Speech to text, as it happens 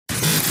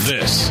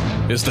This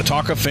is the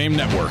Talk of Fame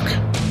Network,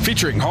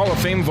 featuring Hall of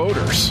Fame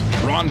voters,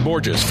 Ron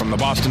Borges from the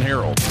Boston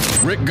Herald,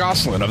 Rick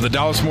Gosselin of the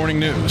Dallas Morning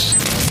News,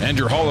 and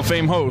your Hall of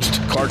Fame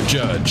host, Clark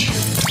Judge.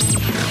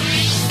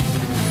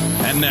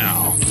 And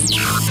now,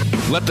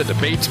 let the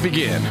debates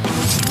begin.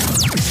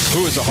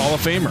 Who is a Hall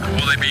of Famer?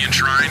 Will they be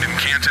enshrined in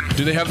Canton?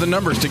 Do they have the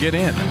numbers to get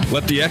in?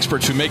 Let the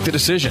experts who make the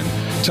decision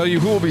tell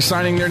you who will be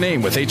signing their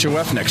name with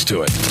HOF next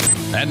to it.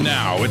 And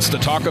now, it's the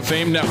Talk of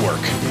Fame Network.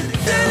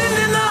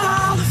 Standing in the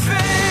Hall of Fame,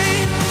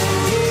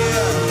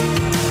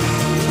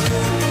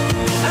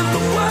 and the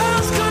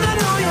world's gonna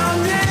know your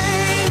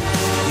name.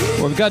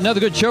 Well, we've got another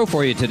good show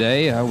for you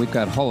today. We've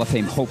got Hall of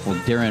Fame hopeful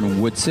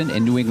Darren Woodson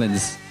and New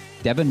England's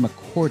Devin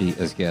McCourty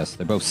as guests.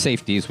 They're both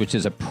safeties, which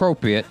is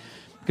appropriate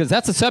because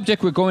that's the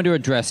subject we're going to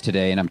address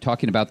today, and I'm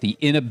talking about the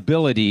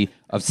inability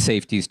of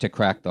safeties to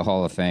crack the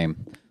Hall of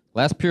Fame.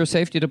 Last pure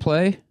safety to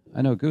play?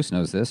 I know Goose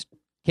knows this.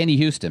 Kenny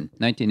Houston,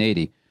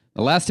 1980.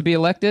 The last to be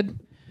elected?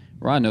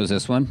 Ron knows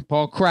this one.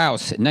 Paul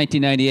Krause,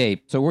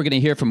 1998. So we're going to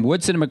hear from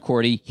Woodson and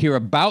McCourty, hear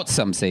about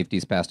some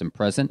safeties past and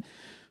present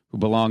who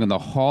belong in the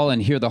Hall,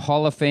 and hear the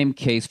Hall of Fame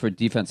case for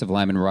defensive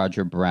lineman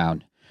Roger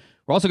Brown.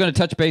 We're also going to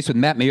touch base with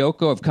Matt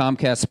Miyoko of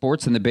Comcast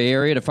Sports in the Bay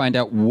Area to find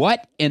out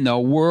what in the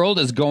world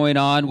is going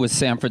on with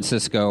San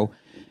Francisco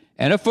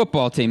and a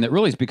football team that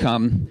really has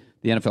become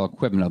the NFL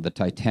equivalent of the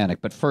Titanic.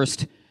 But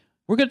first,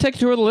 we're going to take a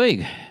tour of the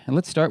league. And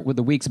let's start with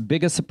the week's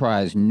biggest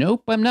surprise.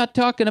 Nope, I'm not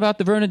talking about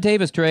the Vernon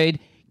Davis trade.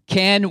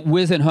 Ken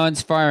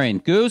Whisenhunt's firing.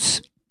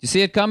 Goose, do you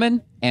see it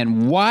coming?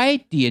 And why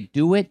do you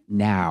do it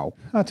now?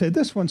 I'll tell you,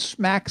 this one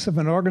smacks of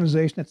an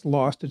organization that's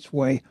lost its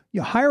way.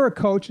 You hire a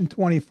coach in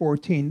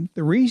 2014.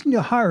 The reason you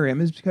hire him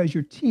is because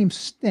your team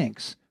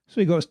stinks.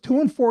 So he goes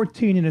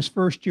 2-14 in his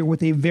first year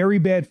with a very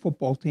bad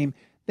football team.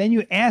 Then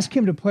you ask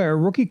him to play a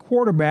rookie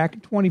quarterback in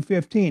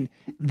 2015.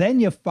 Then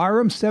you fire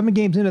him 7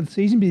 games into the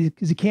season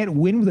because he can't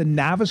win with a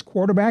novice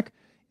quarterback.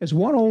 As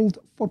one old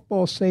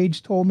football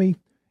sage told me,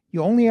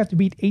 you only have to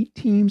beat 8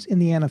 teams in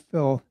the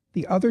NFL.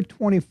 The other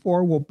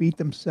 24 will beat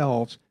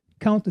themselves.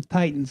 Count the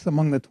Titans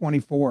among the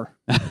 24.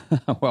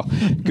 Well,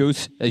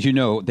 Goose, as you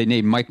know, they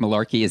named Mike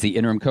Mularkey as the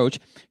interim coach.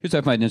 Here's what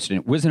I find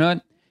interesting.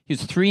 Whisenhunt, he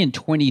was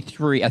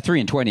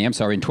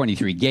 3-20 in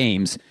 23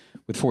 games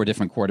with 4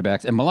 different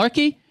quarterbacks. And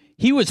Mularkey,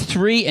 he was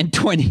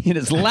 3-20 in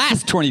his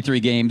last 23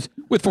 games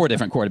with 4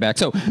 different quarterbacks.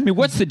 So, I mean,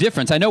 what's the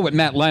difference? I know what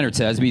Matt Leinart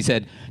says. He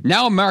said,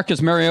 now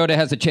Marcus Mariota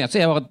has a chance.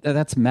 Yeah, well,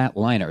 that's Matt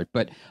Leinart.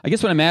 But I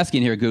guess what I'm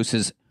asking here, Goose,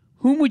 is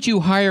whom would you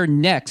hire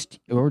next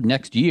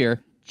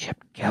year?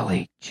 Chip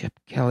Kelly.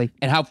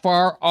 And how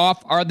far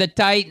off are the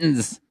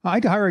Titans?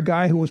 I'd hire a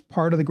guy who was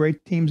part of the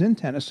great teams in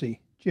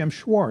Tennessee, Jim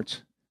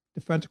Schwartz,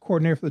 defensive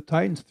coordinator for the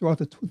Titans throughout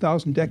the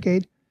 2000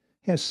 decade.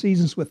 He has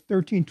seasons with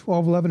 13,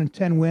 12, 11, and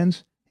 10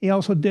 wins. He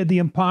also did the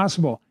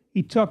impossible.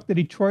 He took the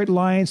Detroit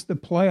Lions to the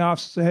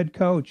playoffs as a head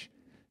coach.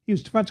 He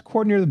was defensive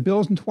coordinator of the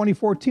Bills in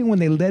 2014 when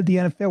they led the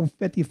NFL with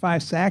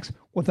 55 sacks.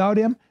 Without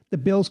him, the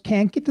Bills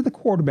can't get to the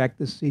quarterback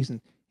this season.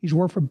 He's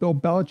worked for Bill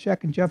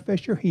Belichick and Jeff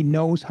Fisher. He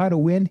knows how to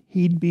win.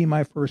 He'd be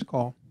my first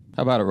call.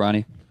 How about it,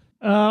 Ronnie?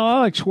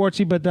 I like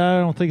Schwartzy, but I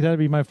don't think that'd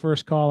be my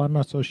first call. I'm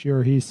not so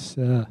sure he's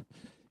the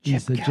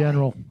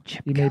general.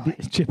 Chip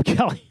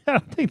Kelly. I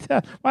don't think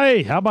that.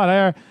 Hey, how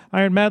about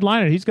Iron Mad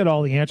Liner? He's got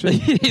all the answers.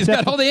 He's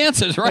got all the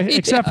answers, right?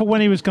 Except for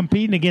when he was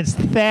competing against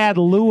Thad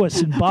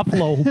Lewis in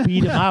Buffalo, who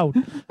beat him out.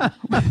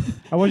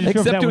 I wasn't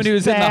sure if that when he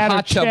was in the Thad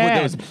hot tub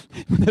Chad.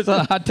 with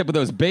those hot tub with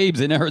those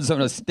babes in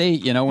Arizona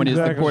State, you know, when he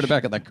was the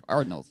quarterback of the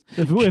Cardinals.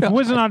 If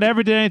Whisenhunt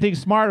ever did anything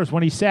smart, it was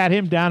when he sat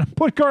him down and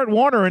put Kurt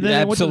Warner, and then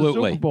they went to the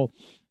Super Bowl.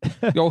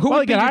 Yo, who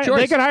would be your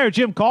choice? They could hire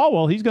Jim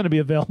Caldwell. He's going to be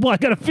available. I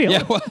got a feeling.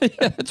 Yeah, well,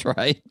 yeah, that's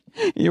right.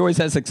 He always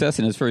has success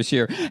in his first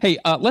year. Hey,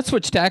 let's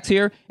switch tacks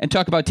here and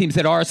talk about teams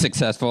that are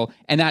successful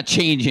and not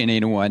changing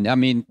anyone. I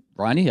mean,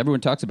 Ronnie,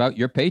 everyone talks about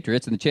your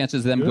Patriots and the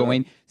chances of them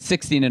going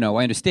 16-0.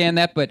 I understand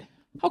that, but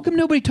how come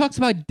nobody talks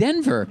about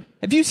Denver?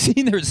 Have you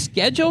seen their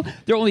schedule?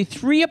 There are only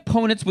 3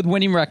 opponents with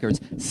winning records.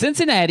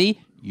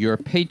 Cincinnati, your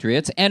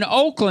Patriots, and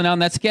Oakland on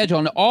that schedule.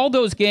 And all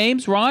those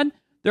games, Ron,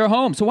 they're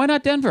home. So why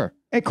not Denver?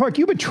 Hey, Clark,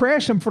 you've been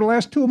trashing them for the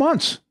last 2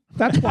 months.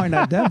 That's why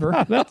not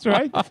Denver. That's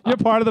right. You're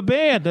part of the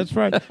band. That's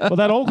right. Well,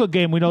 that Oakland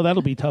game, we know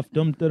that'll be tough.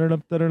 So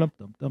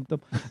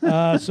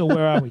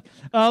where are we?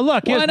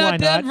 Look, here's why not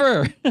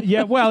Denver?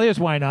 Yeah, well, here's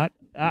why not.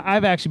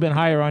 I've actually been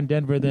higher on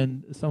Denver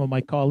than some of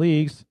my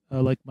colleagues,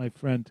 like my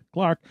friend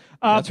Clark.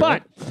 That's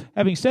right.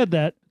 Having said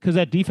that, because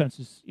that defense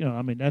is,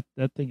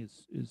 that thing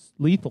is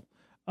lethal.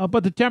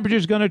 But the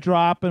temperature's going to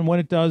drop, and when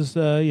it does,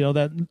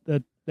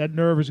 that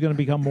nerve is going to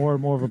become more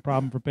and more of a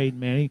problem for Peyton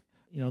Manning.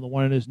 The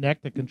one in his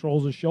neck that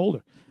controls his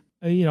shoulder.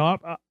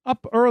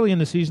 Up early in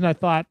the season, I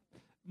thought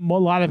a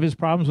lot of his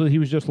problems was he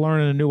was just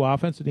learning a new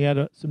offense, and he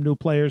had some new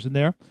players in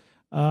there.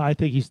 I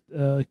think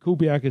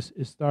Kubiak has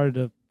started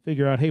to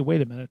figure out, hey,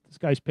 wait a minute, this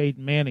guy's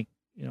Peyton Manning,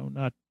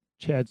 not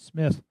Chad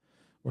Smith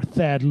or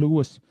Thad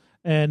Lewis,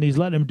 and he's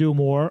letting him do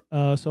more.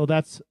 So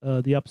that's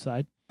the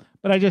upside.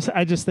 But I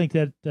just think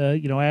that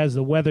as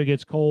the weather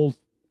gets cold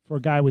for a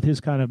guy with his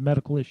kind of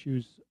medical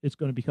issues, it's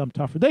going to become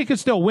tougher. They could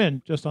still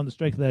win just on the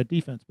strength of that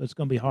defense, but it's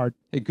going to be hard.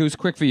 Hey, Goose,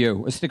 quick for you.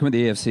 We're sticking with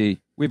the AFC.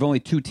 We have only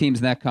 2 teams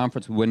in that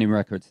conference with winning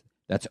records.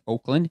 That's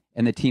Oakland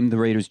and the team the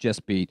Raiders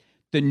just beat,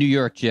 the New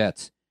York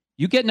Jets.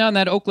 You getting on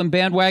that Oakland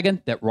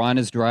bandwagon that Ron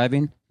is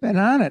driving? Been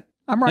on it.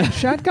 I'm riding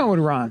shotgun with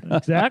Ron.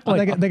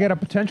 Exactly. They got a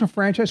potential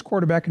franchise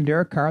quarterback in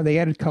Derek Carr. They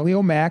added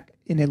Khalil Mack,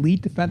 an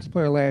elite defensive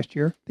player last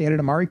year. They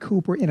added Amari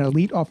Cooper, an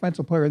elite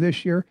offensive player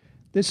this year.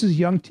 This is a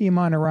young team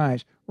on the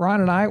rise.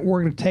 Ron and I,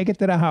 we're going to take it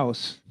to the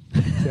house.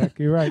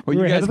 Exactly right. Well,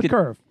 We're you ahead guys of the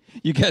curve.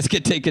 You guys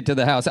can take it to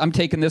the house. I'm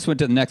taking this one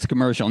to the next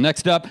commercial.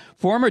 Next up,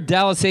 former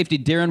Dallas safety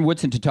Darren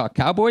Woodson to talk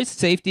Cowboys,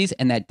 safeties,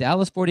 and that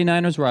Dallas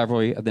 49ers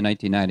rivalry of the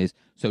 1990s.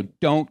 So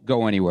don't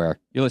go anywhere.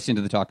 You're listening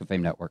to the Talk of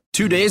Fame Network.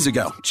 2 days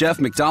ago, Jeff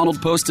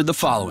McDonald posted the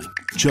following.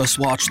 Just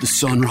watch the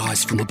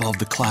sunrise from above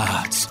the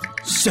clouds.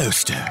 So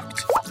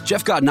stoked.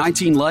 Jeff got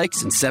 19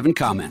 likes and 7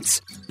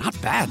 comments. Not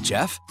bad,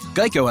 Jeff.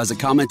 Geico has a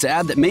comment to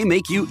add that may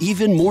make you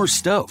even more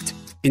stoked.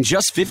 In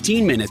just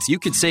 15 minutes, you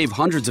could save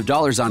hundreds of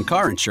dollars on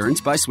car insurance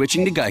by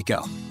switching to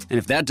Geico. And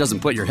if that doesn't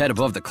put your head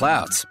above the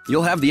clouds,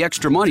 you'll have the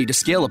extra money to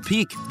scale a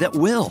peak that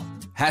will.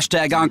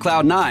 Hashtag on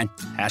cloud 9,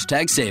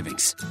 hashtag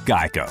savings.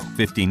 Geico.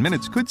 15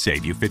 minutes could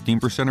save you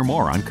 15% or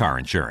more on car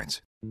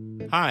insurance.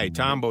 Hi,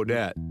 Tom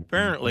Bodette.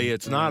 Apparently,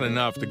 it's not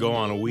enough to go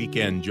on a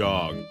weekend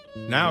jog.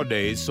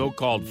 Nowadays,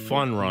 so-called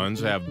fun runs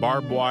have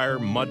barbed wire,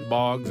 mud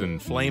bogs,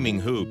 and flaming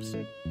hoops.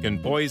 Can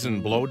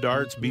poison blow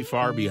darts be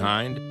far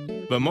behind?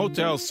 But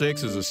Motel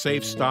 6 is a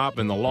safe stop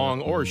in the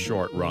long or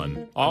short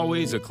run.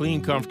 Always a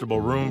clean, comfortable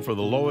room for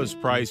the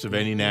lowest price of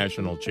any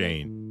national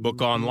chain.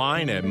 Book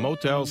online at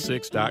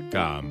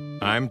motel6.com.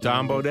 I'm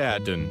Tom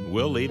Bodette, and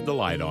we'll leave the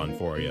light on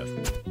for you.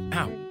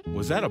 Ow,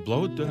 was that a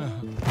blow?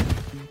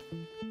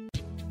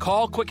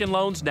 Call Quicken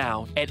Loans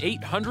now at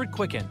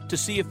 800-QUICKEN to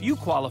see if you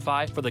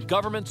qualify for the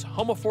government's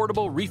Home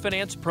Affordable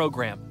Refinance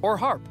Program, or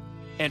HARP.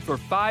 And for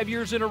 5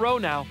 years in a row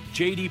now,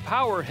 J.D.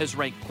 Power has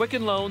ranked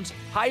Quicken Loans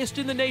highest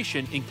in the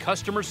nation in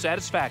customer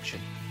satisfaction.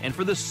 And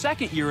for the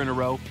 2nd year in a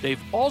row, they've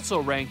also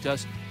ranked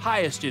us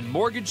highest in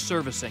mortgage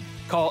servicing.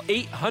 Call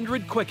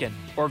 800-QUICKEN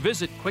or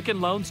visit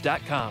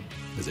QuickenLoans.com.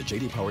 Visit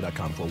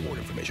jdpower.com for award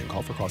information.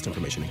 Call for cost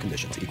information and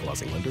conditions. Equal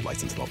housing lender.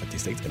 Licensed in all 50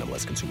 states.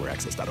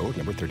 NMLSConsumerAccess.org.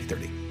 Number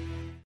 3030.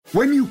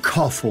 When you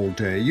cough all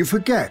day, you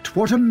forget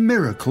what a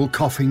miracle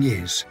coughing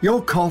is.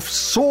 Your cough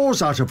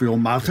soars out of your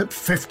mouth at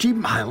 50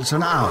 miles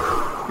an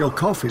hour. Your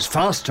cough is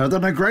faster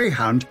than a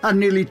greyhound and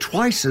nearly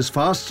twice as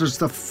fast as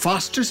the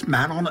fastest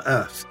man on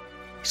earth.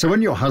 So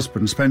when your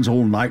husband spends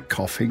all night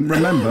coughing,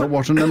 remember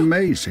what an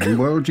amazing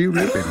world you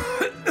live in.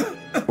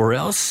 Or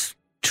else,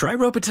 try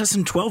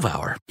Robitussin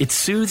 12-Hour. It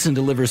soothes and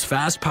delivers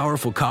fast,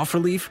 powerful cough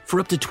relief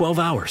for up to 12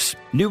 hours.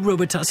 New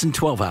Robitussin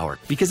 12-Hour,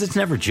 because it's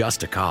never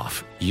just a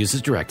cough. Use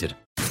as directed.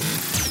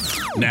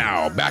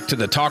 Now, back to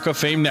the Talk of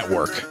Fame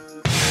Network.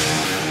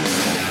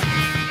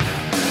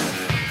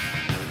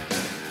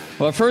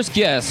 Well, our first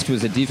guest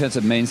was a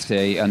defensive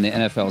mainstay on the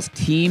NFL's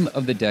Team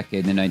of the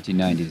Decade in the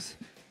 1990s.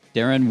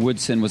 Darren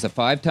Woodson was a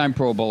 5-time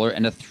Pro Bowler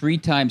and a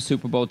 3-time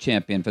Super Bowl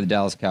champion for the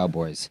Dallas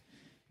Cowboys.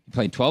 He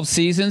played 12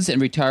 seasons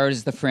and retired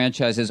as the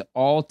franchise's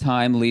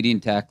all-time leading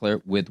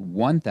tackler with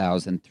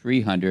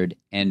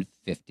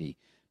 1,350.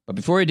 But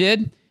before he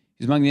did, he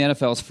was among the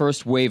NFL's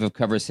first wave of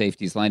cover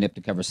safeties lined up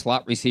to cover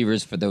slot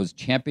receivers for those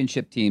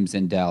championship teams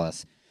in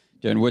Dallas.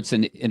 Darren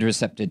Woodson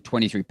intercepted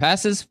 23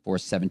 passes,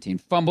 forced 17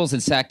 fumbles,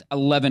 and sacked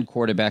 11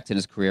 quarterbacks in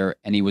his career,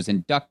 and he was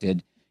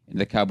inducted into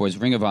the Cowboys'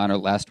 Ring of Honor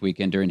last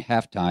weekend during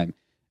halftime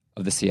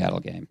of the Seattle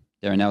game.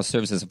 Darren now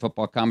serves as a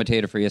football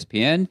commentator for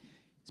ESPN.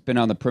 He's been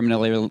on the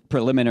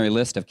preliminary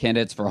list of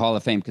candidates for Hall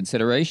of Fame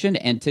consideration,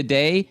 and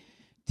today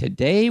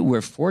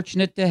we're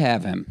fortunate to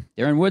have him.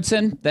 Darren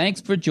Woodson,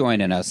 thanks for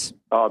joining us.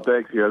 Oh,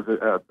 thanks, guys.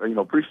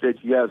 Appreciate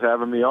you guys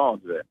having me on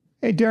today.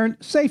 Hey, Darren,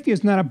 safety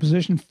is not a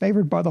position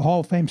favored by the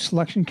Hall of Fame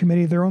selection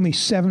committee. There are only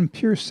 7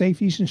 pure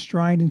safeties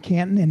enshrined in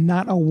Canton and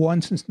not a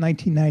one since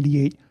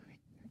 1998.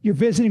 You're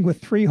visiting with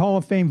 3 Hall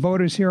of Fame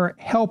voters here.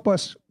 Help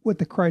us with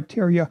the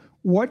criteria.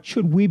 What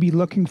should we be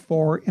looking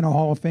for in a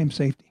Hall of Fame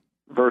safety?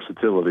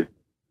 Versatility.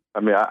 I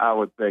mean, I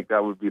would think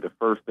that would be the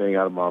first thing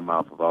out of my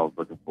mouth if I was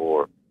looking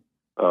for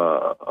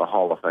a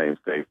Hall of Fame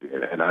safety.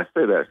 And I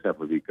say that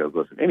simply because,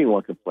 listen,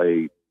 anyone can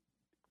play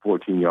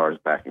 14 yards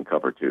back in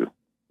cover 2.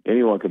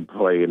 Anyone can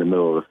play in the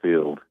middle of the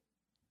field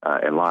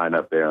and line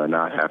up there and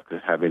not have to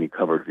have any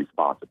coverage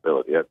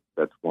responsibility.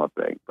 That's one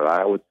thing. But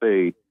I would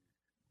say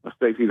a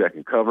safety that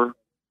can cover,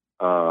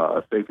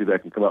 a safety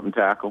that can come up and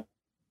tackle,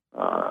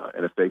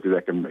 and a safety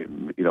that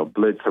can,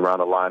 blitz around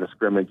the line of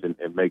scrimmage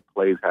and make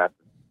plays happen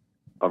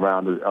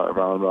around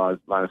the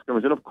line of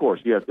scrimmage. And of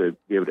course, you have to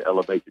be able to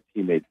elevate your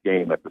teammate's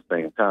game at the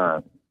same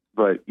time.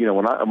 But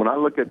when I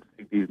look at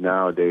safeties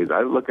nowadays,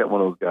 I look at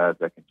one of those guys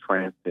that can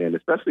transcend,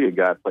 especially a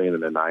guy playing in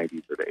the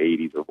 90s or the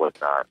 80s or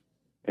whatnot.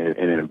 And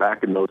then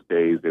back in those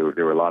days, there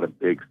were a lot of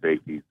big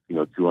safeties,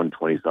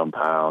 220-some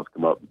pounds,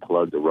 come up and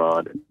plug the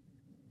run,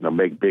 and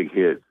make big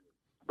hits.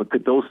 But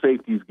could those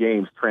safeties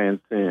games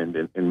transcend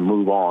and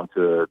move on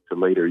to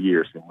later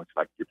years in which,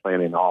 like, you're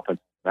playing in offense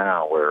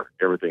now where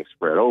everything's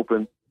spread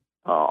open.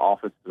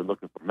 Offenses are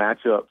looking for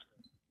matchups,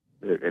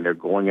 and they're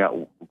going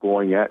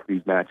at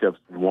these matchups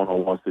in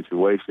one-on-one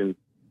situations,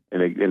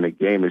 and the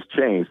game has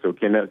changed. So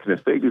can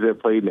the safeties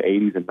that played in the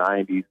 80s and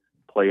 90s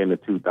play in the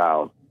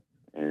 2000s,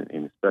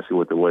 and especially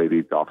with the way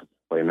these offenses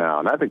play now?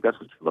 And I think that's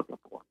what you're looking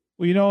for.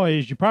 Well,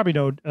 as you probably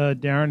know,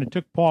 Darren, it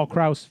took Paul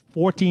Krause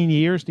 14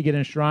 years to get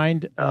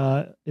enshrined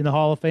in the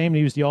Hall of Fame.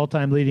 He was the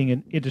all-time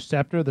leading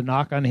interceptor. The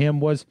knock on him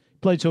was he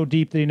played so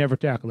deep that he never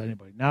tackled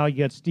anybody. Now you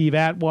got Steve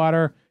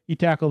Atwater. He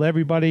tackled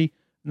everybody.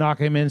 Knock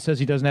him in, says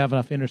he doesn't have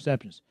enough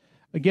interceptions.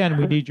 Again,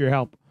 we need your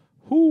help.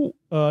 Who,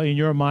 in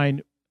your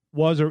mind,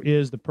 was or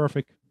is the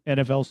perfect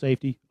NFL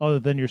safety, other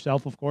than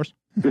yourself, of course?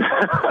 You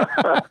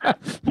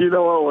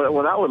know,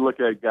 when I would look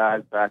at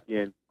guys back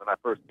in when I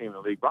first came in the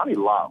league, Ronnie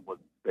Lott was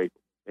a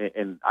staple.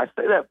 And I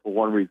say that for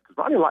one reason, because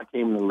Ronnie Lott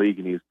came in the league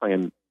and he was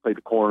played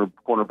the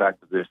cornerback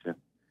position.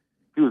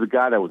 He was a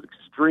guy that was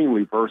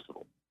extremely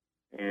versatile.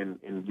 And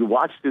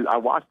I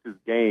watched his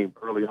game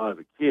early on as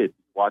a kid,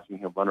 watching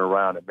him run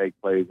around and make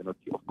plays. And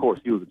of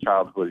course, he was a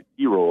childhood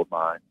hero of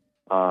mine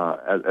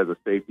as a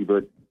safety.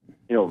 But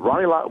you know,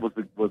 Ronnie Lott was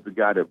the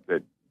guy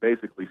that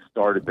basically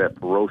started that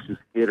ferocious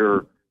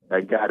hitter,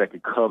 that guy that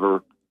could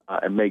cover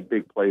and make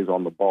big plays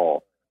on the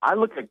ball. I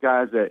look at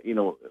guys that, you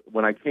know,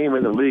 when I came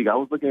in the league, I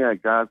was looking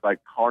at guys like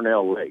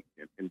Carnell Lake.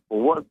 And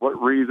for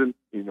what reason?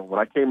 You know,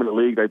 when I came in the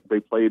league, they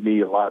played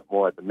me a lot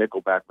more at the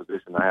nickelback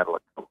position. I had to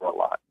cover a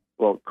lot.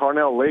 Well,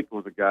 Carnell Lake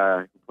was a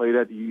guy who played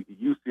at the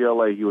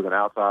UCLA. He was an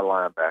outside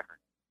linebacker.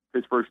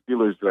 Pittsburgh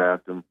Steelers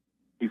drafted him.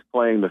 He's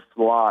playing the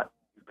slot.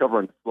 He's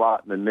covering the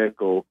slot and the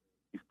nickel.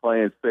 He's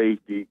playing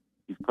safety.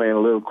 He's playing a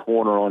little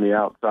corner on the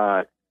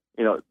outside.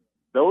 You know,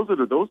 those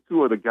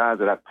two are the guys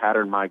that I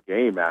patterned my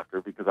game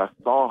after, because I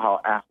saw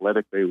how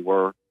athletic they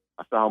were.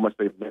 I saw how much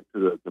they meant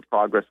to the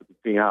progress of the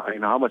team.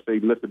 How much they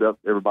lifted up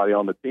everybody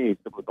on the team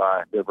simply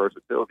by their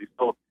versatility.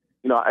 So,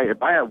 you know,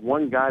 if I had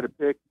one guy to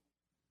pick,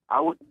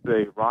 I would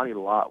say Ronnie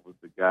Lott was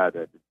the guy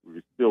that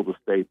was still the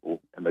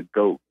staple and the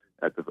GOAT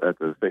at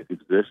the safety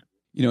position.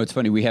 You know, it's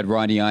funny. We had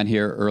Ronnie on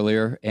here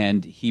earlier,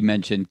 and he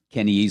mentioned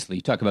Kenny Easley.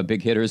 You talk about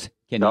big hitters.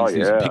 Kenny Easley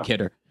was a big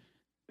hitter.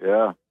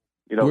 Yeah.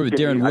 You know, we're with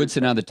Darren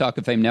Woodson on the Talk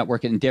of Fame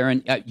Network. And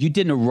Darren, you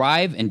didn't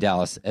arrive in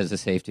Dallas as a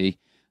safety.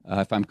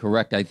 If I'm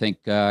correct, I think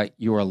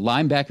you were a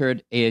linebacker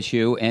at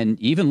ASU and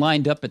even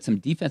lined up at some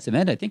defensive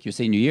end, I think your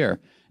senior year.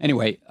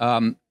 Anyway,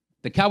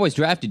 the Cowboys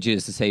drafted you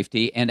as a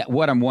safety. And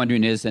what I'm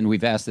wondering is, and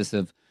we've asked this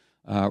of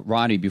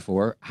Ronnie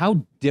before,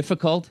 how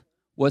difficult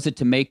was it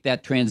to make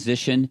that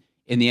transition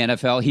in the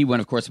NFL? He went,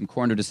 of course, from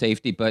corner to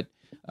safety, but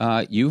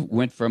you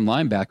went from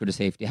linebacker to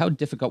safety. How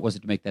difficult was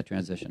it to make that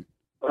transition?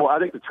 Well, I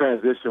think the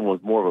transition was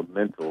more of a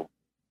mental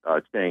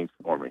change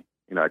for me.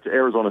 You know, at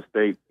Arizona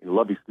State,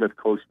 Lovie Smith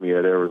coached me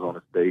at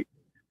Arizona State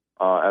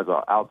as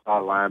an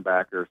outside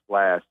linebacker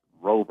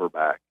 / rover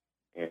back.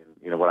 And,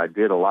 you know, what I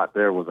did a lot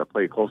there was I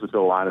played closer to the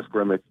line of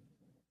scrimmage.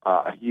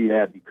 He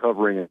had me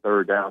covering in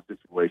third down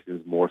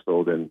situations more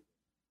so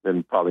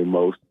than probably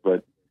most.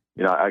 But,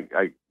 you know,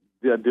 I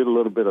did a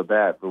little bit of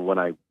that. But when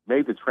I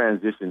made the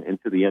transition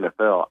into the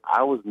NFL,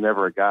 I was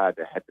never a guy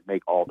that had to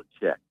make all the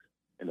checks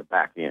in the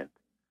back end.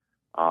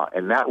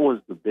 And that was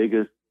the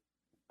biggest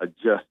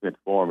adjustment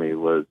for me,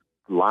 was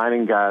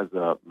lining guys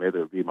up,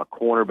 whether it be my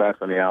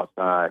cornerbacks on the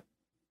outside,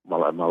 my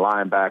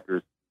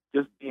linebackers,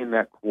 just being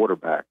that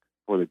quarterback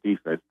for the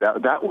defense.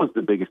 That was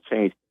the biggest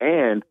change.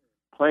 And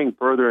playing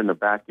further in the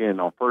back end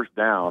on first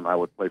down, I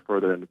would play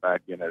further in the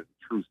back end as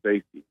a true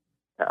safety.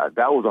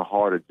 That was a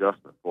hard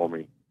adjustment for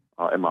me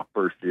in my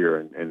first year,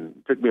 and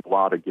it took me a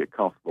while to get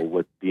comfortable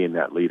with being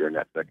that leader in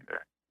that secondary.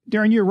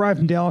 Darren, you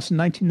arrived in Dallas in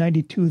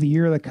 1992, the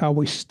year the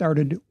Cowboys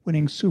started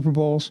winning Super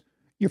Bowls.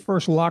 Your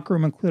first locker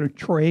room included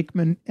Troy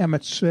Aikman,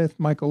 Emmitt Smith,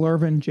 Michael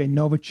Irvin, Jay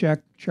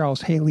Novacek,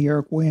 Charles Haley,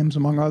 Eric Williams,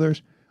 among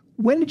others.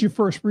 When did you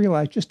first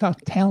realize just how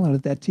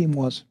talented that team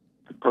was?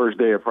 The first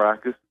day of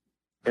practice.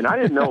 And I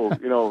didn't know,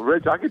 you know,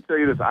 Rich, I could tell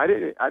you this. I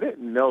didn't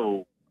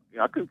know, you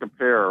know, I couldn't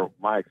compare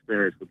my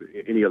experience with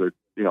any other,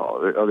 you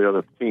know, the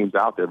other teams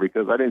out there,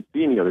 because I didn't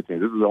see any other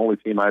teams. This is the only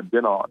team I'd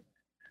been on.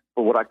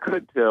 But what I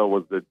could tell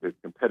was the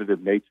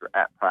competitive nature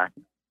at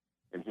practice,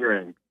 and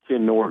hearing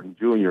Ken Norton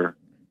Jr.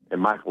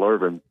 and Michael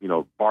Irvin, you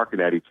know,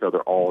 barking at each other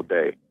all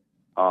day.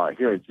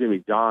 Hearing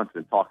Jimmy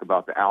Johnson talk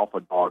about the alpha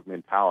dog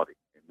mentality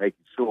and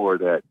making sure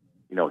that,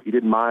 you know, he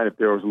didn't mind if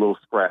there was a little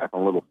scrap, a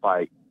little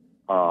fight,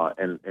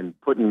 and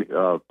putting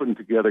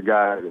together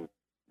guys and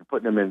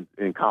putting them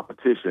in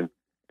competition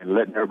and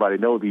letting everybody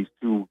know these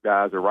two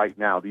guys are right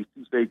now. These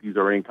two safeties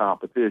are in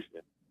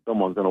competition.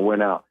 Someone's going to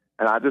win out.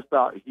 And I just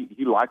thought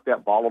he liked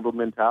that volatile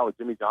mentality.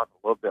 Jimmy Johnson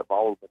loved that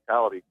volatile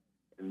mentality.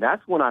 And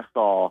that's when I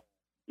saw,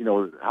 you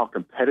know, how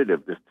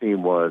competitive this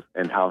team was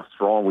and how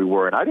strong we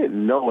were. And I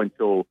didn't know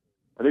until,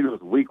 I think it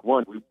was week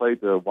 1, we played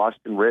the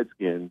Washington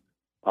Redskins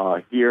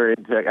here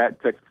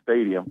at Texas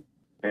Stadium.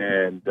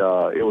 And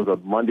it was a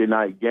Monday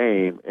night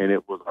game, and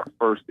it was our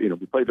first, you know,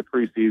 we played the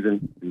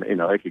preseason, and, you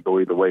know, it could go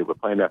either way, but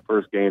playing that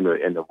first game,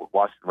 and the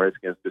Washington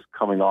Redskins just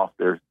coming off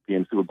their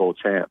being Super Bowl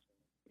champs.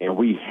 and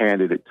we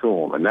handed it to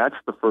them. And that's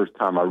the first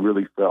time I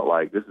really felt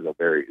like this is a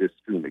very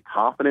extremely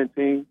confident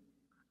team,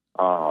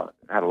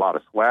 had a lot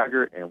of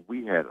swagger, and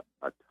we had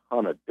a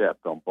ton of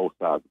depth on both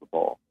sides of the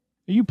ball.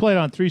 You played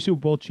on 3 Super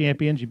Bowl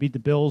champions. You beat the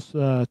Bills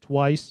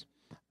twice,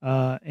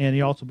 and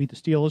you also beat the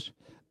Steelers.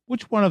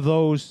 Which one of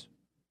those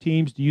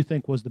teams do you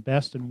think was the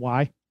best, and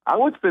why? I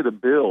would say the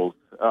Bills,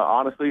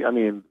 honestly. I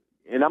mean,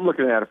 and I'm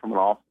looking at it from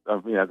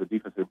as a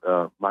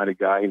defensive-minded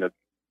guy.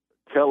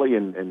 Kelly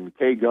and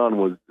K. Gunn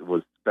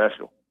was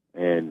special.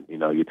 And,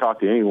 you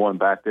talk to anyone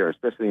back there,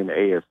 especially in the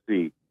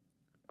AFC,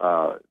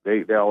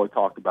 they always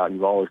talked about, and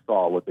you always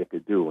saw what they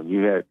could do. And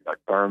you had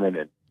Thurman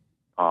and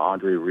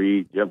Andre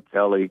Reed, Jim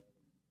Kelly,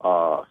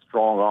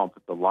 strong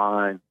offensive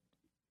line,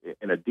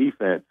 and a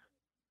defense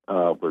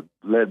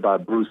led by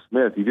Bruce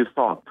Smith. You just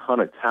saw a ton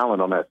of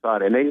talent on that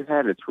side. And they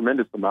had a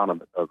tremendous amount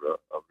of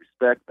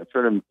respect, a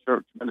tremendous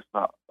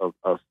amount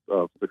of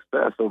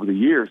success over the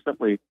years,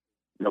 simply,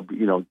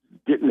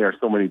 getting there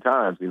so many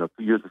times, 2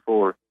 years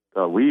before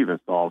we even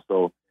saw them.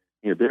 So,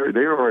 they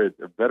were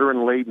a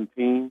veteran-laden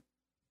team,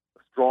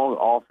 strong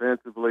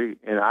offensively.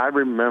 And I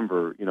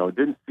remember,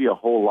 didn't see a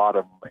whole lot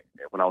of them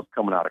when I was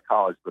coming out of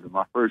college, but in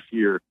my first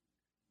year,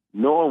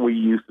 knowing we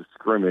used to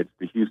scrimmage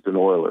the Houston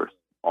Oilers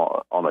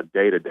on a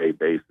day-to-day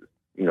basis,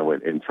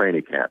 in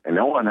training camp, and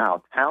knowing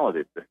how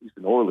talented the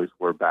Houston Oilers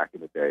were back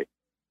in the day,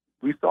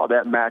 we saw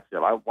that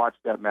matchup. I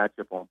watched that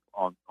matchup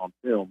on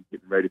film,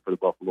 getting ready for the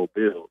Buffalo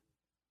Bills,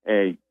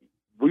 and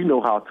we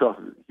know how tough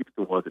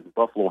Houston was, and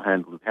Buffalo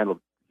handled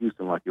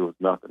Houston like it was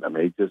nothing. I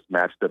mean, it just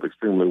matched up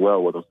extremely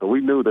well with them. So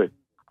we knew that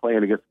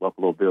playing against the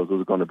Buffalo Bills, it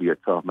was going to be a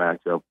tough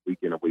matchup week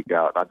in and week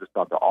out. I just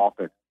thought the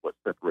offense was what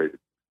separated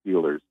the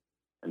Steelers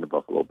and the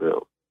Buffalo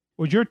Bills.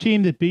 Was your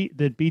team that beat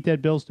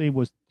that Bills team,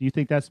 do you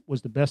think that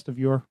was the best of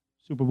your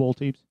Super Bowl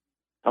teams?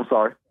 I'm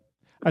sorry?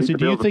 I said,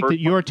 do you think that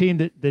your team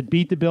that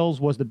beat the Bills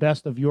was the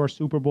best of your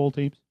Super Bowl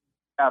teams?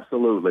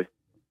 Absolutely.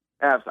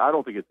 I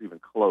don't think it's even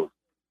close.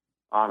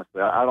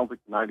 Honestly, I don't think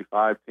the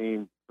 95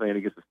 team playing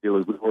against the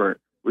Steelers, we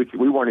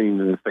weren't even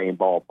in the same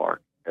ballpark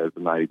as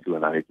the 92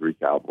 and 93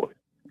 Cowboys.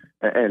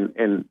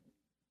 And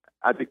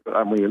I think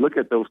when you look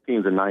at those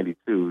teams in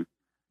 92,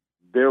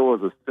 there was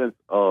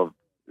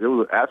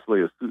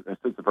absolutely a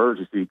sense of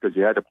urgency because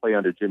you had to play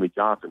under Jimmy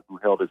Johnson, who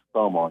held his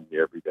thumb on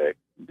you every day.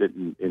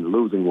 And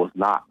losing was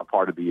not a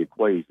part of the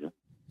equation.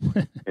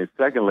 And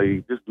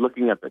secondly, just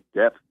looking at the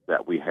depth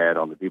that we had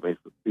on the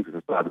defensive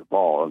side of the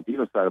ball. On the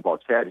defensive side of the ball,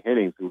 Chad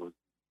Hennings, who was,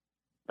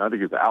 I think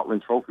he was the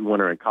Outland Trophy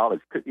winner in college,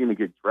 couldn't even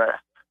get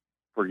dressed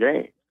for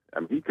games.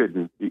 I mean, he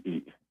couldn't.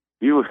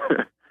 He was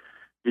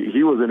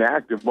he was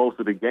inactive most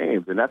of the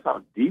games, and that's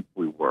how deep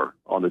we were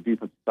on the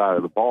defensive side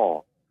of the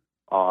ball.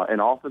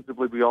 And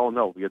offensively, we all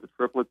know we had the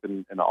triplets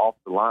and the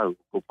offensive line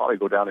will probably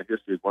go down in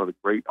history as one of the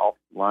great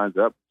offensive lines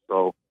up.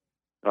 So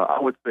I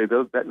would say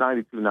that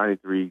 92,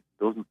 93,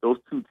 those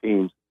two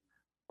teams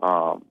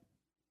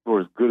were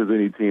as good as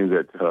any team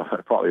that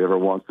probably ever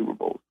won Super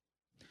Bowls.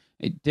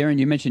 Hey, Darren,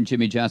 you mentioned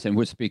Jimmy Johnson.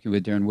 We're speaking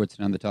with Darren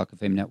Woodson on the Talk of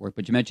Fame Network,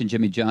 but you mentioned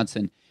Jimmy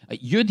Johnson.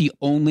 You're the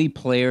only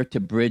player to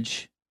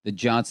bridge the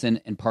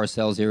Johnson and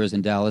Parcells eras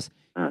in Dallas.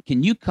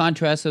 Can you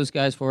contrast those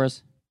guys for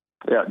us?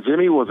 Yeah,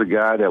 Jimmy was a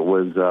guy that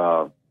was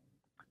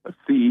a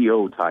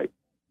CEO type.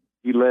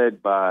 He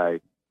led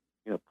by,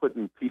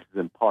 putting pieces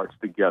and parts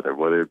together,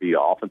 whether it be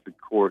offensive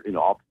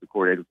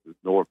coordinator with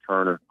Norv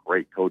Turner,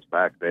 great coach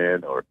back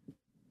then, or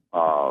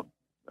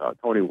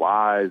Tony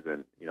Wise,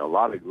 and a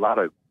lot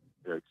of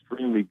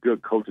extremely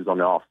good coaches on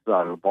the offensive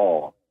side of the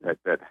ball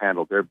that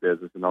handled their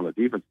business. And on the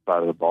defensive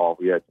side of the ball,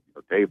 we had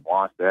Dave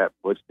Wannstedt,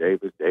 Butch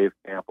Davis, Dave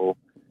Campbell,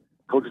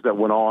 coaches that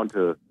went on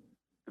to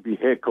be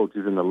head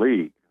coaches in the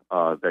league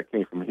that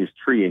came from his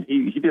tree. And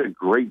he did a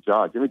great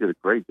job. Jimmy did a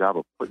great job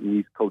of putting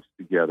these coaches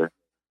together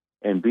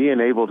and being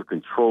able to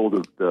control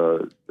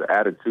the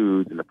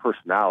attitudes and the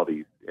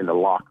personalities in the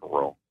locker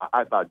room.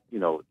 I thought,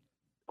 the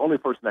only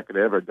person that could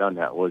have ever done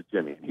that was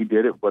Jimmy. He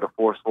did it with a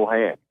forceful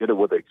hand, did it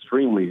with an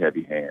extremely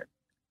heavy hand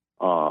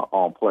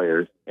on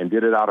players, and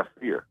did it out of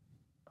fear.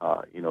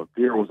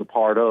 Fear was a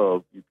part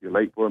of, if you're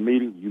late for a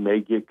meeting, you may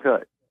get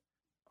cut.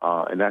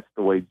 And that's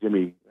the way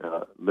Jimmy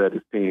led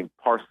his team.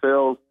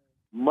 Parcells,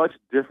 much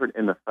different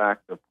in the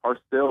fact that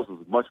Parcells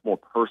was much more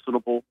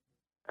personable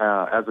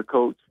as a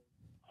coach,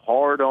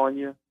 hard on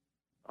you,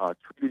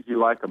 treated you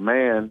like a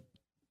man,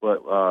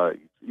 but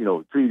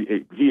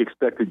he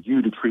expected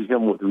you to treat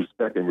him with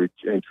respect and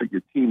treat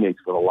your teammates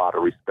with a lot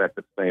of respect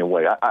the same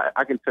way.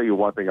 I can tell you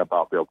one thing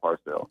about Bill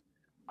Parcells.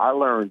 I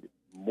learned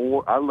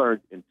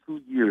in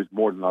 2 years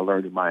more than I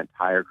learned in my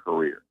entire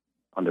career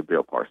under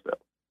Bill Parcells.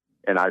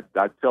 And I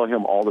tell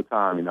him all the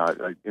time,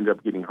 I ended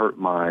up getting hurt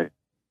my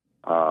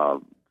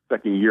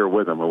second year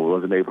with him, and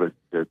wasn't able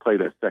to play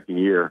that second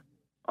year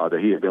that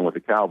he had been with the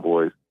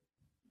Cowboys.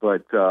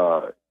 But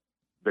the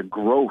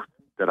growth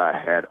that I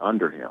had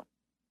under him,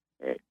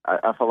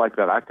 I felt like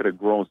that I could have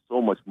grown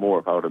so much more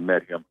if I would have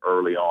met him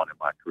early on in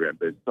my career and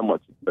been so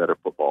much better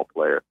football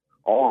player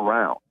all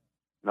around.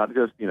 Not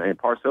just, and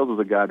Parcells was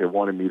a guy that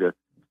wanted me to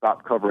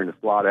stop covering the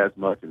slot as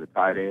much in the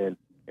tight end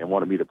and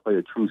wanted me to play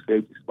a true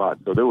safety spot.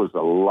 So there was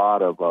a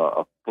lot of,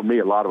 for me,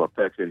 a lot of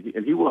affection.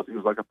 He was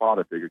like a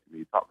father figure to me.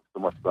 He taught me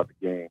so much about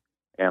the game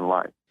and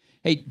life.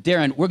 Hey,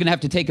 Darren, we're going to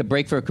have to take a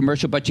break for a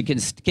commercial, but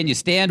can you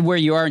stand where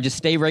you are and just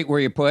stay right where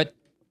you're put?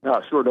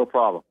 Sure, no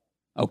problem.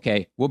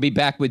 Okay, we'll be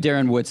back with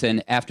Darren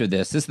Woodson after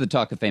this. This is the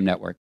Talk of Fame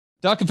Network.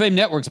 Talk of Fame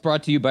Network is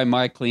brought to you by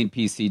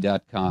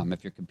MyCleanPC.com.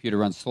 If your computer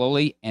runs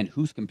slowly, and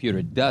whose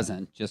computer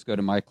doesn't, just go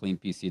to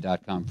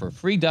MyCleanPC.com for a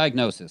free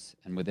diagnosis.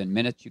 And within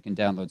minutes, you can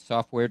download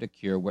software to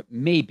cure what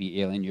may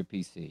be ailing your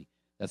PC.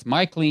 That's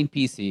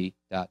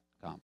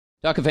MyCleanPC.com.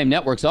 Talk of Fame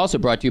Network is also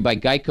brought to you by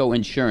Geico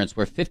Insurance,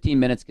 where 15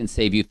 minutes can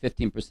save you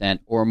 15%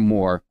 or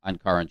more on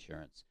car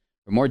insurance.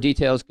 For more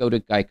details, go to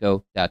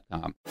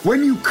geico.com.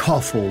 When you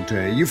cough all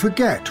day, you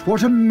forget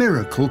what a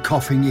miracle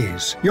coughing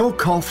is. Your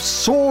cough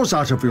soars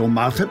out of your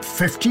mouth at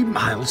 50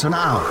 miles an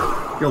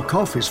hour. Your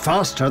cough is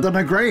faster than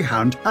a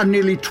greyhound and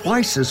nearly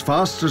twice as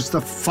fast as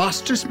the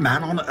fastest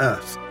man on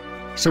earth.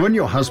 So when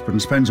your husband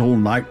spends all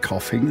night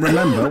coughing,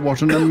 remember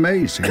what an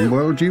amazing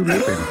world you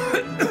live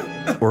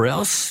in. Or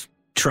else,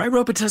 try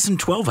Robitussin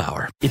 12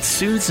 Hour. It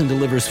soothes and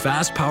delivers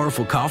fast,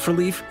 powerful cough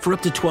relief for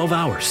up to 12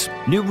 hours.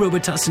 New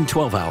Robitussin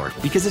 12 Hour,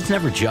 because it's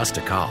never just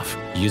a cough.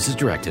 Use as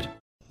directed.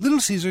 Little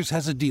Caesars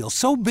has a deal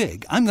so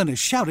big, I'm going to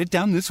shout it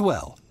down this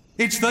well.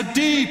 It's the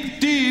deep,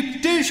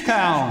 deep dish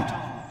count.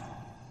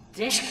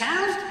 Dish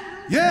count?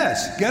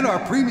 Yes, get our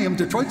premium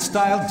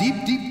Detroit-style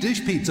deep, deep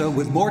dish pizza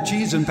with more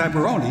cheese and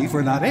pepperoni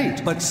for not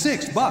 $8, but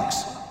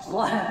 $6.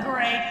 What a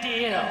great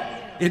deal.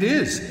 It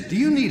is. Do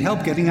you need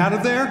help getting out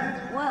of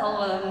there?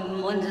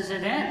 Well, when does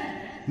it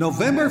end?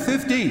 November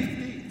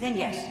 15th. Then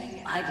yes,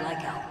 I'd like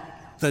help.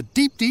 The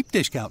deep, deep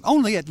dish count,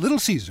 only at Little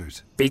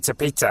Caesars. Pizza,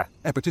 pizza.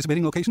 At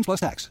participating locations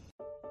plus tax.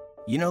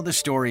 You know the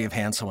story of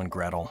Hansel and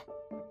Gretel,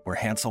 where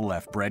Hansel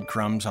left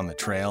breadcrumbs on the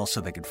trail so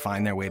they could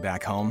find their way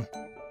back home?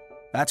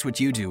 That's what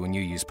you do when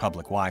you use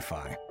public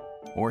Wi-Fi,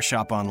 or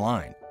shop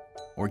online,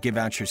 or give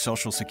out your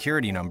social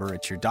security number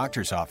at your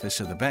doctor's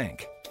office or the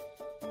bank.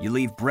 You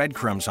leave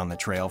breadcrumbs on the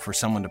trail for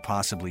someone to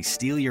possibly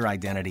steal your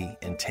identity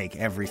and take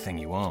everything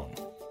you own.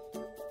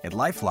 At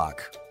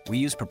LifeLock, we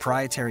use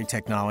proprietary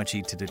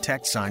technology to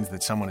detect signs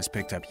that someone has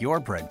picked up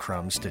your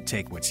breadcrumbs to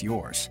take what's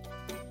yours.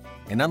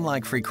 And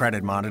unlike free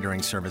credit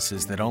monitoring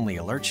services that only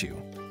alert you,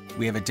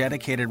 we have a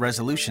dedicated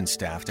resolution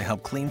staff to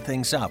help clean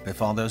things up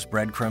if all those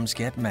breadcrumbs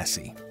get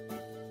messy.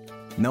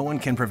 No one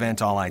can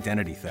prevent all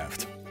identity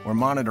theft or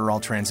monitor all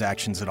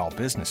transactions at all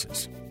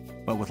businesses.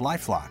 But with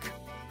LifeLock,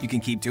 you can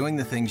keep doing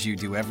the things you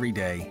do every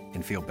day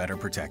and feel better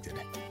protected.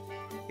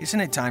 Isn't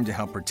it time to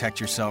help protect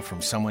yourself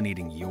from someone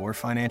eating your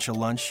financial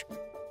lunch?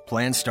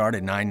 Plans start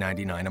at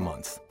 $9.99 a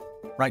month.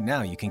 Right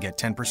now, you can get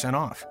 10%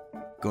 off.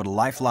 Go to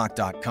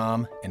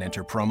LifeLock.com and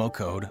enter promo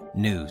code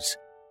NEWS.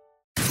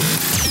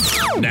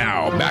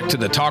 Now, back to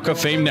the Talk of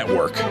Fame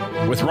Network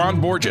with Ron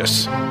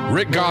Borges,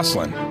 Rick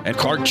Gosselin, and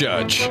Clark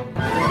Judge.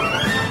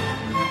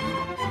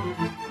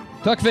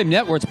 Talk of Fame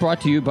Network is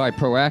brought to you by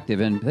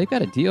Proactive, and they've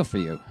got a deal for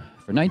you.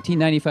 For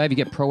 $19.95, you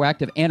get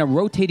Proactive and a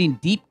rotating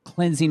deep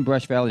cleansing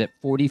brush valued at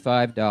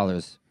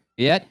 $45.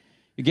 Yet,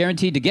 you're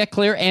guaranteed to get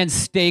clear and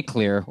stay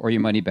clear or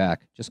your money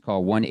back. Just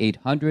call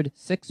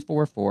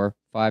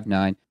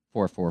 1-800-644-5944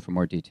 for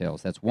more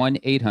details. That's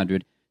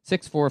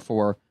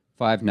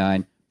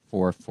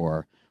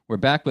 1-800-644-5944. We're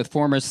back with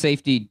former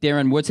safety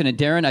Darren Woodson. And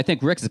Darren, I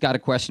think Rick's got a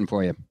question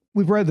for you.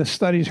 We've read the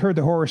studies, heard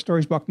the horror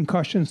stories about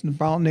concussions and the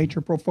violent nature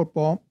of pro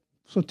football.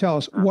 So tell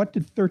us, what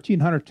did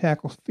 1,300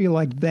 tackles feel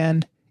like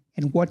then,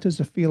 and what does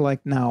it feel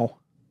like now?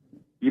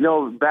 You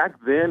know, back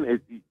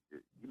then,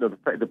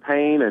 the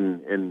pain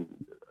and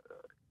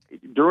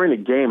during the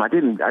game, I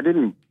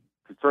didn't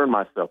concern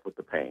myself with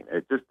the pain.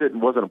 It just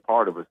wasn't a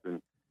part of us.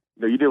 And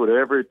you did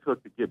whatever it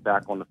took to get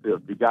back on the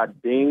field. If you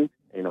got dinged,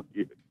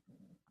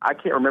 I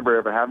can't remember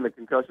ever having a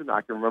concussion.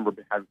 I can remember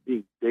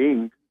being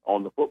dinged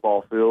on the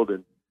football field,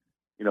 and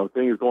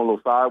things going a little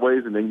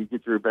sideways, and then you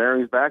get your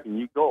bearings back and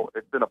you go.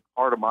 It's been a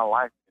part of my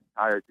life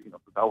entire, since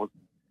I was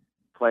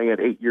playing at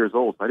 8 years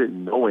old, so I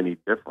didn't know any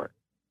different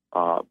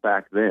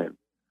back then.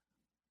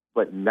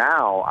 But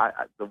now,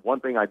 the one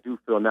thing I do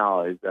feel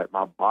now is that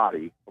my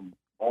body, from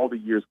all the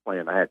years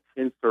playing, I had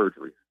 10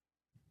 surgeries.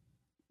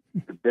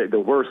 The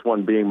worst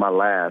one being my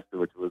last,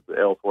 which was the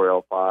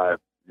L4, L5,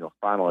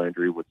 spinal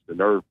injury, which the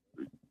nerve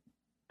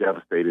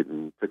devastated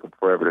and took them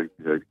forever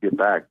to get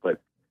back.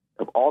 But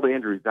of all the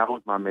injuries, that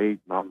was my main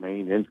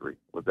injury,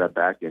 was that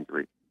back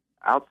injury.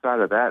 Outside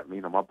of that,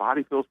 my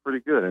body feels pretty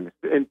good.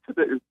 And to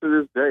this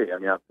day,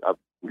 I've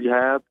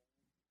rehabbed.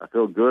 I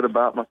feel good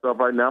about myself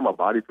right now. My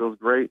body feels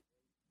great,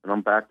 and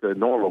I'm back to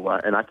normal.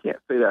 And I can't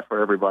say that for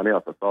everybody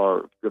else. I saw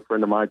a good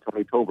friend of mine,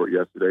 Tony Tolbert,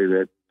 yesterday, that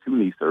had 2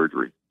 knee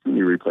surgeries, 2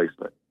 knee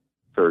replacement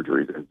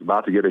surgeries, and is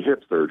about to get a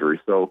hip surgery.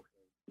 So,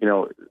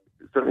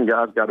 certain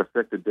guys got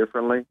affected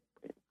differently.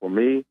 For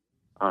me,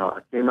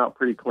 I came out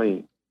pretty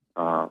clean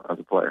as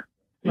a player.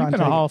 You've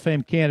been a Hall of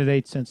Fame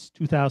candidate since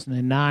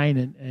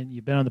 2009, and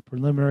you've been on the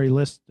preliminary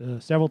list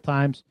several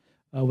times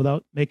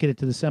without making it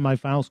to the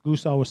semifinals.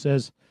 Goose always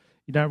says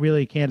you're not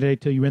really a candidate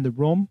till you're in the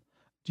room.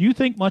 Do you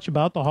think much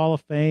about the Hall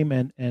of Fame,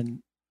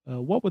 and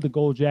what would the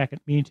gold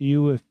jacket mean to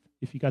you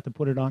if you got to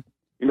put it on?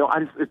 You know,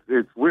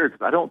 it's weird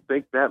because I don't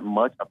think that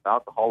much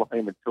about the Hall of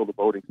Fame until the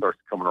voting starts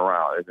coming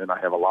around, and then I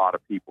have a lot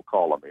of people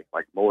calling me,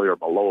 like Lawyer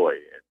Malloy,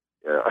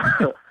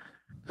 and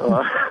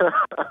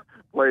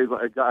plays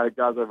like guys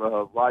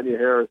of Rodney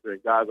Harrison,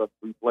 guys that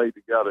we played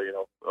together,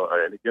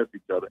 and against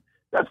each other.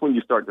 That's when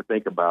you start to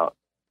think about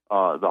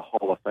the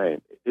Hall of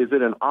Fame. Is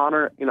it an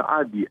honor?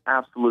 I'd be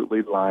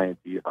absolutely lying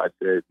to you if I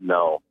said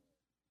no,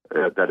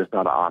 that it's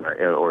not an honor,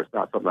 or it's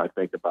not something I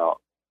think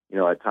about,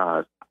 at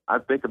times. I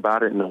think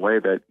about it in the way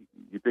that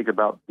you think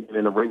about being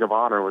in the Ring of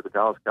Honor with the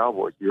Dallas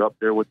Cowboys. You're up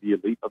there with the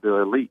elite of the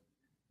elite.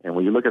 And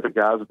when you look at the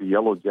guys with the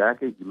yellow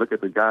jacket, you look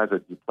at the guys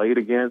that you played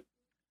against,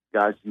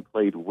 guys you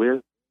played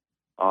with,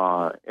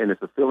 and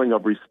it's a feeling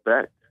of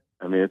respect.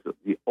 I mean, it's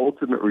the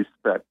ultimate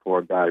respect for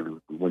a guy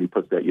when he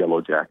puts that yellow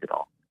jacket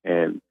on.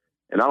 And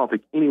I don't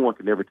think anyone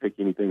can ever take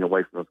anything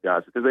away from those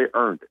guys because they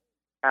earned it,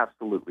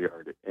 absolutely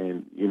earned it.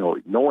 And,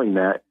 knowing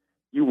that,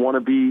 you want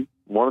to be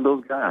one of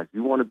those guys.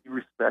 You want to be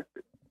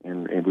respected.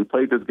 And we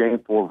played this game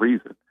for a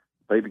reason.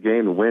 Played the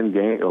game to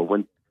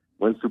win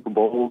Super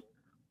Bowls,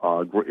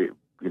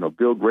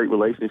 build great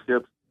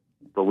relationships.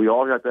 But we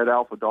all got that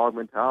alpha dog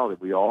mentality.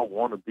 We all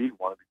want to be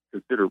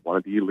considered one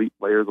of the elite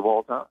players of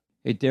all time.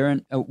 Hey,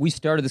 Darren, we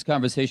started this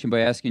conversation by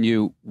asking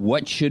you,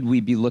 what should we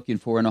be looking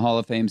for in a Hall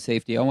of Fame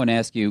safety? I want to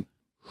ask you,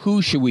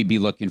 who should we be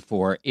looking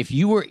for? If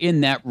you were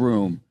in that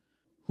room,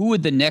 who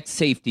would the next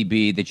safety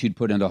be that you'd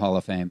put into Hall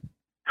of Fame?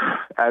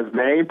 As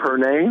name per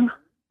name?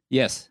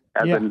 Yes.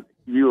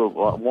 You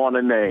want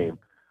a name.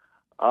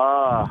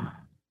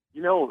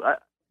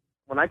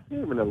 When I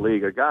came in the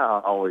league, a guy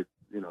I always,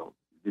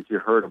 that you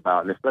heard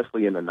about, and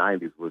especially in the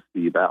 90s, was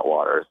Steve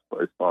Atwater,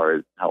 as far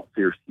as how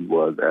fierce he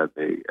was as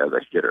a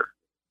hitter.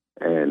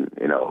 And,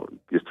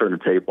 just turn the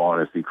tape on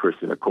and see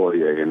Christian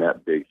Okoye in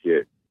that big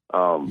hit.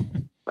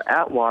 But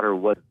Atwater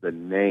was the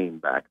name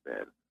back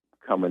then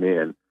coming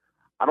in.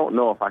 I don't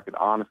know if I could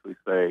honestly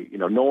say,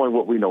 knowing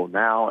what we know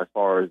now as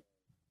far as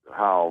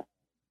how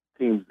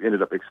teams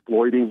ended up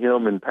exploiting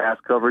him in pass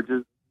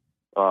coverages.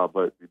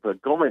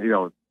 But going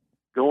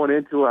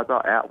into it, I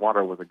thought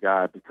Atwater was a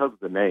guy because of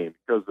the name,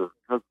 because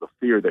of the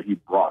fear that he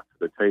brought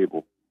to the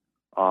table,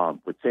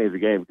 would change the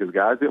game because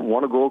guys didn't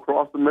want to go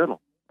across the middle.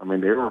 I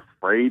mean, they were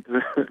afraid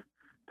to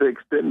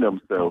extend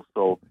themselves.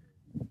 So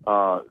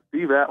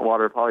Steve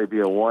Atwater would probably be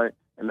a one.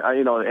 And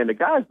and the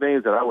guys'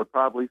 names that I would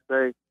probably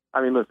say,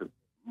 listen,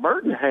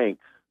 Merton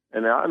Hanks,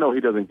 and I know he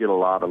doesn't get a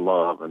lot of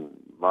love and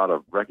a lot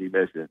of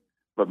recognition,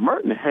 but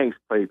Merton Hanks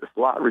played the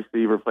slot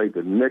receiver, played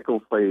the nickel,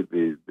 played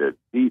the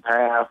deep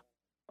half,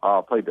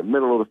 played the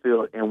middle of the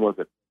field, and was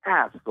an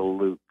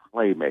absolute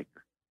playmaker.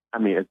 I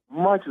mean, as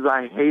much as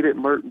I hated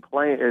Merton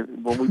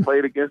playing when we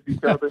played against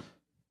each other,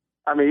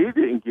 he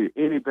didn't get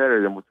any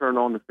better than turning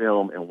on the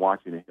film and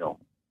watching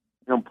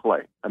him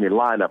play.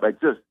 Line up. It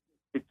just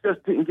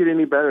didn't get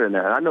any better than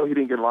that. And I know he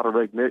didn't get a lot of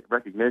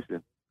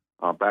recognition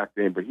back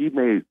then, but he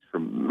made a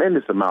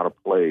tremendous amount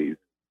of plays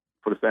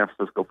for the San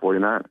Francisco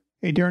 49ers.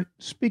 Hey, Darren,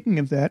 speaking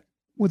of that,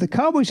 would the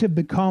Cowboys have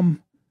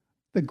become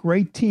the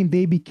great team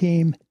they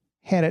became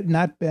had it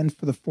not been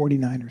for the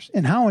 49ers?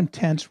 And how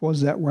intense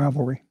was that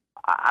rivalry?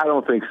 I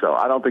don't think so.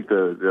 I don't think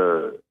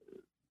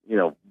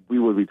we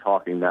would be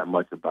talking that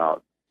much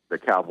about the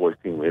Cowboys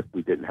team if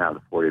we didn't have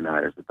the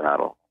 49ers to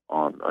battle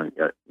on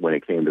when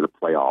it came to the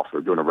playoffs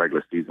or during the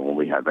regular season when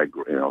we had that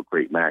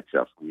great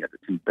matchups. We had the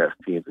two best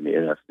teams in the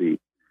NFC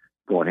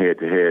going head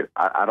to head.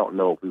 I don't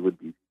know if we would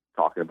be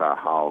talking about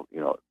how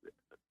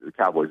the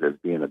Cowboys as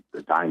being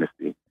a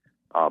dynasty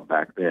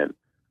back then.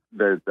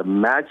 The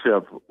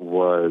matchup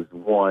was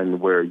one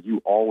where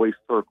you always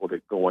circled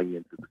it going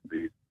into the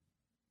season.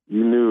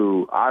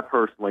 I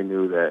personally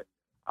knew that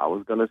I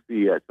was going to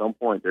see at some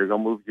point they're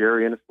going to move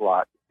Jerry in the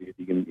slot to see if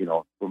he can,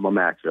 from a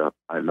matchup.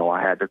 I know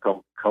I had to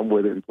come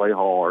with it and play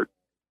hard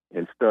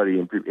and study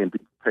and be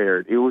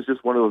prepared. It was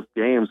just one of those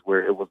games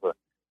where it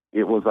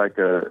was like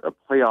a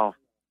playoff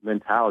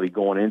mentality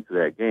going into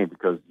that game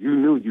because you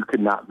knew you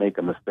could not make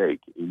a mistake.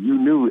 You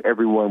knew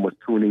everyone was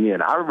tuning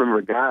in. I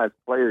remember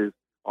players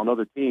on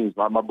other teams,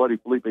 my buddy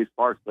Felipe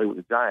Sparks played with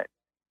the Giants.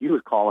 He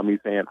was calling me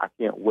saying, I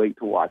can't wait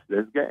to watch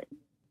this game.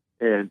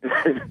 And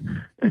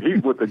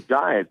he's with the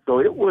Giants. So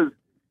it was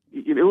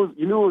you knew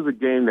it was a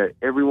game that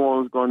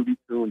everyone was going to be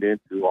tuned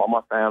into. All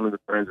my family and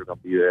friends are going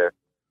to be there.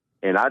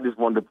 And I just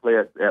wanted to play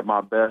at my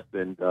best.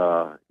 And,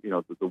 the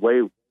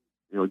way,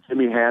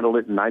 Jimmy handled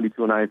it in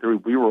 92 and 93,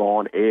 we were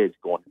on edge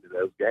going into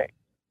those games.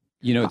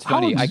 It's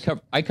funny.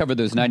 I covered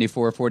those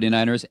 94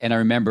 49ers, and I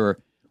remember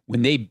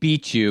when they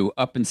beat you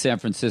up in San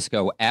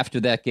Francisco after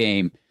that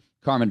game,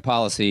 Carmen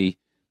Policy,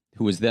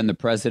 who was then the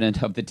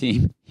president of the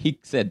team, he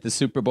said the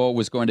Super Bowl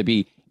was going to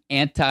be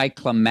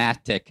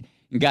anticlimactic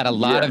and got a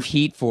lot of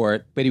heat for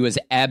it, but he was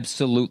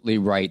absolutely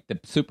right. The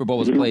Super Bowl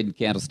was played in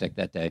Candlestick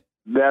that day.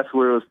 That's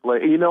where it was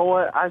played. You know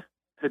what?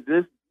 To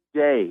this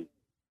day,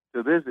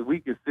 we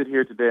could sit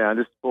here today. I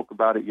just spoke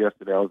about it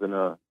yesterday. I was in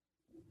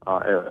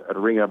at a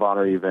Ring of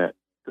Honor event.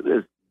 To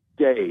this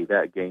day,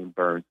 that game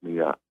burns me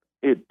up.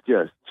 It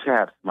just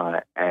chaps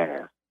my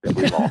ass that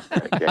we lost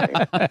that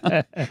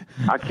game.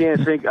 I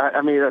can't think. I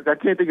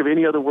can't think of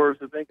any other words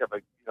to think of.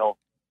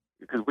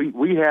 Because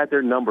we had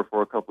their number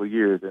for a couple of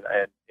years,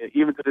 and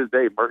even to this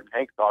day, Merton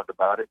Hanks talked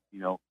about it.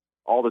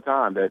 All the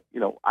time that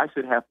I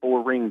should have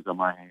 4 rings on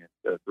my hand,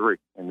 3,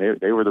 and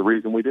they were the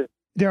reason we did.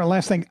 Darren,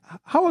 last thing,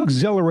 how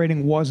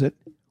exhilarating was it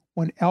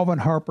when Alvin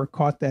Harper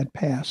caught that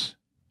pass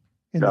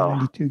in the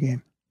 92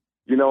 game?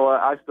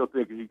 I still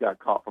think he got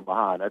caught from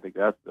behind. I think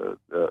that's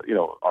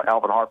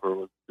Alvin Harper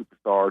was a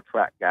superstar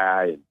track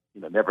guy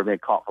and never been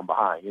caught from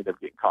behind. He ended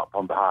up getting caught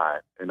from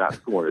behind and not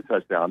scoring a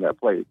touchdown on that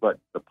play. But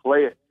the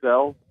play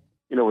itself,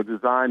 was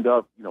designed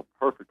up,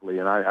 perfectly.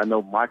 And I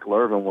know Michael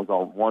Irvin was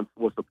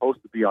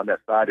supposed to be on that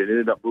side. It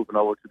ended up moving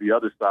over to the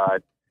other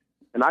side.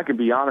 And I can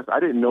be honest, I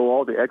didn't know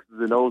all the X's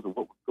and O's of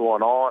what was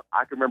going on.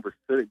 I can remember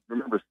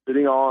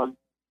sitting on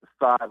the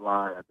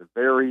sideline at the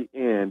very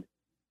end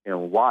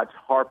and watch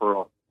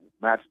Harper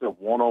matched up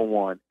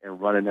one-on-one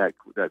and running that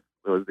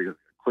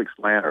quick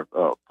slant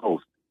or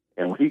post.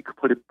 And when he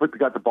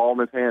got the ball in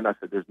his hand, I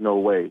said, "There's no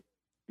way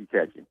he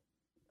catch him."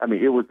 I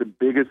mean, it was the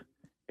biggest.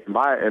 In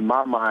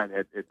my mind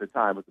at the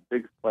time, it was the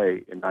biggest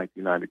play in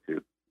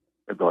 1992.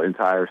 The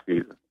entire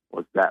season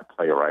was that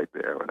play right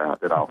there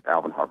that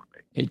Alvin Harper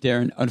made. Hey,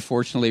 Darren,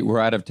 unfortunately, we're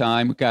out of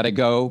time. We've got to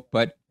go,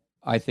 but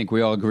I think we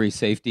all agree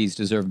safeties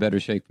deserve better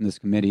shape from this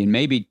committee, and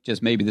maybe,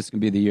 just maybe, this can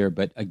be the year.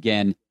 But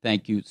again,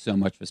 thank you so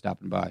much for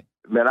stopping by.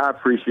 Man, I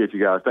appreciate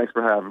you guys. Thanks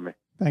for having me.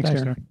 Thanks,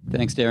 Darren.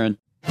 Thanks, Darren.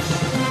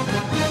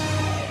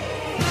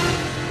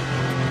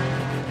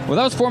 Well,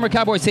 that was former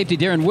Cowboy safety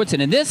Darren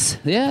Woodson. And this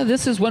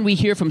is when we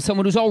hear from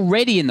someone who's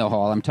already in the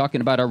Hall. I'm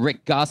talking about our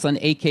Rick Gosselin,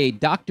 a.k.a.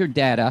 Dr.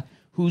 Data,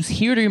 who's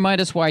here to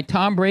remind us why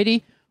Tom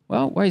Brady,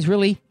 why he's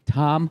really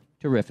Tom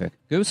Terrific.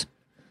 Goose?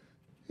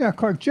 Yeah,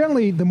 Clark,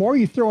 generally, the more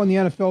you throw in the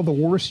NFL, the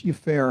worse you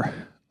fare.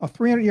 A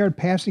 300-yard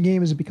passing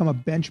game has become a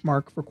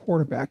benchmark for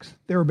quarterbacks.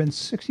 There have been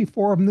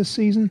 64 of them this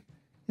season,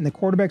 and the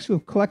quarterbacks who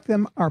have collected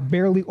them are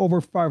barely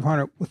over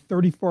 500, with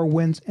 34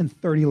 wins and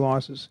 30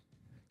 losses.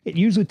 It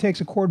usually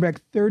takes a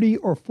quarterback 30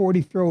 or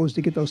 40 throws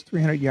to get those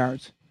 300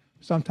 yards.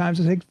 Sometimes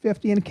it takes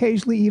 50 and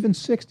occasionally even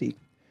 60.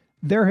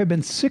 There have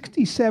been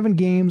 67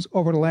 games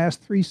over the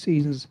last 3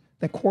 seasons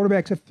that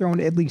quarterbacks have thrown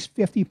at least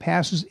 50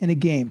 passes in a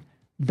game.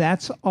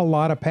 That's a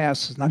lot of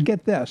passes. Now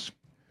get this.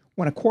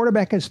 When a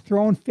quarterback has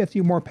thrown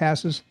 50 or more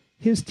passes,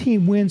 his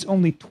team wins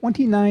only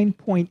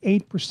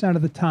 29.8%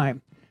 of the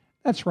time.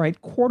 That's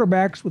right.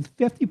 Quarterbacks with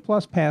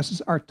 50-plus passes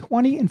are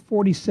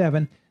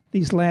 20-47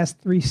 these last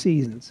 3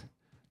 seasons.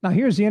 Now,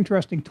 here's the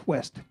interesting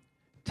twist.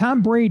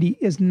 Tom Brady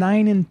is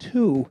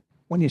 9-2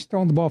 when he's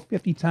thrown the ball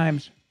 50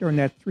 times during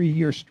that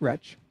 3-year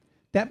stretch.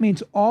 That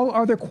means all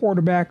other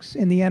quarterbacks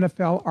in the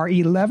NFL are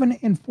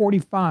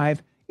 11-45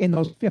 in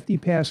those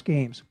 50-pass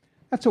games.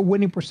 That's a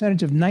winning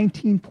percentage of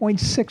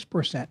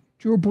 19.6%.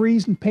 Drew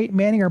Brees and Peyton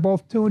Manning are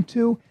both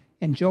 2-2,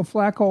 and Joe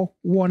Flacco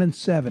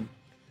 1-7.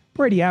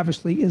 Brady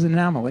obviously is an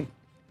anomaly.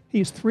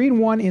 He's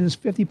 3-1 in his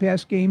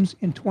 50-pass games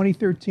in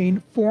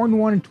 2013,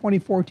 4-1 in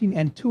 2014,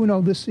 and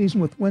 2-0 this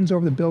season with wins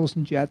over the Bills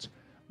and Jets.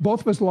 Both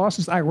of his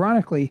losses,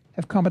 ironically,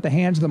 have come at the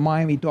hands of the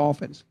Miami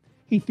Dolphins.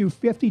 He threw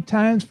 50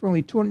 times for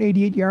only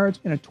 288 yards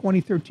in a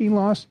 2013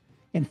 loss,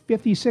 and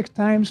 56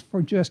 times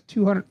for just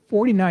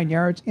 249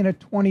 yards in a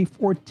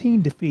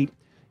 2014 defeat.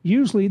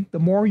 Usually, the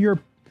more your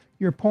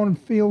opponent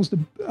feels, the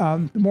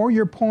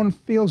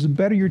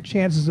better your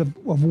chances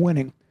of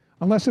winning.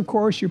 Unless, of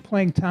course, you're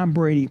playing Tom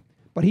Brady.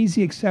 But he's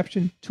the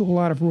exception to a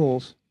lot of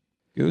rules.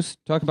 Goose,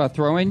 talk about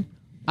throwing.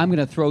 I'm going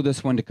to throw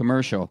this one to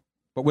commercial.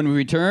 But when we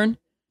return,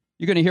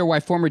 you're going to hear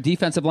why former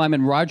defensive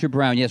lineman Roger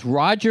Brown, yes,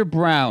 Roger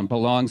Brown,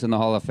 belongs in the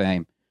Hall of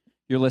Fame.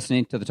 You're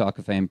listening to the Talk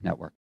of Fame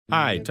Network.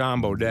 Hi,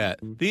 Tom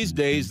Bodette. These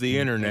days, the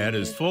internet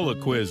is full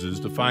of quizzes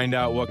to find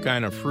out what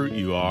kind of fruit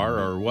you are,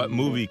 or what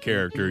movie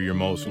character you're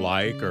most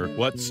like, or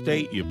what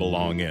state you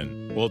belong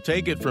in. Well,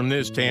 take it from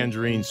this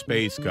tangerine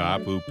space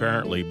cop who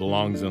apparently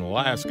belongs in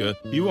Alaska.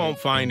 You won't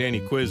find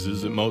any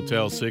quizzes at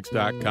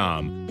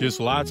Motel6.com. Just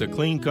lots of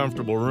clean,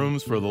 comfortable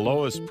rooms for the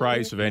lowest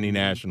price of any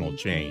national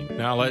chain.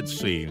 Now, let's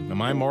see. Am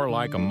I more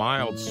like a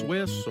mild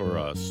Swiss or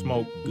a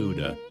smoked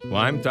Gouda? Well,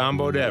 I'm Tom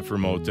Bodette for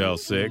Motel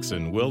 6,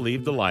 and we'll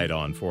leave the light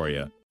on for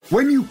you.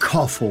 When you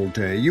cough all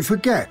day, you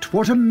forget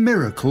what a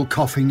miracle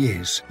coughing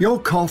is. Your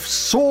cough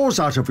soars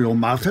out of your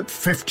mouth at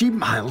 50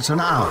 miles an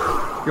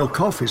hour. Your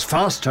cough is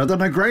faster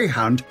than a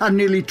greyhound and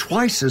nearly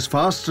twice as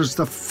fast as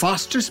the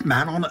fastest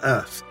man on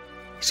earth.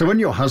 So when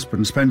your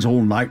husband spends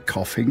all night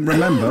coughing,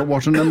 remember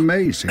what an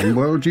amazing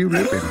world you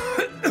live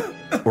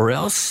in. Or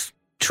else,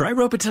 try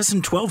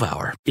Robitussin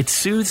 12-Hour. It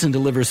soothes and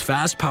delivers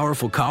fast,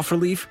 powerful cough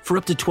relief for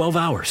up to 12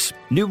 hours.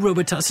 New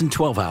Robitussin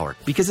 12-Hour,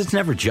 because it's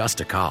never just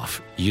a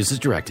cough. Use as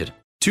directed.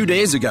 2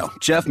 days ago,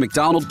 Jeff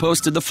McDonald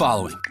posted the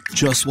following.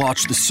 Just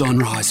watch the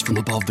sunrise from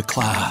above the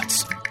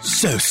clouds.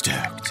 So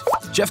stoked.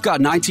 Jeff got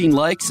 19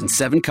 likes and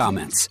 7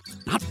 comments.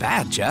 Not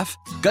bad, Jeff.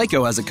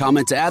 Geico has a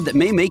comment to add that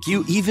may make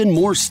you even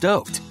more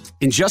stoked.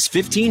 In just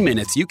 15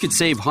 minutes, you could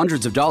save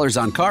hundreds of dollars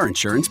on car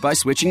insurance by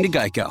switching to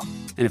Geico.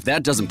 And if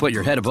that doesn't put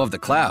your head above the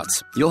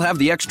clouds, you'll have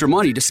the extra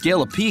money to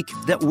scale a peak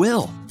that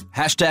will.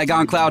 Hashtag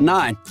on Cloud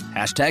 9.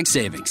 Hashtag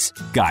savings.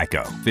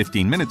 Geico.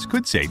 15 minutes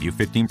could save you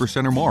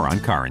 15% or more on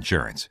car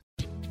insurance.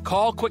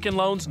 Call Quicken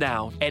Loans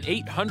now at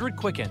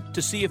 800-QUICKEN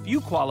to see if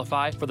you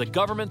qualify for the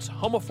government's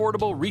Home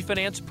Affordable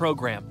Refinance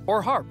Program,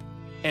 or HARP.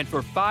 And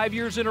for 5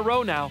 years in a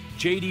row now,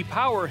 J.D.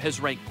 Power has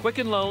ranked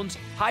Quicken Loans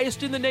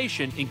highest in the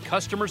nation in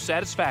customer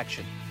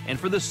satisfaction. And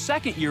for the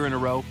second year in a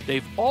row,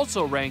 they've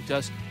also ranked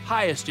us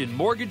highest in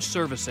mortgage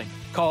servicing.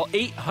 Call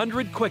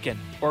 800-QUICKEN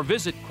or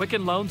visit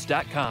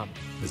QuickenLoans.com.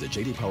 Visit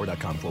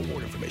jdpower.com for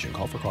award information.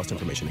 Call for cost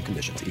information and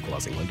conditions. Equal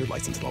housing lender.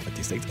 Licensed in all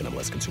 50 states.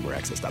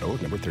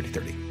 NMLSConsumerAccess.org. Number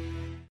 3030.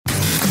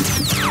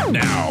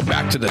 Now,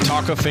 back to the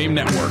Talk of Fame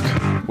Network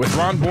with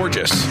Ron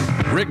Borges,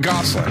 Rick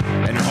Gosselin,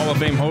 and Hall of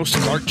Fame host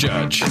Clark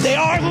Judge. They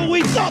are who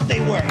we thought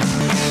they were.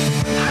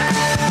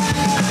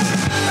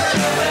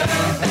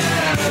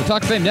 The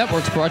Talk of Fame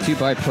Network is brought to you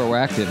by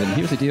Proactive, and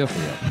here's the deal for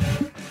you.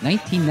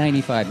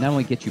 $19.95 not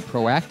only gets you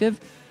Proactive,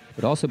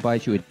 but also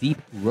buys you a deep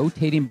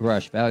rotating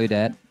brush valued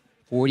at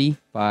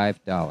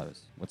 $45.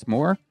 What's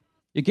more,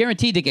 you're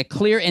guaranteed to get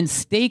clear and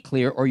stay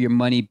clear or your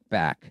money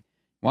back.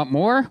 Want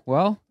more?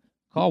 Well,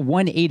 call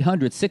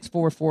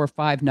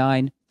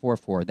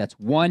 1-800-644-5944. That's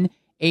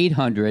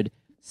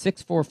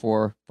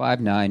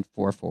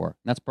 1-800-644-5944.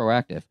 That's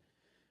Proactive.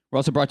 We're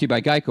also brought to you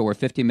by Geico, where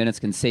 15 minutes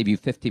can save you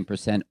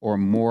 15% or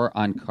more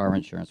on car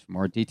insurance. For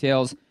more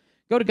details,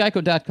 go to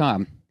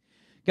geico.com.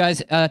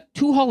 Guys,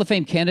 2 Hall of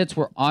Fame candidates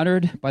were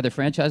honored by their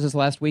franchises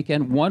last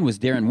weekend. One was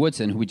Darren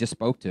Woodson, who we just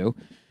spoke to,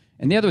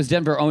 and the other was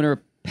Denver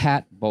owner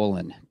Pat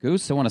Bowlen.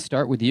 Goose, I want to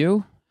start with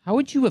you. How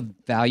would you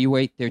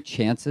evaluate their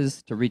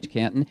chances to reach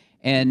Canton,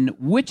 and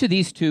which of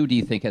these two do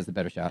you think has the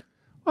better shot?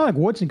 I like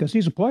Woodson because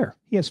he's a player.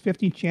 He has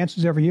 15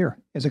 chances every year.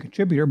 As a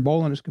contributor,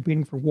 Bowlen is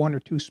competing for 1 or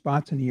 2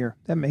 spots in a year.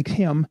 That makes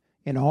him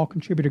and all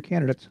contributor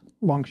candidates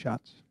long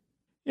shots.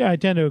 Yeah, I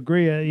tend to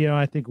agree.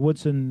 I think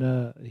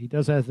Woodson, he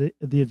does have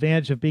the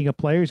advantage of being a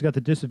player. He's got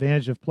the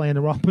disadvantage of playing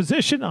the wrong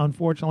position,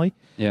 unfortunately.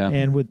 Yeah.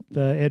 And with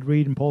Ed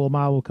Reed and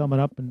Polamalu coming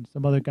up and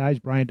some other guys,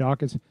 Brian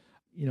Dawkins,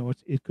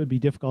 it could be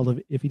difficult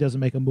if he doesn't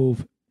make a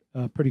move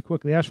pretty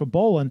quickly. As for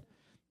Bowlen,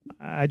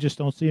 I just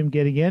don't see him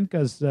getting in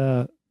because,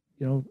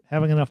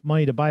 having enough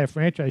money to buy a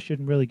franchise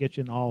shouldn't really get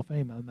you in the Hall of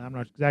Fame. I'm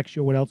not exactly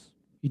sure what else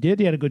he did.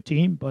 He had a good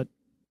team, but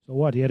so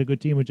what? He had a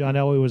good team with John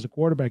Elway was a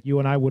quarterback. You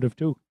and I would have,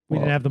 too. We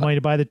didn't have the money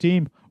to buy the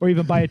team or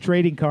even buy a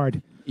trading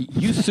card.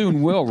 You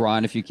soon will,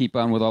 Ron, if you keep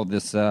on with all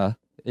this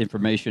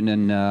information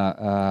and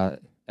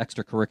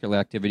extracurricular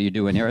activity you're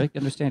doing here. I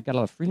understand got a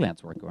lot of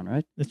freelance work going,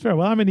 right? That's fair.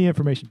 Well, I'm in the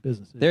information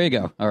business. There you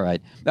go. All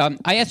right.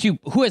 I asked you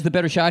who has the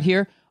better shot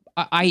here.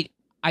 I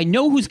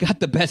know who's got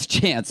the best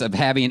chance of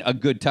having a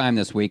good time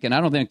this week, and I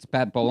don't think it's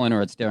Pat Bowlen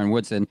or it's Darren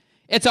Woodson.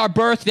 It's our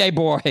birthday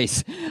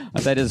boys.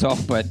 That is all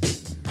but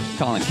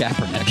Colin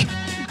Kaepernick.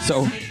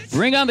 So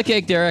bring on the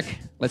cake, Derek.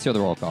 Let's hear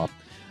the roll call.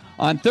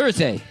 On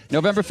Thursday,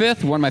 November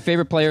 5th, one of my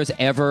favorite players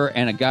ever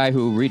and a guy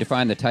who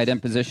redefined the tight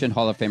end position,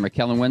 Hall of Famer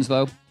Kellen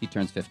Winslow. He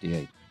turns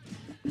 58.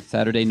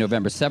 Saturday,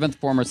 November 7th,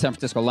 former San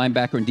Francisco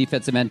linebacker and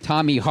defensive end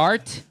Tommy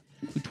Hart,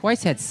 who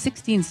twice had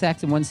 16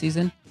 sacks in one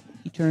season.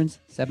 He turns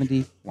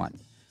 71.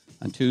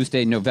 On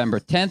Tuesday,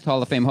 November 10th,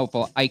 Hall of Fame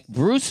hopeful Ike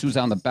Bruce, who's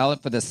on the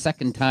ballot for the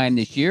second time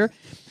this year.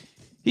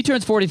 He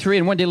turns 43,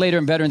 and one day later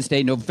on Veterans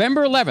Day,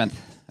 November 11th,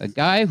 a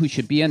guy who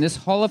should be on this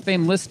Hall of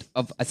Fame list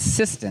of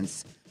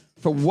assistants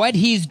for what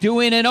he's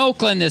doing in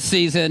Oakland this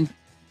season,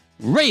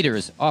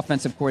 Raiders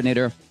offensive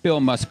coordinator Bill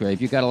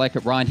Musgrave. You got to like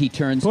it, Ron. He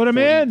turns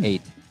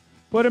 48.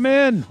 Put him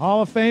in.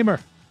 Hall of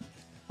Famer.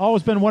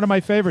 Always been one of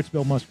my favorites,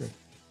 Bill Musgrave.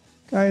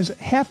 Guys,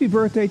 happy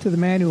birthday to the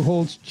man who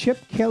holds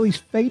Chip Kelly's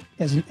fate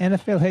as an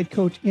NFL head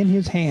coach in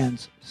his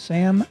hands,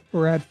 Sam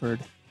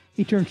Bradford.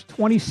 He turns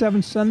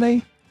 27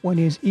 Sunday when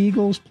his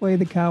Eagles play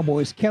the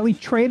Cowboys. Kelly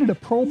traded a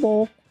Pro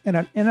Bowl and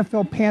an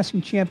NFL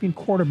passing champion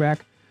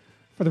quarterback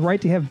for the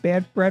right to have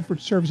Bradford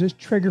serve as his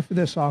trigger for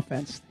this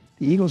offense.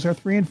 The Eagles are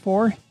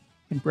 3-4,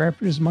 and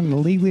Bradford is among the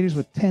league leaders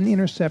with 10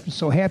 interceptions.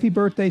 So happy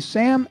birthday,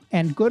 Sam,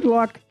 and good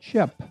luck,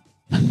 Chip.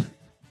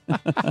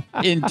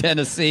 In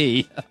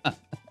Tennessee.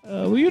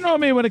 Well, you know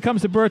me when it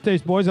comes to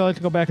birthdays, boys. I like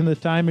to go back in the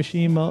time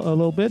machine a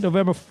little bit.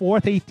 November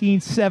 4th,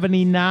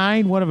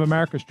 1879, one of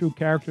America's true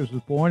characters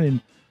was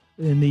born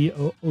in the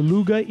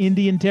Oluga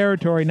Indian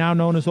Territory, now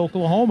known as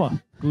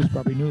Oklahoma. Goose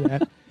probably knew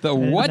that.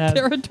 What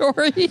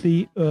territory?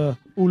 The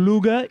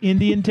Oluga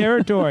Indian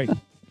Territory.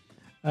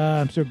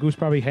 I'm sure Goose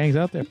probably hangs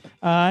out there.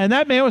 And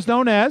that man was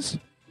known as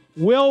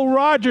Will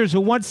Rogers,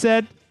 who once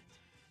said,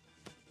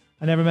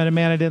 I never met a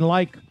man I didn't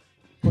like.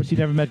 Of course, he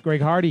never met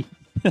Greg Hardy.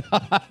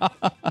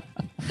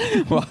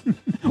 Well,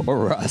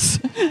 or Russ.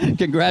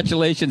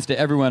 Congratulations to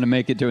everyone to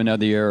make it to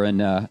another year.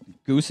 And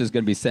Goose is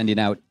going to be sending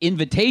out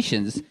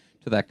invitations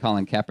to that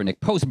Colin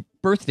Kaepernick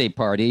post-birthday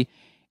party.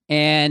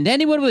 And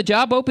anyone with a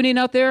job opening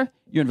out there,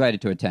 you're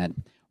invited to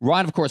attend.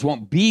 Ron, of course,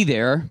 won't be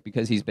there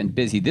because he's been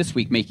busy this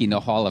week making the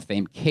Hall of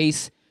Fame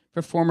case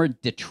for former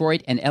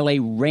Detroit and L.A.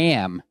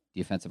 Ram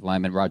defensive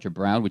lineman Roger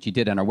Brown, which he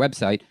did on our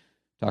website,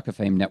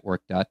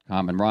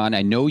 talkoffamenetwork.com. And Ron,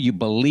 I know you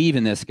believe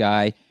in this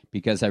guy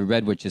because I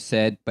read what you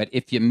said, but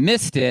if you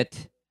missed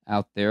it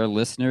out there,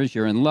 listeners,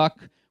 you're in luck.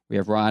 We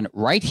have Ron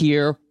right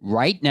here,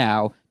 right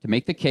now, to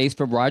make the case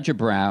for Roger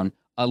Brown,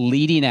 a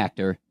leading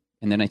actor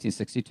in the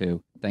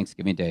 1962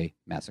 Thanksgiving Day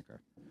Massacre.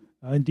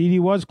 Indeed he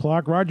was,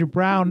 Clark. Roger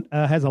Brown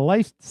has a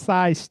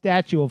life-size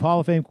statue of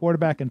Hall of Fame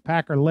quarterback and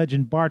Packer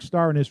legend Bart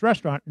Starr in his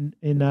restaurant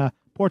in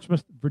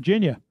Portsmouth,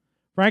 Virginia.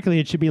 Frankly,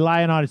 it should be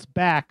lying on its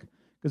back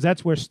because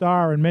that's where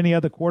Starr and many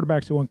other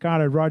quarterbacks who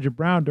encountered Roger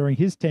Brown during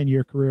his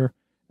 10-year career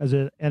as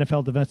an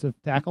NFL defensive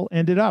tackle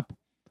ended up.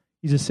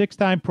 He's a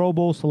 6-time Pro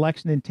Bowl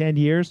selection in 10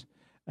 years,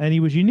 and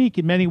he was unique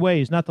in many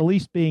ways, not the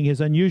least being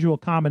his unusual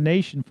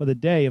combination for the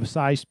day of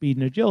size, speed,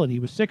 and agility. He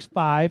was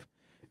 6'5"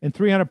 and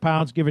 300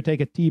 pounds, give or take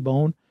a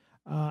T-bone.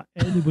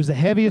 And he was the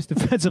heaviest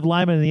defensive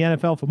lineman in the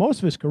NFL for most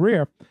of his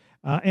career.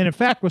 And in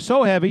fact, was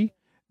so heavy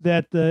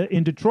that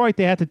in Detroit,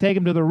 they had to take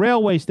him to the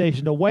railway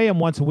station to weigh him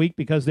once a week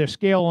because their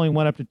scale only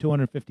went up to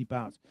 250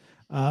 pounds.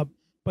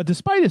 But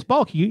despite his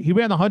bulk, he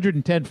ran the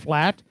 110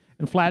 flat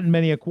and flattened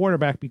many a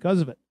quarterback because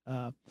of it.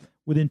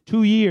 Within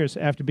 2 years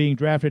after being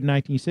drafted in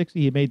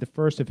 1960, he made the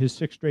first of his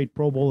 6 straight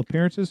Pro Bowl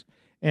appearances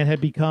and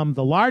had become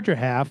the larger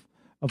half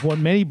of what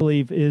many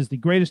believe is the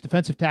greatest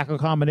defensive tackle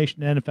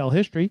combination in NFL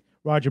history,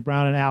 Roger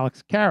Brown and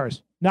Alex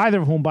Karras, neither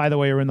of whom, by the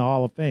way, are in the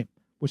Hall of Fame,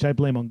 which I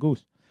blame on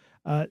Goose.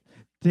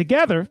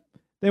 Together,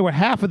 they were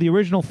half of the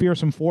original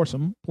fearsome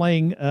foursome,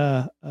 playing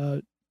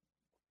Roger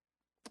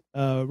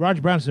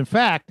Brown is, in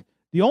fact,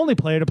 the only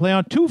player to play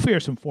on 2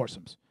 fearsome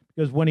foursomes,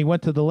 because when he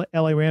went to the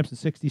L.A. Rams in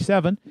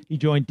 1967, he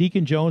joined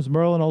Deacon Jones,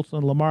 Merlin Olsen,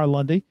 and Lamar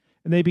Lundy,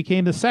 and they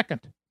became the second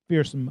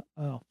fearsome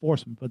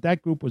foursome, but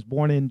that group was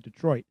born in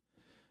Detroit.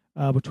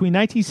 Between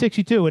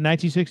 1962 and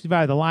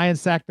 1965, the Lions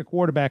sacked the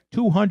quarterback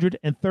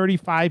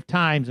 235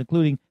 times,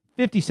 including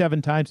 57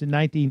 times in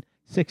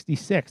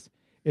 1966.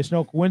 It's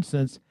no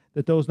coincidence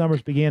that those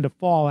numbers began to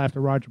fall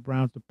after Roger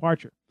Brown's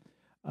departure.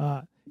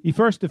 He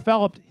first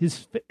developed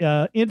his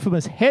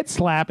infamous head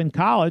slap in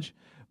college,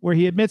 where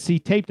he admits he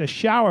taped a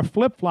shower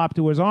flip-flop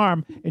to his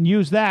arm and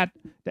used that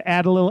to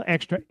add a little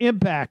extra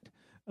impact.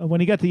 When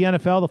he got to the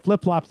NFL, the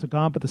flip-flops took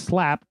on, but the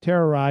slap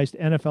terrorized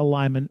NFL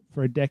linemen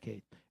for a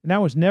decade. And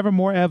that was never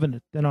more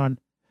evident than on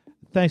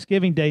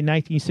Thanksgiving Day,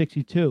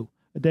 1962,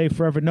 a day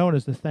forever known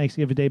as the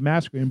Thanksgiving Day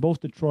Massacre in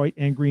both Detroit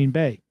and Green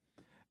Bay.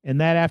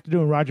 And that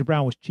afternoon, Roger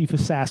Brown was chief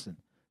assassin.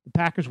 The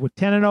Packers were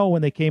 10-0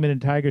 when they came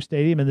into Tiger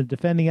Stadium and the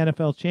defending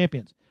NFL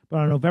champions. But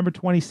on November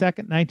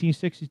 22nd,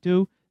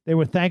 1962, they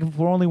were thankful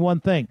for only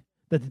one thing,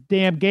 that the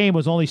damn game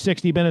was only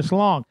 60 minutes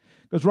long.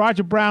 Because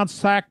Roger Brown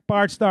sacked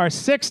Bart Starr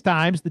 6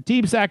 times. The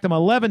team sacked him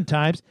 11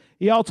 times.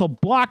 He also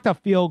blocked a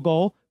field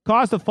goal,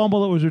 caused a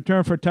fumble that was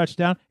returned for a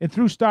touchdown, and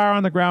threw Starr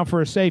on the ground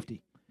for a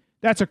safety.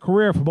 That's a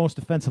career for most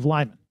defensive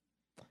linemen.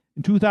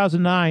 In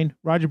 2009,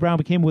 Roger Brown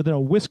became within a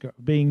whisker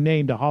of being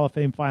named a Hall of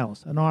Fame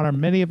finalist, an honor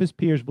many of his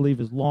peers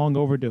believe is long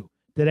overdue.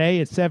 Today,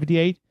 at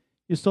 78,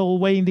 you're still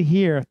waiting to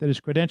hear that his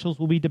credentials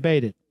will be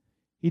debated.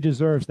 He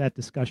deserves that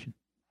discussion.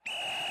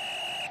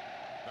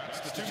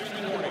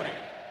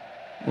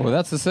 Well,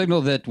 that's the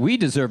signal that we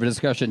deserve a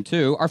discussion,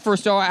 too. Our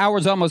first hour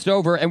is almost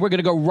over, and we're going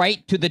to go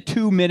right to the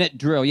 2-minute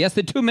drill. Yes,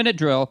 the 2-minute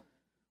drill.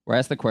 We're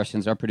asked the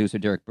questions. Our producer,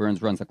 Derek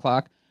Burns, runs the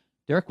clock.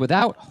 Derek,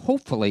 without,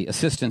 hopefully,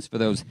 assistance for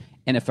those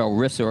NFL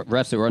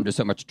refs who are under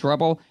so much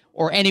trouble,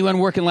 or anyone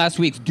working last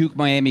week's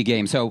Duke-Miami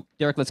game. So,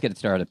 Derek, let's get it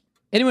started.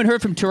 Anyone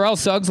heard from Terrell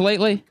Suggs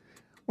lately?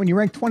 When you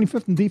rank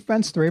 25th in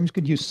defense, the Ravens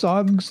could use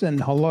Suggs and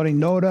Haloti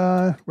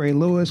Noda, Ray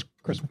Lewis,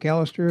 Chris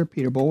McAllister,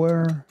 Peter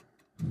Bower.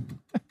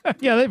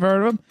 Yeah, they've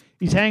heard of him.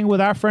 He's hanging with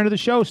our friend of the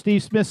show,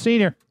 Steve Smith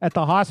Sr., at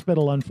the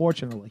hospital,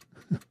 unfortunately.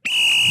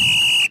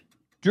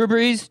 Drew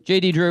Brees,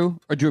 J.D. Drew,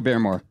 or Drew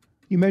Barrymore?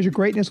 You measure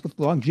greatness with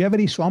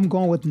longevity, so I'm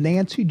going with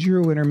Nancy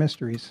Drew and her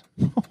mysteries.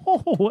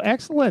 Oh,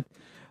 excellent.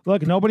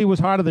 Look, nobody was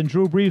harder than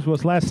Drew Brees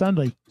was last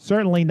Sunday.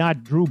 Certainly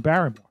not Drew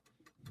Barrymore.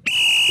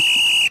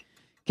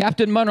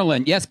 Captain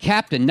Munnerlyn, yes,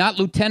 Captain, not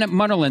Lieutenant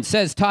Munnerlyn,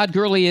 says Todd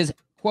Gurley is,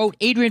 quote,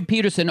 Adrian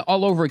Peterson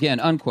all over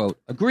again, unquote.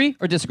 Agree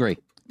or disagree?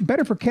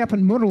 Better for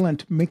Captain Munnerlyn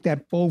to make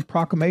that bold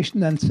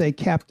proclamation than say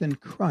Captain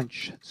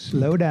Crunch.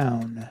 Slow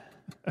down.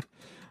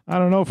 I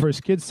don't know. For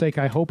his kid's sake,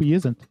 I hope he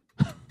isn't.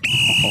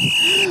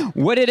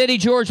 What did Eddie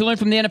George learn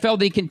from the NFL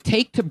that he can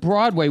take to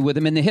Broadway with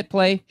him in the hit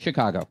play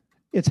Chicago?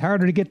 It's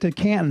harder to get to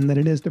Canton than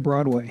it is to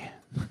Broadway.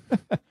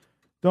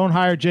 Don't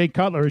hire Jay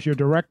Cutler as your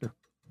director.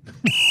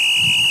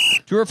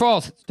 True or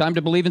false? It's time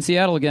to believe in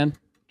Seattle again.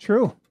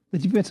 True. The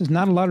defense has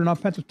not allowed an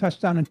offensive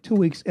touchdown in 2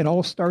 weeks. It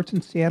all starts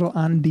in Seattle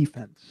on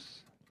defense.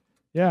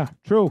 Yeah,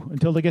 true.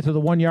 Until they get to the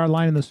 1-yard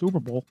line in the Super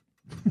Bowl.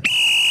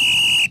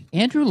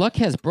 Andrew Luck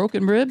has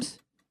broken ribs?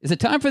 Is it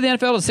time for the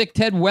NFL to stick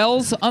Ted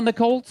Wells on the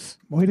Colts?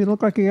 Well, he didn't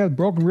look like he had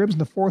broken ribs in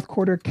the fourth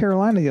quarter at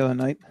Carolina the other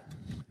night.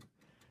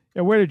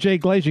 Yeah, where did Jay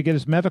Glazer get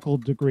his medical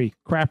degree?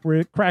 Cracked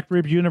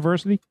Ribs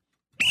University?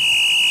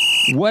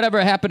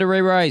 Whatever happened to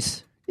Ray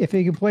Rice? If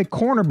he can play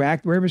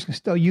cornerback, the Ravens can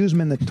still use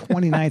him in the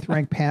 29th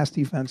ranked pass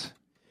defense.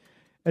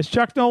 As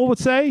Chuck Noll would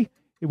say,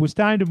 it was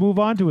time to move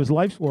on to his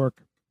life's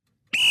work.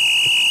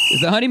 Is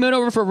the honeymoon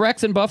over for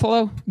Rex in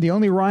Buffalo? The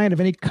only Ryan of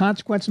any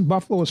consequence in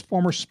Buffalo is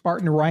former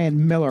Spartan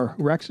Ryan Miller.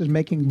 Rex is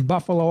making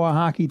Buffalo a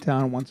hockey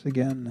town once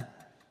again.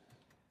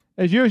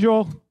 As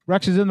usual,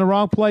 Rex is in the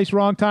wrong place,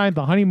 wrong time.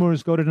 The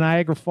honeymooners go to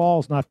Niagara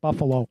Falls, not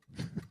Buffalo.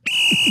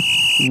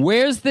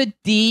 Where's the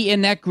D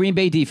in that Green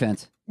Bay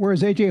defense?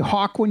 Where's A.J.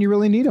 Hawk when you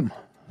really need him?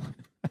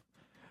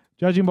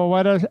 Judging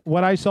by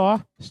what I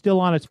saw,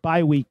 still on its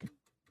bye week.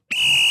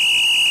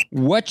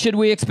 What should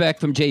we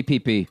expect from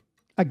JPP?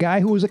 A guy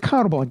who is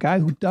accountable, a guy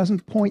who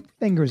doesn't point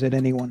fingers at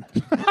anyone.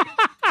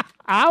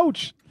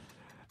 Ouch!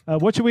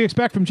 What should we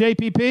expect from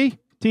JPP?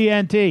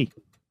 TNT.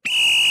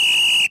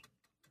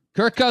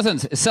 Kirk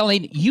Cousins is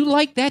selling You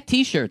Like That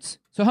t-shirts.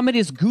 So how many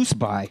does Goose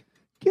buy?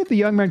 Give the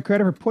young man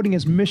credit for putting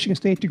his Michigan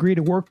State degree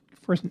to work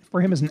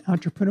for him as an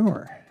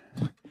entrepreneur.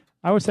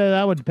 I would say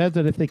that would depend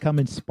on if they come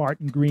in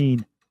Spartan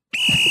Green.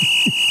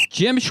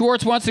 Jim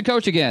Schwartz wants to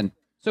coach again.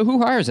 So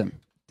who hires him?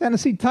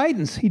 Tennessee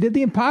Titans. He did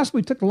the impossible.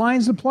 He took the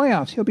Lions to the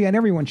playoffs. He'll be on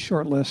everyone's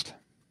short list.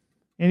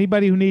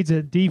 Anybody who needs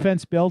a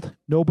defense built,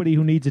 nobody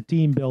who needs a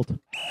team built.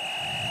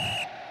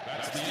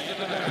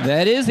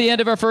 That is the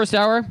end of our first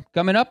hour.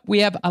 Coming up,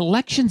 we have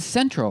Election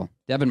Central.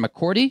 Devin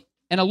McCourty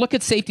and a look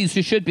at safeties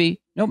who should be,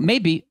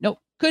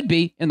 could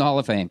be in the Hall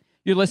of Fame.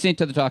 You're listening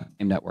to the Talk of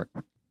Fame Network.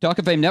 Talk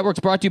of Fame Network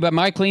is brought to you by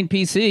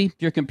MyCleanPC.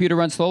 If your computer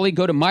runs slowly,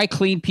 go to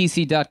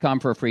mycleanpc.com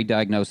for a free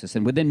diagnosis.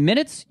 And within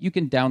minutes, you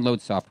can download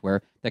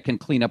software that can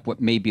clean up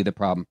what may be the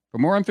problem. For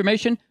more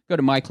information, go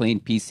to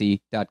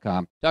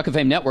mycleanpc.com. Talk of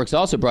Fame Network is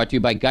also brought to you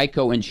by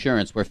Geico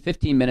Insurance, where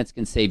 15 minutes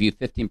can save you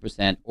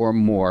 15% or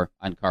more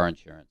on car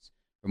insurance.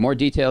 For more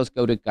details,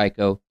 go to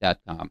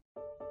geico.com.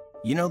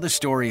 You know the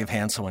story of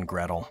Hansel and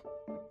Gretel,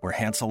 where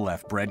Hansel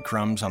left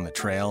breadcrumbs on the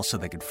trail so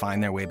they could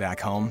find their way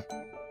back home?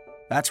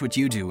 That's what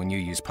you do when you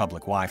use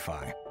public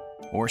Wi-Fi,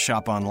 or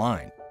shop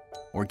online,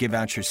 or give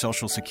out your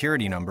social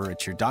security number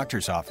at your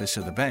doctor's office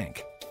or the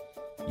bank.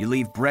 You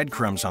leave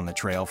breadcrumbs on the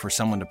trail for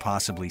someone to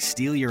possibly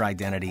steal your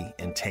identity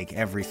and take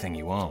everything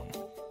you own.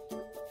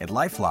 At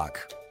LifeLock,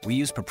 we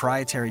use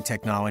proprietary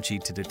technology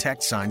to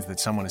detect signs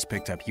that someone has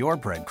picked up your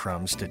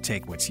breadcrumbs to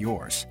take what's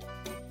yours.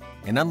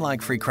 And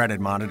unlike free credit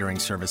monitoring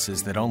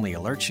services that only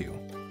alert you,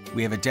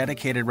 we have a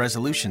dedicated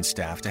resolution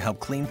staff to help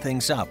clean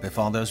things up if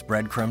all those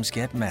breadcrumbs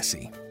get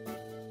messy.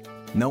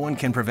 No one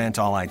can prevent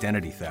all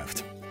identity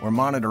theft or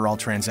monitor all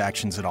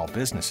transactions at all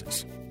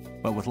businesses.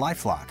 But with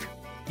LifeLock,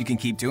 you can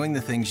keep doing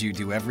the things you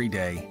do every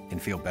day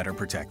and feel better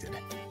protected.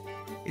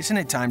 Isn't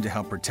it time to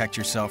help protect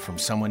yourself from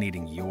someone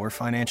eating your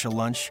financial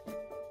lunch?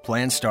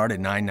 Plans start at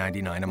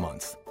 $9.99 a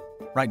month.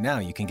 Right now,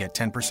 you can get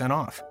 10%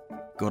 off.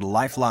 Go to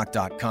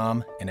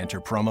LifeLock.com and enter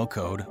promo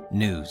code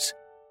NEWS.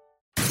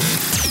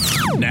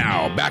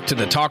 Now, back to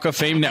the Talk of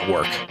Fame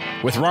Network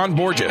with Ron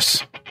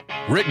Borges,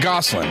 Rick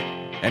Gosselin,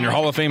 and your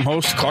Hall of Fame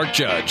host, Clark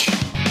Judge.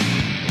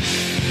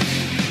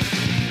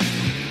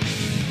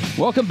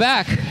 Welcome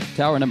back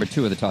to hour number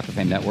 2 of the Talk of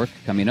Fame Network.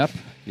 Coming up,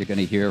 you're going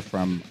to hear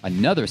from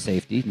another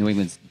safety, New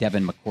England's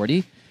Devin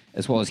McCourty,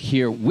 as well as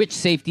hear which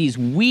safeties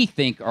we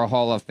think are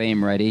Hall of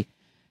Fame ready.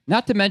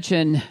 Not to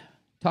mention,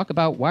 talk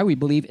about why we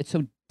believe it's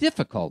so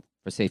difficult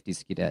for safeties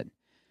to get dead.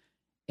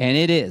 And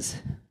it is.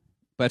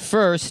 But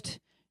first,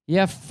 you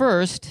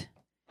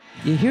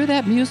hear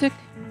that music?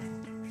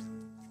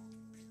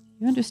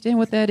 You understand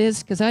what that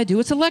is? Because I do.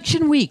 It's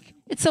election week.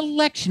 It's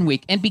election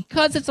week. And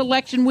because it's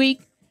election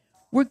week,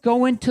 we're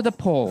going to the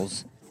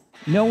polls.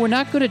 No, we're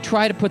not going to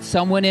try to put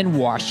someone in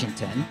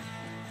Washington.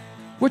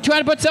 We're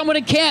trying to put someone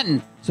in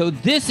Canton. So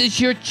this is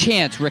your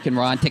chance, Rick and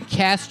Ron, to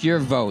cast your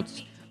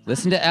votes.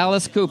 Listen to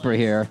Alice Cooper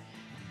here.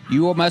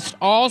 You must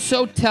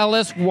also tell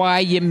us why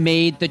you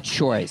made the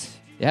choice.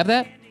 You have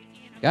that?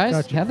 Guys,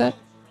 Gotcha. You have that?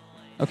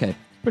 Okay.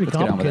 Pretty Let's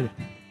get on with complicated.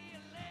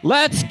 it.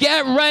 Let's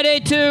get ready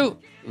to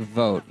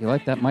vote. You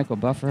like that, Michael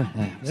Buffer?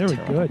 Very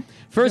good.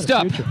 First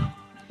Got a up, future.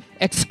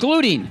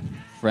 excluding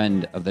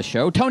friend of the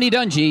show, Tony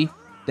Dungy,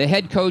 the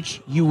head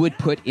coach you would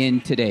put in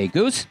today.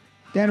 Goose?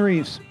 Dan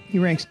Reeves. He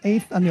ranks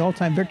 8th on the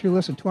all-time victory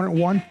list at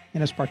 201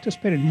 and has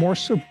participated in more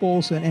Super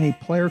Bowls than any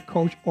player,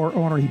 coach, or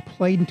owner. He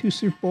played in 2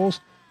 Super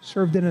Bowls,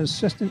 served as an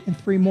assistant in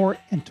 3 more,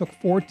 and took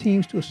 4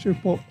 teams to a Super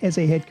Bowl as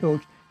a head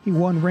coach. He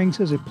won rings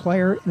as a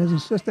player and as an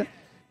assistant,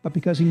 but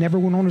because he never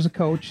went on as a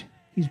coach,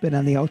 he's been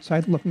on the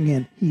outside looking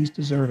in. He's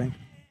deserving.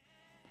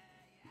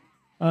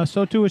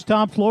 So too is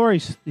Tom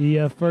Flores,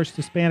 the first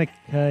Hispanic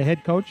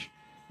head coach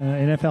in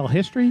NFL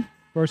history,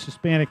 first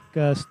Hispanic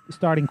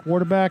starting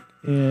quarterback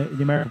in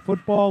the American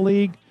Football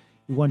League.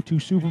 He won 2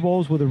 Super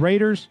Bowls with the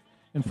Raiders,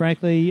 and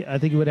frankly, I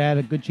think he would have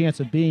had a good chance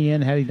of being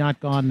in had he not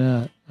gone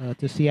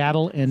to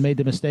Seattle and made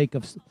the mistake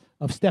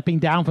of stepping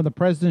down from the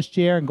president's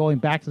chair and going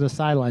back to the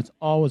sidelines.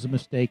 Always a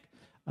mistake.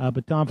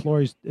 But Tom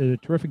Flores did a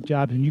terrific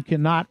job, and you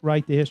cannot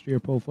write the history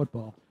of pro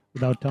football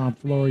without Tom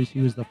Flores. He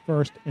was the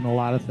first in a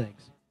lot of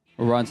things.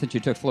 Well, Ron, since you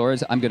took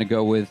Flores, I'm going to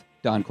go with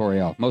Don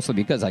Coryell, mostly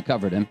because I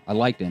covered him. I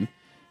liked him.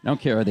 I don't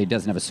care that he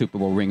doesn't have a Super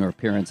Bowl ring or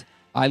appearance.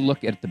 I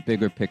look at the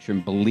bigger picture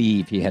and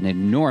believe he had an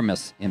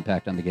enormous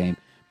impact on the game,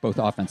 both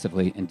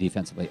offensively and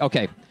defensively.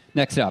 Okay,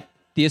 next up,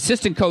 the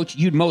assistant coach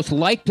you'd most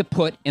like to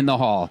put in the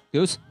Hall.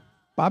 Goose?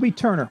 Bobby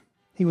Turner.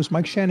 He was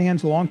Mike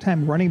Shanahan's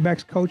longtime running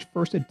backs coach,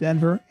 first at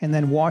Denver and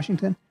then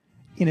Washington.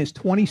 In his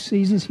 20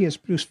 seasons, he has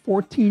produced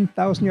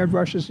 14,000-yard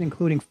rushes,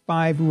 including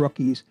 5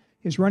 rookies.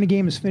 His running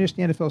game has finished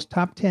in the NFL's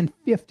top 10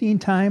 15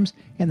 times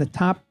and the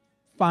top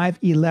 5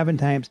 11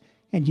 times.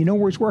 And you know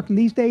where he's working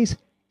these days?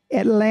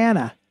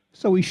 Atlanta.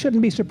 So we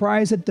shouldn't be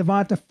surprised that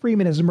Devonta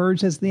Freeman has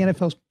emerged as the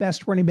NFL's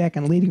best running back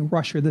and leading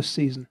rusher this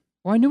season.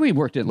 Well, I knew he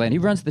worked at Atlanta. He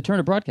runs the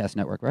Turner Broadcast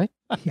Network, right?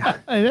 Yeah.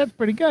 Hey, that's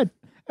pretty good.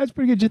 That's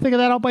pretty good. Did you think of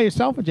that all by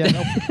yourself? Or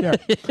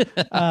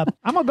I'm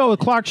going to go with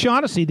Clark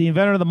Shaughnessy, the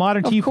inventor of the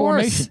modern T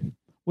formation.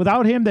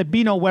 Without him, there'd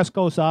be no West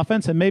Coast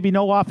offense and maybe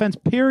no offense,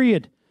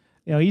 period.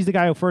 You know, he's the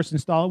guy who first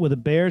installed it with the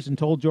Bears and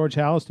told George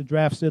Halas to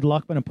draft Sid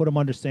Luckman and put him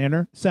under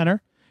center.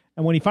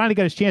 And when he finally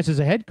got his chance as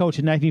a head coach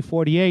in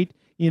 1948,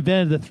 he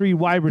invented the 3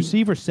 wide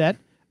receiver set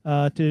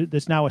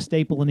that's now a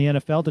staple in the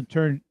NFL to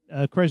turn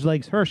Crazy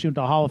Legs Hirsch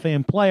into a Hall of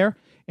Fame player.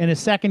 In his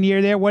second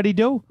year there, what'd he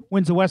do?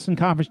 Wins the Western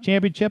Conference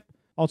Championship.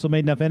 Also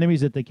made enough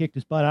enemies that they kicked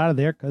his butt out of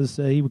there because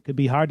he could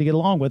be hard to get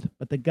along with.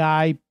 But the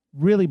guy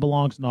really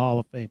belongs in the Hall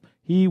of Fame.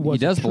 He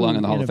does belong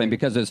in the Hall of Fame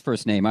because of his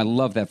first name. I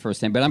love that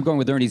first name, but I'm going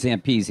with Ernie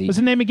Zampese. What's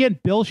his name again?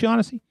 Bill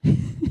Shaughnessy?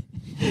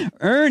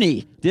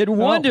 Ernie did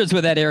wonders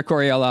with that Air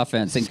Coryell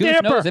offense. And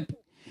Goose knows it.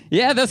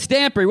 Yeah, the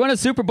Stamper. He won a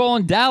Super Bowl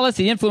in Dallas.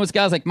 He influenced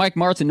guys like Mike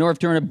Martz and Norv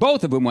Turner,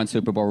 both of whom won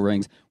Super Bowl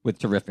rings with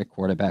terrific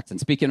quarterbacks. And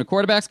speaking of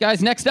quarterbacks,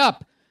 guys, next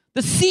up,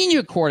 the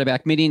senior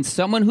quarterback, meaning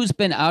someone who's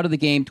been out of the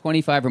game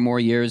 25 or more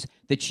years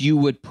that you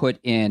would put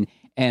in.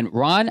 And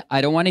Ron,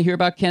 I don't want to hear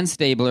about Ken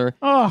Stabler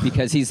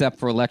because he's up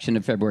for election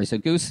in February. So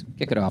Goose,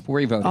 kick it off. Where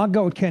are you voting? I'll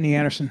go with Kenny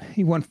Anderson.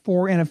 He won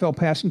 4 NFL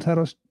passing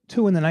titles,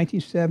 2 in the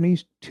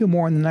 1970s, 2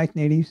 more in the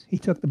 1980s. He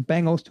took the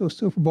Bengals to a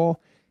Super Bowl.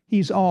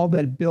 He's all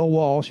that Bill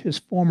Walsh, his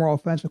former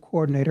offensive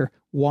coordinator,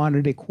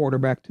 wanted a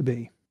quarterback to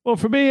be. Well,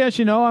 for me, as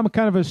you know, I'm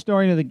kind of a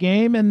historian of the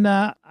game, and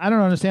I don't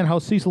understand how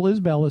Cecil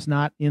Isbell is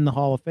not in the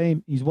Hall of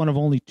Fame. He's one of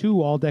only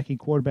 2 all-decade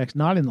quarterbacks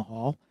not in the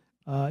Hall.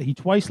 He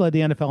twice led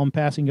the NFL in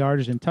passing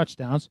yardage and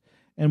touchdowns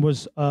and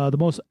was the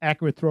most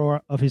accurate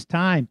thrower of his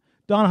time.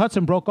 Don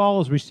Hudson broke all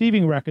his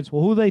receiving records.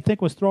 Well, who do they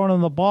think was throwing him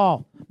the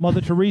ball?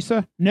 Mother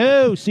Teresa?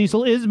 No,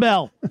 Cecil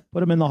Isbell.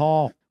 Put him in the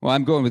Hall. Well,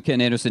 I'm going with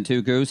Ken Anderson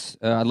too, Goose.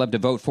 I'd love to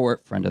vote for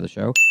it. Friend of the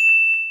show.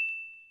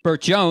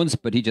 Burt Jones,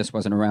 but he just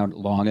wasn't around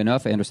long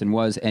enough. Anderson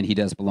was, and he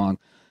does belong.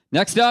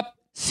 Next up,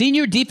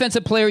 senior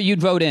defensive player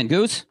you'd vote in,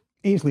 Goose?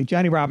 Easily,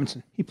 Johnny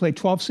Robinson. He played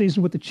 12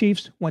 seasons with the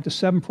Chiefs, went to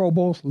 7 Pro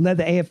Bowls, led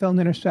the AFL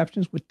in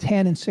interceptions with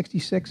 10 in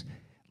 66,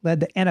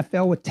 led the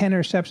NFL with 10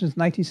 interceptions in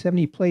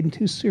 1970. He played in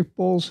 2 Super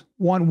Bowls,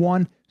 won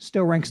 1,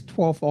 still ranks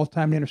 12th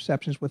all-time in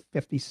interceptions with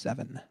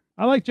 57.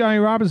 I like Johnny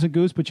Robinson,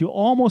 Goose, but you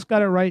almost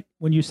got it right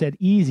when you said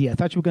easy. I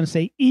thought you were going to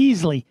say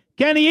easily.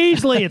 Kenny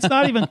Easley. It's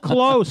not even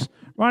close.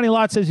 Ronnie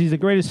Lott says he's the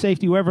greatest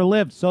safety who ever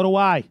lived. So do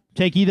I.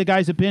 Take either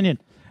guy's opinion.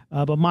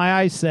 But my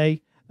eyes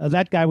say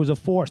that guy was a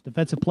force.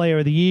 Defensive Player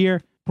of the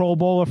Year, Pro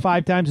Bowler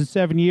 5 times in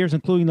 7 years,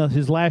 including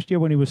his last year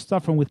when he was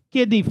suffering with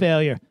kidney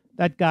failure.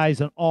 That guy's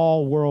an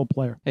all-world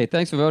player. Hey,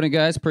 thanks for voting,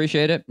 guys.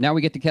 Appreciate it. Now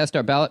we get to cast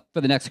our ballot for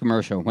the next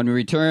commercial. When we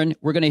return,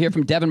 we're going to hear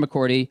from Devin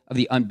McCourty of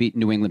the unbeaten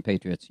New England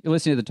Patriots. You're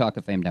listening to the Talk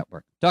of Fame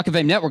Network. Talk of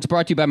Fame Network is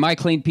brought to you by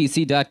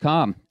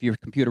MyCleanPC.com. If your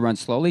computer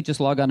runs slowly, just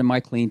log on to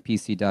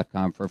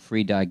MyCleanPC.com for a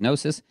free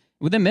diagnosis.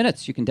 Within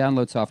minutes, you can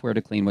download software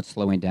to clean what's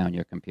slowing down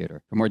your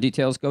computer. For more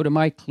details, go to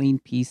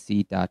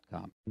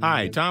MyCleanPC.com.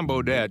 Hi, Tom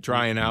Bodette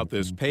trying out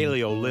this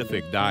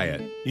Paleolithic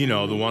diet. You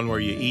know, the one where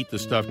you eat the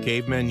stuff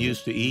cavemen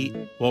used to eat.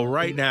 Well,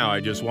 right now I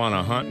just want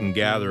to hunt and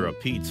gather a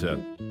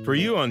pizza. For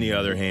you, on the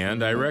other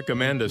hand, I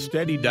recommend a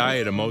steady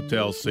diet of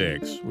Motel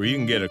 6, where you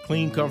can get a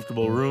clean,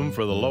 comfortable room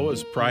for the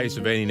lowest price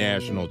of any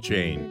national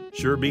chain.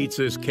 Sure beats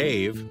this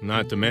cave,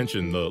 not to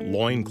mention the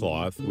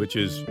loincloth, which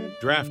is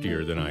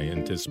draftier than I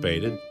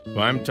anticipated.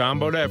 Well, I'm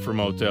Tom Bodette for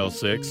Motel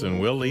 6, and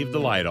we'll leave the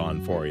light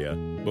on for you.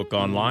 Book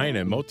online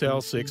at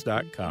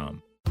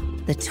motel6.com.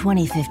 The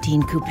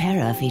 2015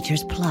 Cupera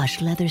features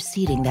plush leather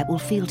seating that will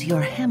feel to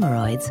your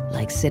hemorrhoids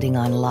like sitting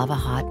on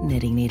lava-hot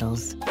knitting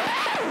needles.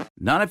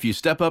 Not if you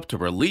step up to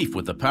relief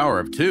with the power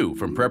of 2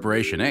 from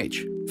Preparation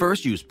H.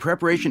 First, use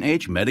Preparation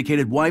H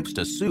medicated wipes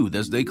to soothe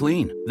as they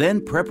clean.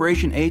 Then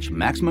Preparation H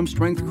Maximum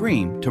Strength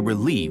Cream to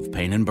relieve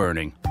pain and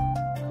burning.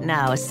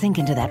 Now sink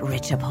into that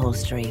rich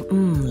upholstery.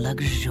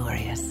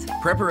 Luxurious.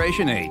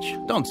 Preparation H.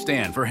 Don't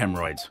stand for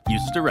hemorrhoids.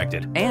 Use as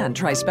directed. And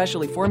try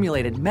specially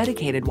formulated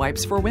medicated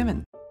wipes for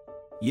women.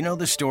 You know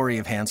the story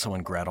of Hansel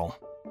and Gretel,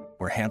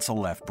 where Hansel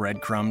left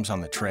breadcrumbs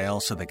on the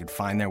trail so they could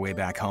find their way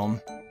back home?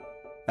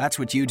 That's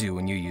what you do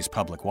when you use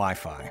public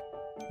Wi-Fi,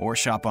 or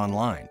shop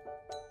online,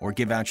 or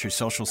give out your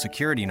social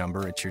security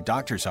number at your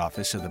doctor's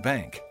office or the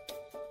bank.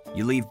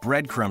 You leave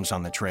breadcrumbs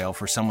on the trail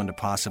for someone to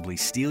possibly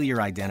steal your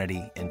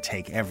identity and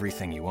take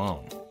everything you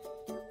own.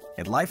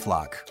 At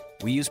LifeLock,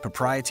 we use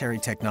proprietary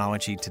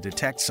technology to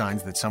detect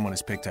signs that someone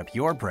has picked up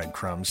your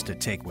breadcrumbs to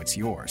take what's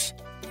yours.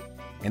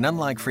 And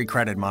unlike free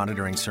credit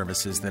monitoring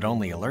services that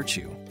only alert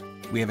you,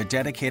 we have a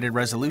dedicated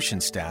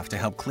resolution staff to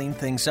help clean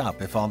things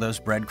up if all those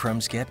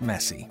breadcrumbs get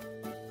messy.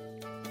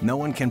 No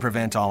one can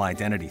prevent all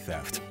identity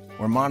theft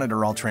or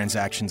monitor all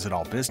transactions at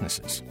all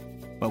businesses.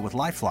 But with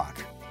LifeLock,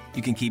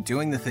 you can keep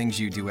doing the things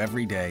you do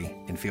every day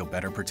and feel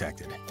better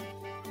protected.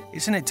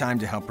 Isn't it time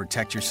to help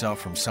protect yourself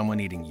from someone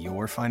eating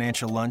your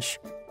financial lunch?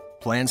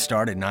 Plans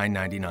start at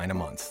 $9.99 a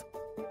month.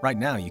 Right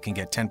now, you can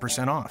get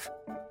 10% off.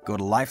 Go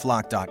to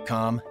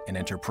LifeLock.com and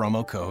enter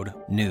promo code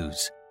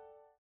NEWS.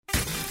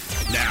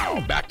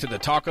 Now, back to the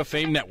Talk of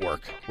Fame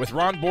Network with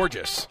Ron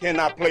Borges.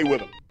 Cannot play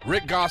with him.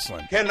 Rick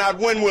Gosselin. Cannot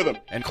win with him.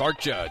 And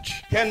Clark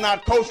Judge.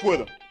 Cannot coach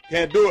with him.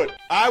 Can't do it.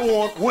 I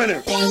want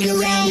winners.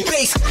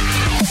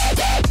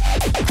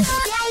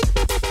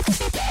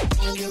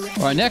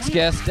 Our next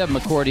guest, Devin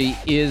McCourty,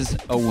 is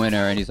a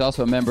winner, and he's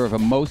also a member of a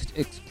most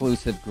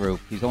exclusive group.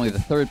 He's only the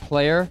third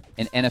player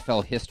in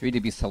NFL history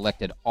to be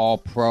selected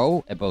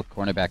All-Pro at both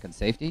cornerback and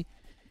safety.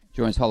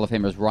 Joins Hall of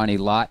Famers Ronnie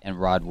Lott and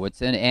Rod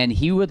Woodson, and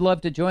he would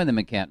love to join them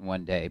in Canton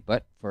one day.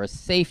 But for a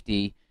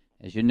safety,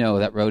 as you know,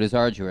 that road is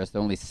arduous. There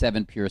are only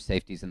 7 pure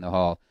safeties in the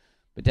Hall.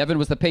 But Devin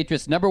was the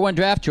Patriots' #1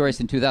 draft choice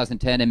in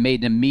 2010 and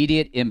made an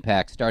immediate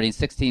impact, starting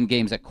 16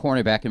 games at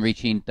cornerback and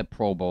reaching the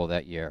Pro Bowl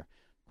that year.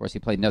 Of course, he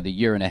played another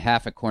year and a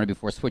half at corner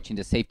before switching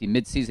to safety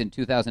midseason in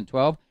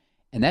 2012,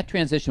 and that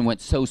transition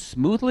went so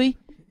smoothly,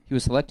 he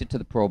was selected to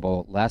the Pro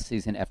Bowl last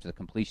season after the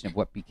completion of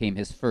what became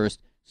his first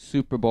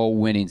Super Bowl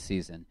winning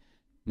season.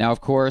 Now,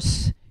 of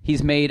course,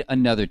 he's made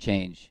another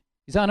change.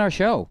 He's on our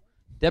show.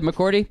 Devin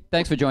McCourty,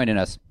 thanks for joining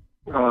us.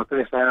 Oh,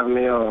 thanks for having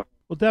me on.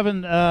 Well,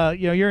 Devin,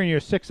 you're in your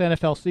 6th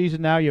NFL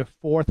season now. Your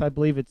 4th, I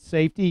believe, at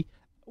safety.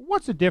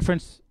 What's the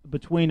difference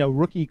between a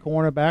rookie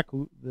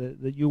cornerback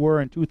that you were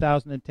in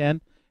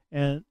 2010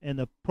 and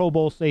the Pro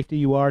Bowl safety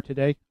you are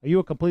today? Are you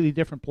a completely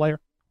different player?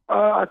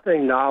 I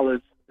think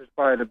knowledge is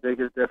probably the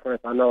biggest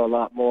difference. I know a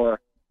lot more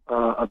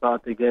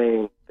about the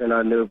game than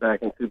I knew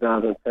back in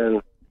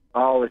 2010.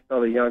 I always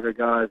tell the younger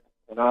guys,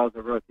 when I was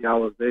a rookie, I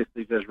was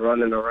basically just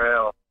running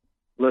around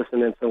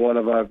listening to one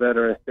of our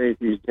veteran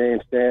safeties,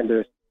 James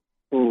Sanders,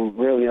 who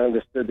really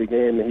understood the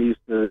game, and he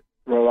used to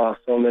roll off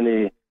so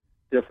many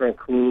different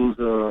clues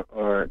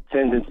or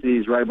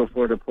tendencies right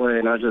before the play,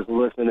 and I just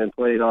listened and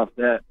played off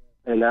that.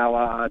 And now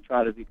I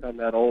try to become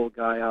that old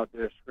guy out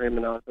there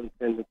screaming out some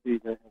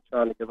tendencies and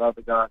trying to give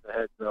other guys a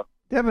heads up.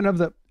 Devin, of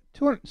the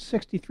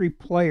 263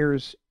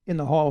 players in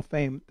the Hall of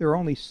Fame, there are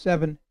only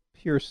 7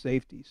 pure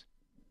safeties.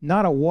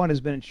 Not a one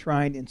has been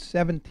enshrined in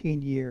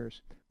 17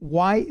 years.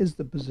 Why is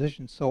the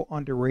position so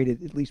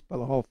underrated, at least by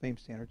the Hall of Fame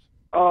standards?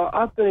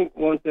 I think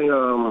one thing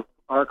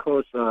our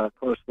coach,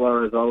 Coach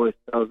Flores, always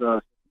tells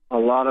us, a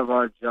lot of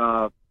our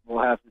job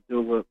will have to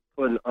do with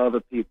putting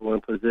other people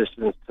in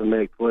positions to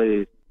make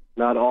plays.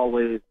 Not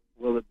always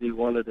will it be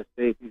one of the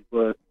safeties,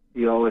 but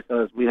he always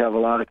says we have a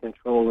lot of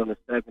control in the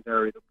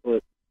secondary to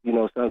put,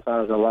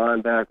 sometimes a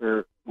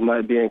linebacker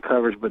might be in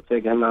coverage, but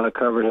taking him out of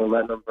coverage and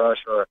letting him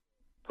rush, or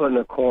putting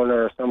a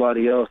corner or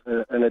somebody else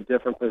in a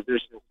different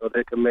position so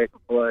they can make a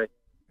play.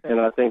 And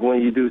I think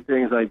when you do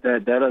things like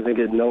that, that doesn't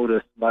get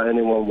noticed by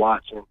anyone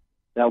watching.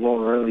 That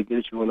won't really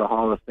get you in the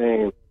Hall of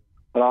Fame.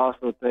 But I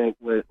also think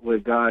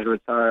with guys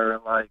retiring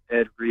like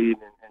Ed Reed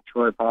and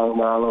Troy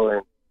Polamalu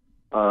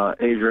and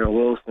Adrian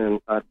Wilson,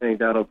 I think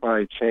that'll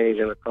probably change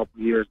in a couple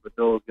of years. But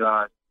those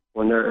guys,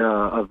 when they're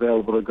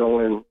available to go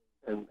in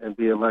and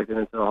be elected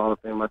into the Hall of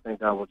Fame, I think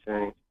that will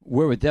change.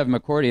 We're with Devin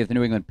McCourty of the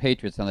New England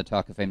Patriots on the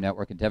Talk of Fame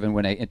Network. And Devin,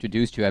 when I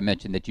introduced you, I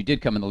mentioned that you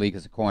did come in the league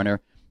as a corner,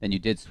 then you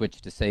did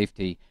switch to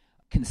safety.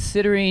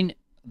 Considering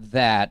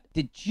that,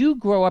 did you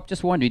grow up,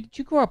 just wondering, did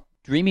you grow up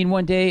dreaming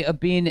one day of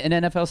being an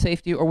NFL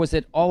safety, or was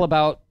it all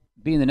about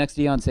being the next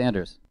Deion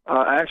Sanders?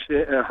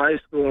 Actually, in high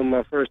school, in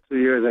my first 2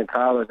 years in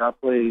college, I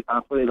played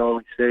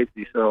only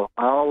safety. So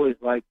I always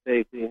liked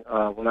safety.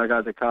 When I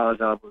got to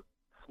college, I was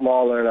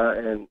smaller,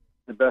 and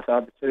the best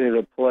opportunity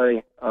to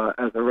play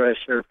as a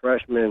redshirt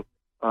freshman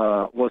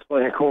was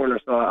playing corner.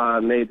 So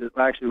I made the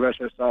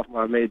redshirt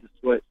sophomore, I made the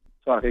switch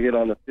so I could get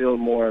on the field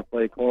more and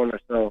play corner.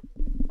 So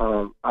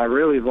I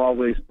really have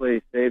always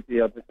played safety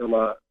up until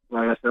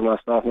my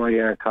sophomore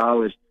year in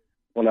college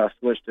when I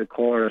switched to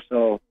corner.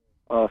 So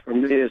for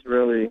me,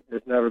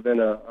 it's never been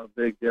a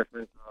big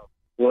difference of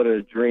what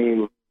a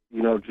dream,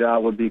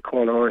 job would be,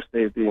 corner or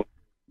safety.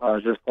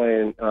 Just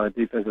playing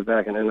defensive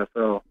back in the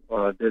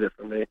NFL did it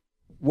for me.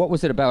 What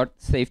was it about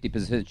safety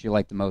positions you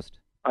liked the most?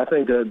 I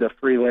think the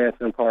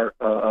freelancing part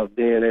of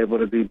being able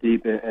to be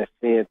deep and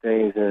seeing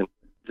things and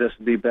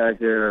just be back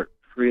there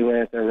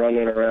freelancing,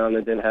 running around,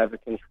 and then having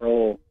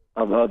control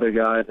of other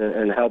guys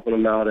and helping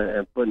them out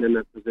and putting them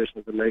in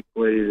positions to make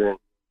plays and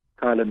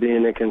kind of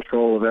being in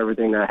control of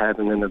everything that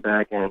happened in the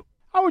back end.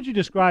 How would you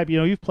describe,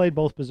 you've played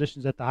both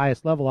positions at the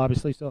highest level,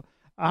 obviously, so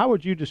how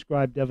would you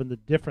describe, Devin, the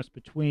difference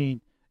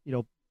between,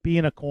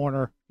 being a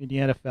corner in the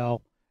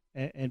NFL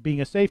and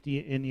being a safety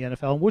in the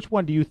NFL, and which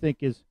one do you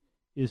think is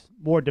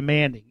more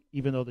demanding,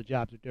 even though the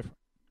jobs are different?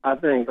 I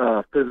think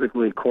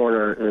physically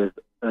corner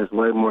is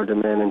way more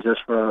demanding, just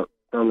from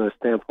the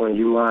standpoint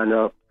you line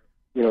up,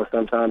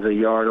 sometimes a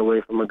yard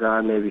away from a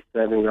guy, maybe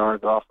 7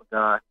 yards off a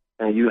guy,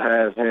 and you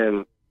have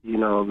him,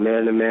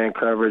 man-to-man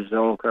coverage,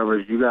 zone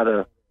coverage. You got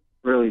to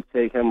really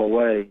take him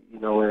away,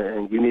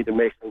 and you need to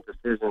make some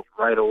decisions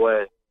right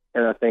away.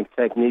 And I think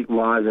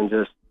technique-wise and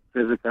just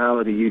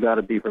physicality, you got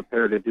to be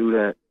prepared to do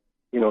that,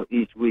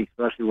 each week,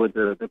 especially with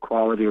the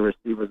quality of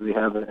receivers we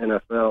have in the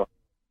NFL.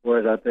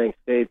 Whereas I think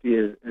safety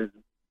is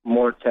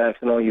more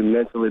taxing on you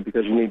mentally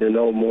because you need to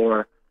know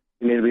more.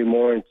 You need to be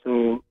more in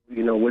tune,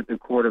 with the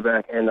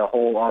quarterback and the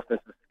whole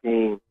offensive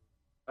scheme.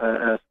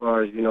 As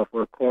far as,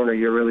 for a corner,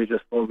 you're really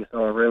just focused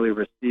on really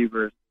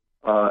receivers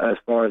as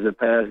far as the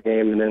pass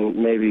game, and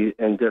then maybe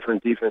in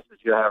different defenses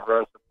you have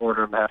run support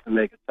or have to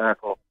make a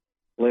tackle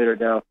later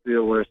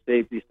downfield, where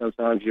safety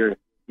sometimes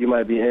you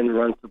might be in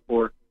run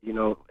support,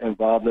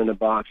 involved in the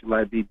box. You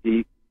might be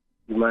deep.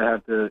 You might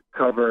have to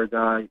cover a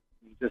guy.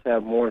 You just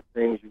have more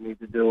things you need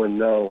to do and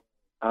know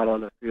out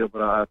on the field.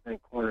 But I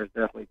think corner is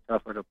definitely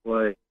tougher to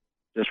play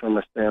just from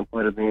a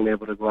standpoint of being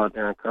able to go out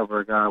there and cover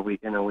a guy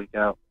week in and week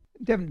out.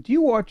 Devin, do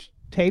you watch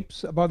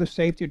tapes of other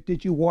safety, or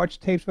did you watch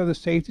tapes of other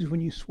safeties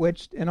when you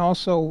switched? And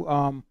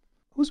also,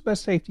 who's the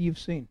best safety you've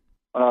seen?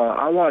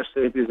 I watched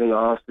safeties in the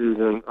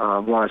offseason.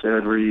 I've watched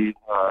Ed Reed,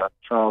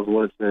 Charles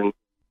Woodson.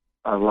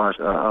 I've watched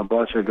a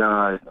bunch of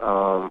guys,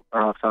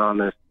 Earl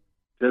Thomas,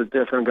 just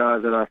different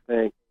guys that I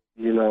think,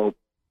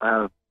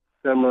 have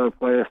similar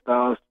playing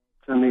styles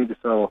to me.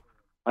 So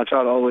I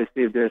try to always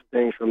see if there's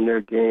things from their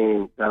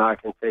game that I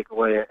can take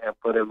away and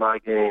put in my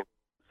game.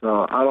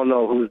 So I don't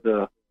know who's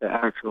the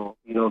actual,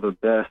 the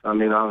best. I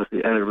mean,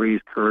 obviously Ed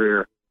Reed's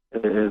career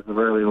is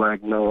really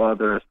like no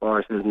other as far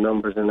as his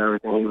numbers and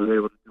everything he was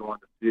able to do on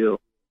the field.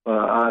 But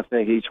I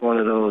think each one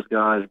of those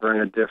guys bring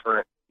a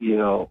different,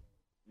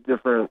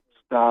 different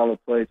style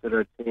of play to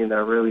their team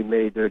that really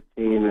made their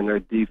team and their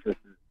defenses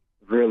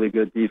really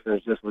good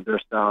defense just with their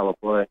style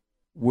of play.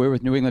 We're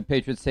with New England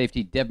Patriots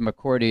safety Devin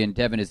McCourty, and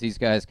Devin, as these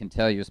guys can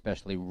tell you,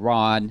 especially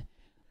Ron,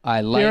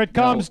 Here it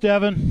comes,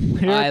 Devin.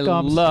 Here it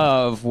comes. I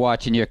love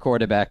watching your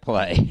quarterback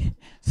play.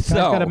 I've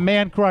got a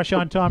man crush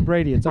on Tom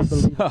Brady. It's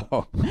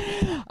unbelievable.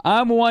 So,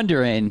 I'm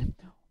wondering,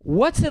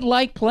 what's it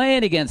like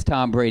playing against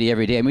Tom Brady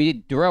every day? I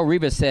mean, Darrelle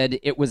Revis said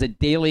it was a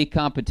daily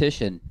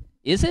competition.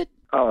 Is it?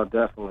 Oh,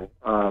 definitely.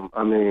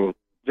 I mean,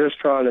 just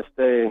trying to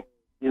stay,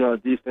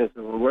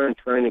 defensive. When we're in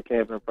training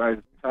camp and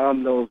practice,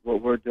 Tom knows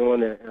what we're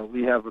doing, and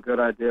we have a good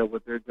idea of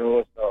what they're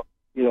doing. So,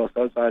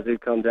 sometimes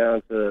it comes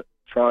down to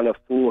trying to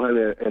fool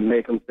him and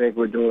make him think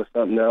we're doing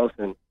something else.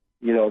 And,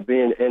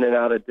 being in and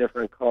out of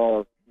different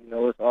calls,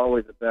 it's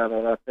always a battle.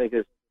 And I think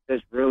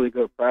it's really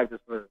good practice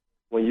for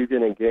when you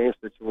get in game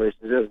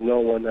situations. There's no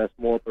one that's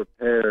more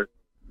prepared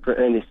for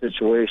any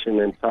situation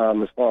than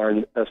Tom as far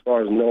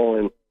as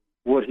knowing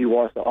what he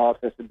wants the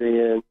offense to be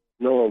in,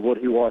 knowing what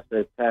he wants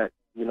to attack,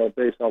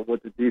 based on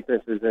what the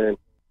defense is in.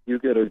 You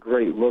get a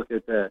great look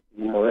at that,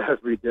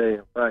 every day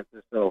in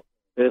practice. So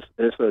it's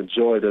a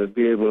joy to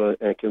be able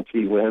to and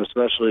compete with him,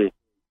 especially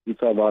you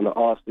talk about in the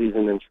off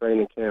season and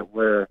training camp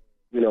where,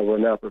 we're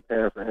not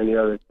preparing for any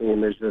other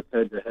team. It's just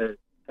head to head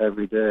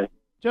every day.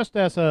 Just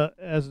as an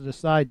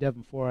aside,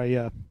 Devin, before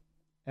I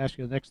ask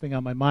you the next thing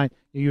on my mind,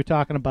 you were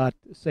talking about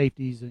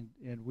safeties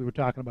and we were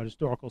talking about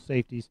historical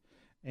safeties.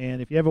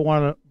 And if you ever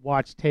want to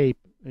watch tape,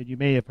 and you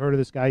may have heard of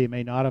this guy, you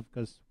may not have,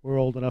 because we're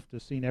old enough to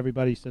have seen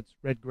everybody since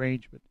Red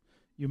Grange, but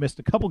you missed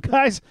a couple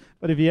guys.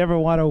 But if you ever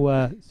want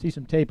to see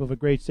some tape of a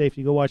great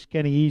safety, go watch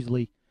Kenny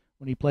Easley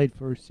when he played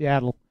for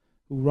Seattle,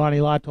 who Ronnie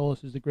Lott told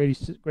us is the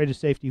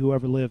greatest safety who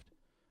ever lived.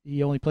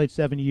 He only played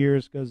 7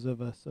 years because of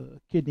a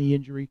kidney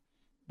injury,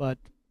 but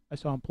I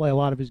saw him play a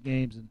lot of his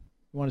games, and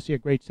you want to see a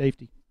great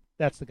safety,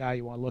 that's the guy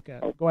you want to look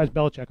at. Go ask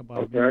Belichick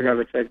about Okay, him. I got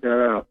to check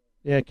that out.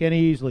 Yeah,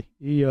 Kenny Easley.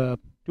 He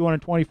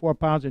 224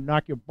 pounds and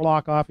knock your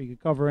block off. He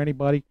could cover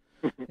anybody,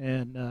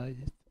 and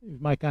he's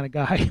my kind of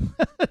guy,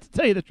 to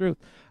tell you the truth.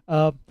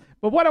 But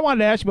what I wanted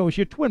to ask you about was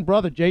your twin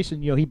brother,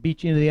 Jason. He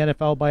beat you into the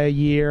NFL by a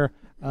year,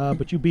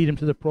 but you beat him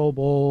to the Pro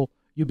Bowl.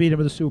 You beat him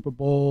to the Super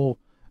Bowl.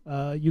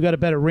 You got a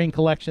better ring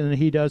collection than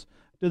he does.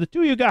 Do the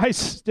two of you guys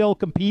still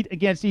compete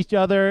against each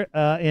other,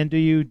 and do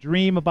you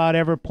dream about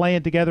ever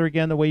playing together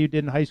again the way you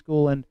did in high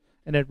school and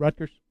at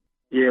Rutgers?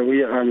 Yeah,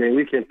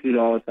 we compete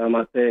all the time.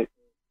 I think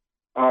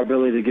our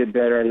ability to get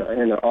better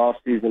in the off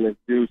season is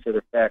due to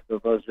the fact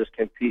of us just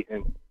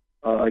competing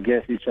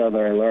against each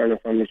other and learning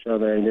from each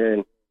other. And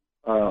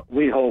then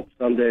we hope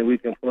someday we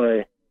can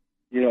play,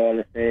 on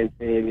the same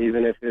team,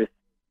 even if it's,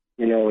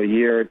 a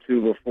year or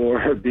two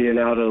before being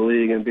out of the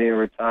league and being a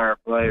retired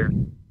player.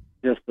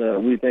 Just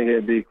we think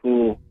it'd be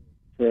cool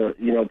to,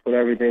 put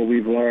everything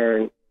we've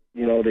learned,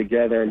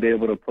 together and be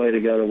able to play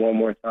together one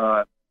more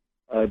time.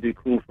 It'd be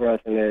cool for us,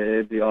 and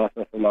it'd be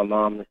awesome for my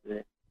mom to see.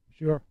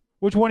 Sure.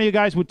 Which one of you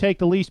guys would take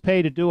the least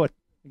pay to do it?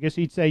 I guess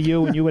he'd say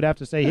you, and you would have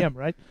to say him,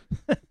 right?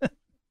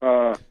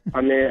 I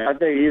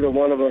think either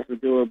one of us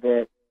would do it,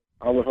 but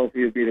I would hope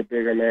he would be the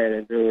bigger man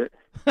and do it.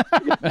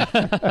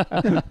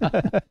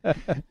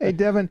 Hey,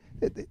 Devin,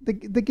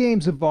 the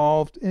game's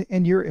evolved,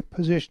 and your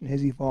position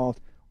has evolved.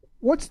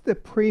 What's the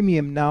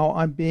premium now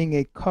on being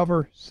a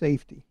cover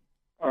safety?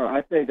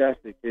 I think that's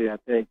the key. I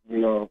think,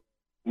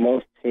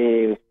 most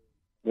teams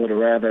would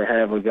rather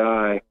have a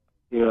guy,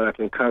 that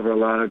can cover a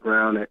lot of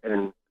ground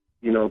and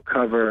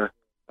cover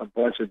a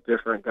bunch of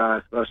different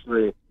guys,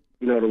 especially,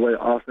 the way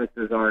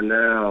offenses are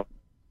now.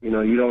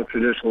 You don't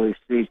traditionally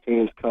see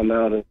teams come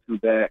out and two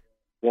back,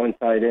 one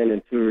tight end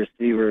and two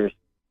receivers,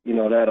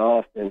 that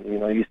often.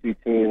 You see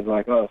teams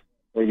like us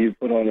when you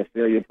put on the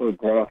field, you put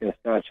Gronk and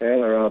Scott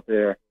Chandler out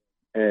there,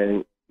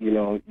 and,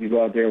 you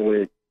go out there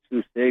with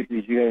two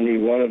safeties, you're going to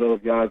need one of those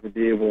guys to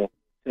be able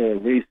to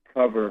at least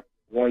cover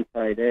one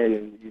tight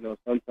end. And,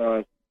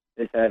 sometimes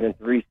it's having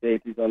three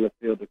safeties on the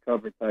field to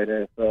cover tight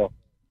end. So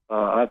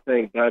I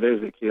think that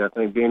is the key. I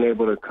think being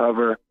able to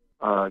cover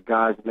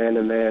guys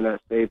man-to-man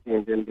at safety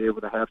and then be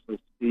able to have some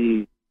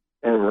speed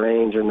and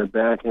range in the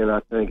back end,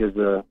 I think is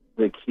the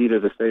key to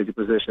the safety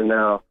position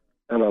now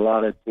in a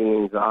lot of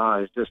teams'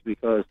 eyes, just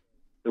because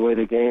the way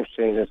the game's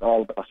changed, it's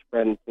all about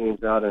spreading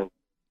teams out and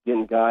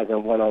getting guys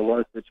in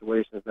one-on-one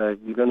situations that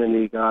you're going to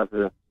need guys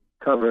to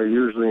cover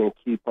usually in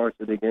key parts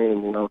of the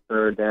game,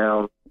 third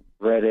down,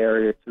 red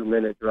area,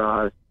 2-minute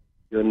drives.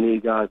 You'll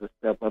need guys to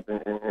step up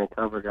and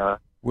cover guys.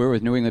 We're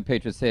with New England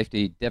Patriots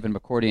safety Devin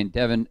McCourty. And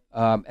Devin,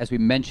 as we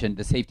mentioned,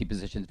 the safety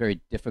position is very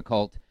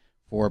difficult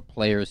for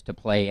players to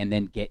play and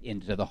then get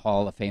into the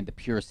Hall of Fame, the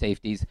pure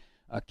safeties.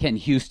 Ken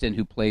Houston,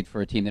 who played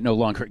for a team that no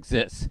longer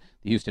exists,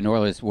 the Houston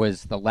Oilers,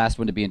 was the last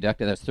one to be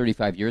inducted. That was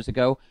 35 years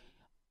ago.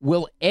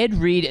 Will Ed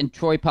Reed and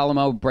Troy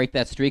Polamalu break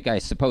that streak? I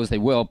suppose they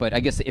will, but I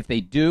guess if they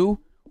do,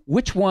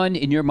 which one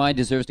in your mind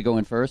deserves to go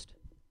in first?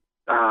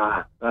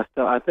 That's tough.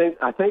 I think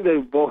they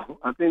both.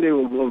 I think they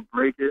will both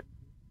break it.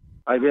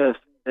 I guess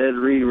Ed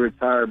Reed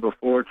retired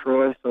before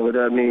Troy, so would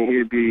that mean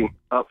he'd be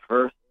up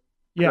first?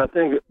 Yeah. I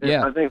think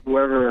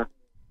whoever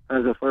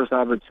has the first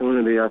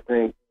opportunity, I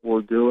think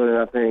will do it. And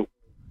I think,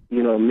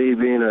 me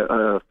being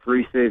a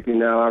free safety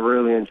now, I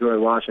really enjoy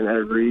watching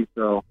Ed Reed,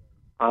 so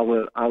I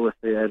would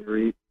say Ed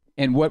Reed.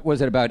 And what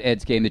was it about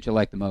Ed's game that you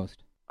liked the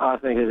most? I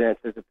think his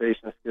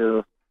anticipation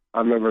skills. I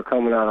remember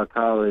coming out of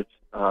college,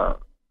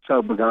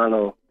 Chuck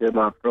Pagano did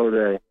my pro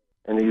day,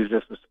 and he was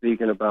just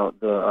speaking about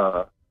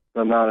the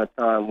amount of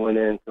time went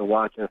into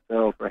watching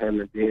film for him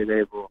and being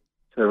able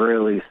to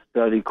really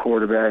study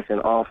quarterbacks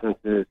and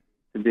offenses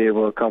to be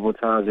able a couple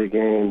times a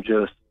game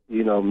just,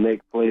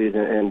 make plays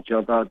and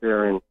jump out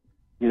there and,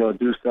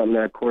 do something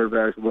that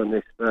quarterbacks wouldn't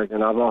expect.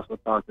 And I've also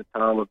talked to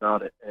Tom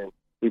about it, and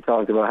he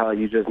talked about how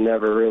you just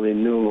never really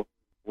knew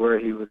where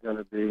he was going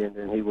to be, and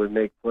then he would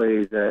make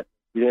plays that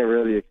you didn't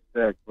really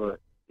expect, but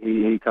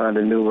he kind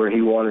of knew where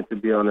he wanted to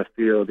be on the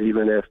field,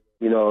 even if,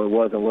 it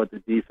wasn't what the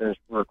defense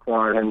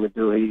required him to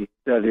do. He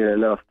studied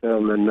enough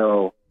film to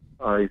know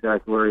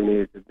exactly where he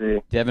needed to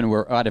be. Devin,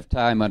 we're out of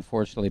time,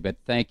 unfortunately, but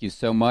thank you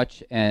so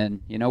much.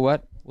 And you know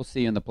what? We'll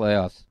see you in the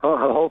playoffs.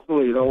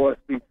 Hopefully. You don't want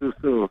to speak too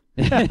soon.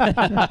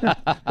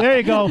 There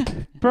you go.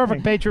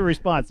 Perfect Patriot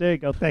response. There you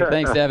go.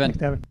 Thanks,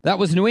 Devin. That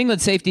was New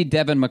England safety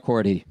Devin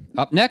McCourty.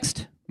 Up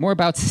next, more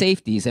about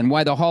safeties and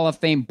why the Hall of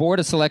Fame Board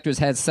of Selectors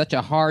has such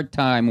a hard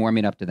time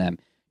warming up to them.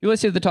 You're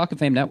listening to the Talk of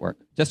Fame Network.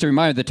 Just a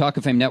reminder, the Talk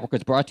of Fame Network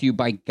is brought to you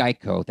by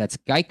Geico. That's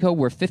Geico,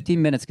 where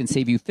 15 minutes can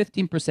save you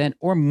 15%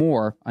 or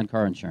more on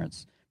car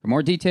insurance. For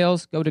more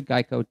details, go to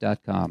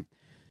geico.com.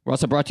 We're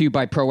also brought to you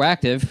by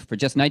Proactive. For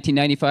just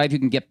 $19.95, you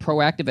can get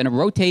Proactive and a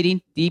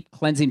rotating, deep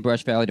cleansing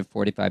brush valued at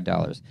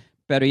 $45.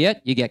 Better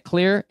yet, you get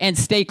clear and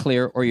stay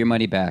clear or your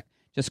money back.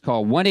 Just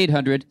call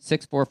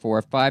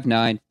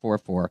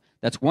 1-800-644-5944.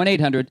 That's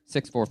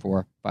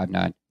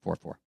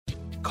 1-800-644-5944.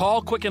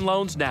 Call Quicken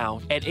Loans now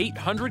at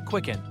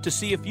 800-QUICKEN to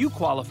see if you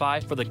qualify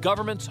for the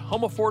government's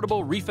Home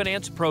Affordable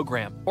Refinance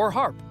Program, or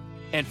HARP.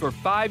 And for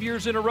 5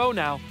 years in a row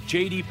now,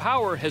 J.D.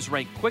 Power has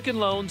ranked Quicken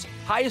Loans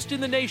highest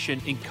in the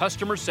nation in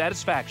customer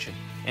satisfaction.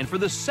 And for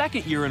the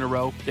second year in a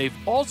row, they've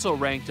also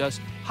ranked us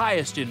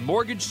highest in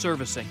mortgage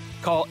servicing.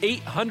 Call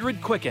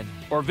 800-QUICKEN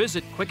or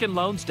visit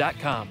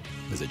QuickenLoans.com.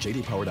 Visit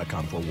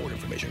jdpower.com for award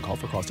information. Call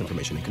for cost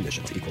information and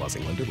conditions. Equal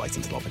housing lender.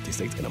 Licensed in all 50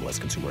 states.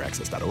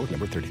 NMLSConsumerAccess.org.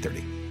 Number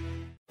 3030.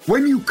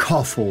 When you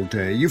cough all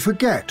day, you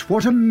forget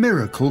what a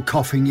miracle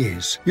coughing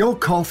is. Your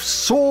cough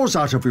soars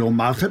out of your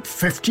mouth at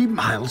 50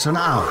 miles an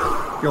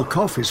hour. Your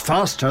cough is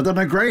faster than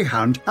a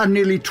greyhound and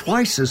nearly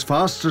twice as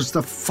fast as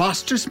the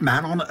fastest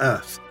man on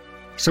earth.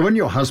 So when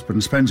your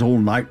husband spends all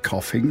night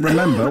coughing,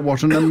 remember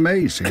what an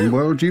amazing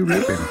world you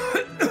live in.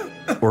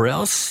 Or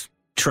else,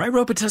 try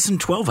Robitussin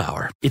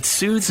 12-Hour. It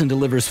soothes and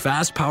delivers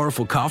fast,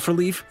 powerful cough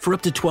relief for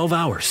up to 12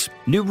 hours.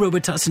 New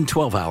Robitussin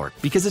 12-Hour,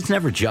 because it's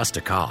never just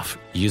a cough.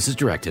 Use as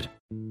directed.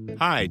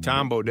 Hi,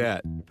 Tom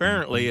Bodette.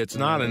 Apparently, it's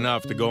not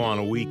enough to go on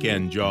a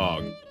weekend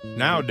jog.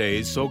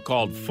 Nowadays,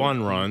 so-called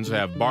fun runs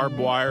have barbed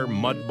wire,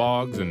 mud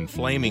bogs, and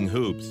flaming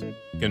hoops.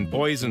 Can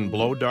poison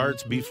blow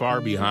darts be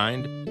far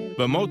behind?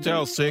 But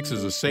Motel 6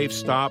 is a safe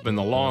stop in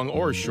the long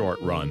or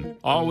short run.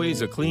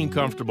 Always a clean,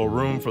 comfortable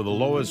room for the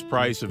lowest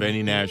price of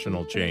any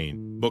national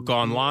chain. Book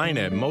online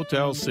at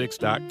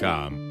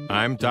motel6.com.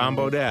 I'm Tom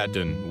Bodette,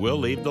 and we'll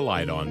leave the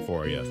light on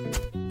for you.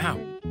 Ow,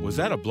 was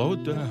that a blow?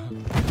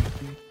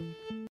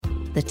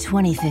 The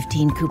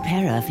 2015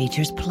 Cupera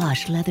features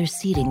plush leather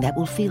seating that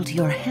will feel to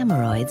your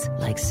hemorrhoids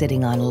like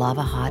sitting on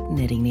lava-hot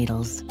knitting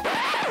needles.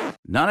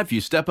 Not if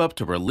you step up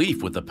to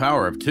relief with the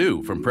power of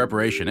 2 from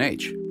Preparation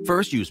H.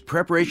 First, use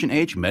Preparation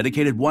H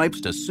medicated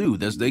wipes to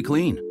soothe as they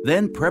clean.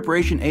 Then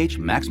Preparation H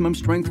Maximum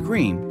Strength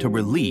Cream to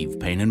relieve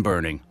pain and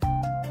burning.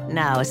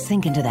 Now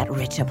sink into that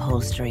rich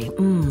upholstery.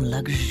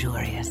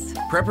 Luxurious.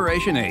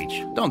 Preparation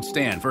H. Don't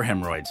stand for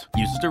hemorrhoids.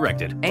 Use as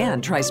directed.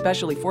 And try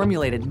specially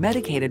formulated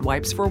medicated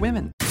wipes for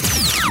women.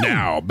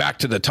 Now, back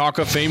to the Talk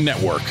of Fame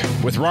Network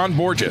with Ron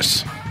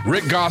Borges,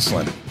 Rick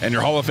Gosselin, and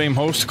your Hall of Fame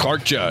host,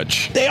 Clark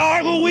Judge. They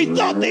are who we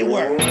thought they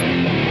were.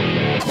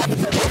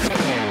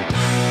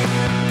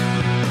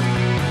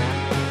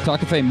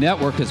 Talk of Fame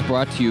Network is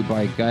brought to you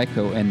by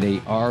Geico, and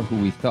they are who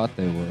we thought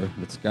they were.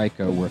 It's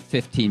Geico, where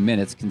 15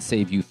 minutes can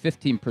save you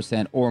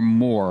 15% or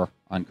more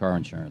on car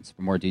insurance.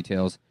 For more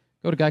details,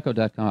 go to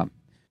geico.com.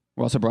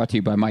 We're also brought to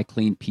you by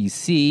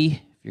MyCleanPC.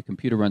 If your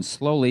computer runs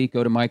slowly,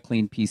 go to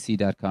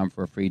mycleanpc.com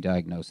for a free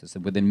diagnosis.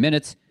 And within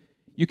minutes,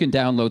 you can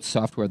download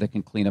software that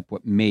can clean up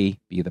what may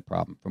be the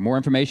problem. For more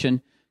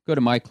information, go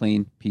to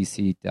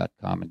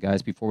mycleanpc.com. And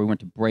guys, before we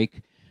went to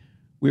break,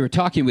 we were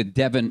talking with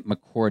Devin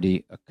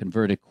McCourty, a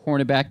converted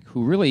cornerback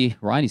who really,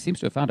 Ryan, he seems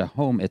to have found a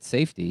home at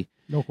safety.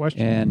 No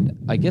question.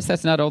 And I guess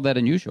that's not all that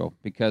unusual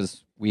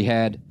because we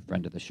had a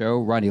friend of the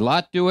show, Ronnie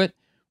Lott, do it.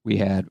 We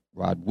had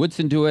Rod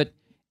Woodson do it.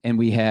 And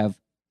we have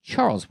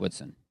Charles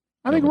Woodson.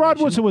 I think Rod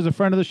Woodson was a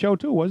friend of the show,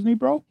 too, wasn't he,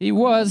 bro? He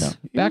was.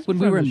 Yeah, back when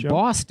we were in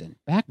Boston.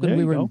 Back when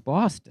we were in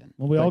Boston.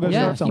 Well, we all got to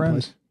start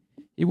someplace.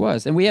 He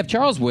was. And we have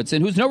Charles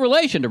Woodson, who's no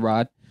relation to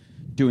Rod,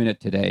 doing it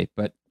today.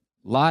 But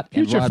Lott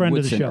and Future Rod friend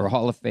of the Woodson show. are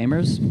Hall of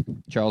Famers.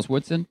 Charles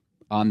Woodson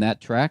on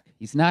that track.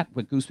 He's not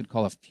what Goose would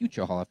call a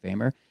future Hall of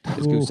Famer,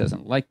 because Goose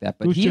doesn't like that.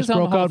 But Goose he just is on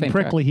the broke Hall out of in Fame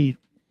prickly track. heat.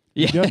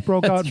 Yeah, He just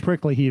broke out that's in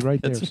prickly heat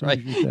right there. That's as soon as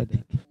you said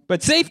that.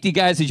 But safety,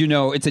 guys, as you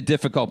know, it's a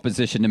difficult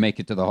position to make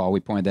it to the Hall. We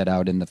pointed that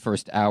out in the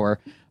first hour.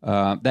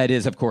 That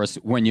is, of course,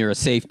 when you're a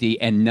safety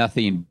and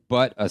nothing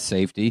but a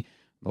safety.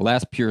 The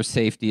last pure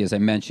safety, as I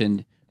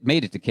mentioned,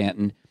 made it to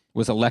Canton,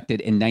 was elected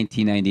in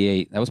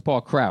 1998. That was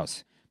Paul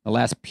Krause. The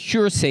last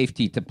pure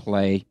safety to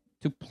play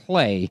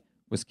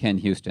was Ken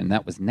Houston.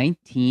 That was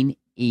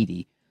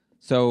 1980.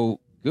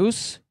 So,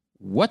 Goose,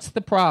 what's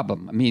the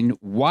problem? I mean,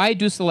 why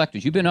do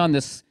selectors, you've been on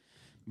this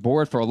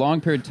board for a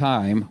long period of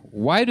time,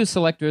 why do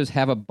selectors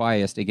have a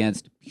bias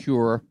against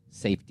pure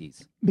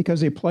safeties? Because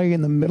they play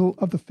in the middle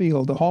of the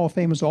field. The Hall of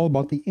Fame is all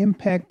about the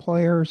impact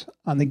players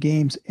on the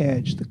game's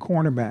edge, the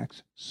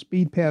cornerbacks,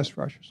 speed pass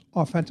rushers,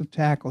 offensive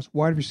tackles,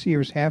 wide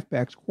receivers,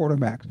 halfbacks,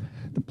 quarterbacks.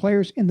 The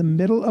players in the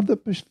middle of the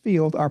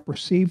field are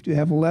perceived to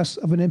have less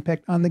of an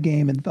impact on the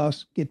game and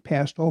thus get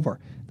passed over.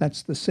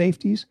 That's the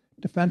safeties,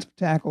 defensive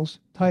tackles,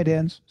 tight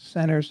ends,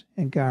 centers,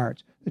 and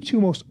guards. The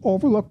two most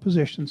overlooked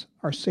positions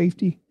are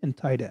safety and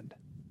tight end.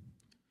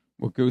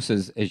 Well, Goose,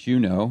 as you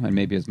know, and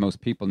maybe as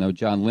most people know,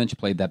 John Lynch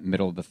played that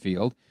middle of the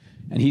field,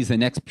 and he's the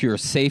next pure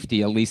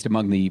safety, at least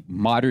among the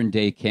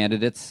modern-day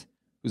candidates,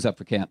 who's up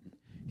for Canton.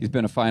 He's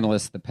been a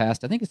finalist the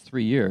past, I think it's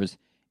 3 years,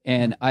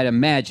 and I'd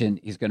imagine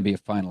he's going to be a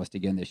finalist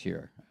again this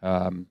year.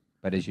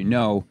 But as you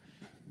know,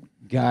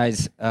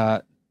 guys,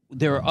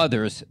 there are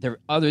others. There are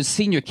other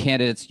senior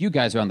candidates. You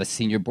guys are on the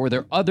senior board. There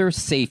are other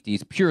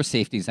safeties, pure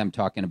safeties I'm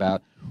talking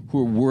about,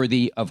 who are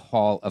worthy of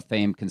Hall of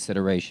Fame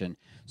consideration.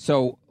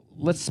 So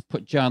let's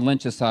put John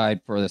Lynch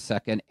aside for a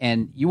second.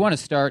 And you want to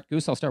start,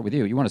 Goose, I'll start with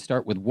you. You want to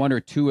start with one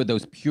or two of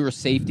those pure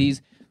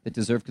safeties that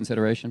deserve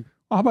consideration?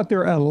 How about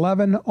there are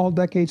 11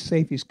 all-decade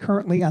safeties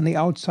currently on the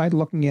outside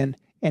looking in,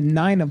 and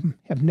 9 of them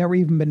have never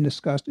even been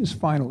discussed as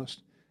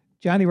finalists.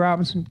 Johnny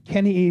Robinson,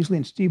 Kenny Easley,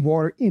 and Steve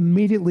Water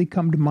immediately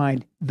come to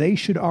mind. They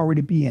should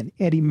already be in.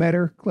 Eddie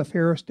Metter, Cliff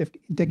Harris,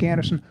 Dick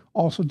Anderson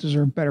also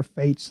deserve better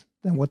fates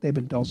than what they've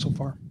been dealt so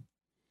far.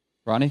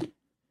 Ronnie?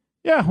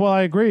 Yeah, well,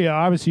 I agree.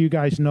 Obviously, you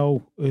guys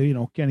know,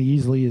 Kenny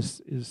Easley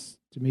is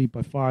to me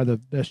by far the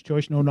best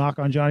choice. No knock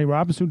on Johnny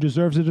Robinson, who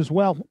deserves it as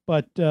well.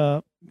 But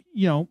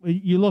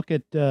you look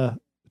at 2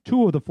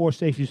 of the 4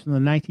 safeties from the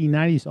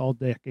 1990s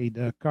all-decade,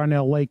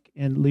 Carnell Lake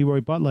and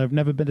Leroy Butler, have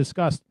never been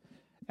discussed.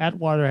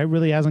 Atwater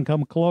really hasn't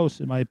come close,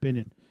 in my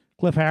opinion.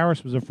 Cliff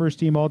Harris was a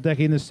first-team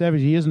all-decade in the 70s.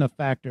 He isn't a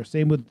factor.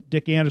 Same with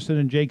Dick Anderson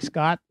and Jake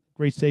Scott,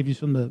 great safeties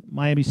from the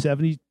Miami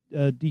 70s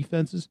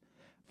defenses.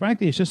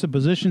 Frankly, it's just a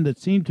position that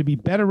seemed to be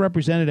better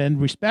represented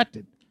and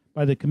respected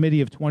by the committee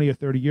of 20 or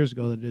 30 years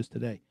ago than it is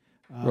today.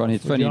 Ronnie,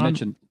 it's funny you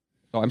mentioned...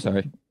 Oh, I'm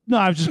sorry. No,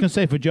 I was just going to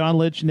say, for John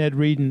Lynch, Ned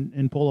Reed,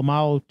 and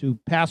Polamalu to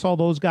pass all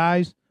those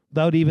guys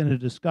without even a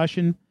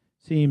discussion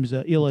seems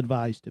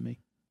ill-advised to me.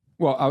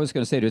 Well, I was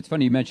going to say, it's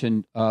funny you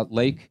mentioned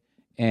Lake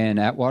and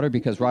Atwater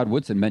because Rod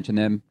Woodson mentioned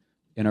them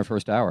in our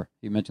first hour.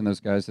 He mentioned those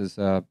guys as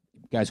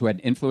guys who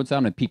had influence on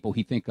him and people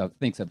he thinks of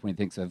when he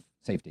thinks of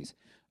safeties.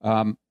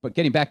 But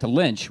getting back to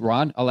Lynch,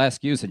 Ron, I'll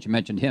ask you since you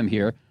mentioned him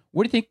here.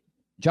 What do you think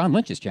John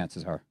Lynch's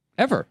chances are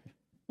ever?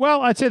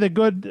 Well, I'd say they're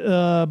good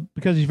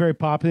because he's very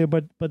popular,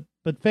 but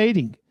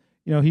fading.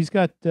 He's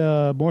got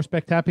more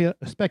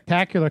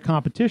spectacular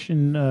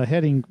competition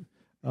heading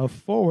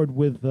forward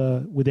with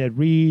Ed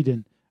Reed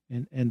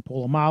and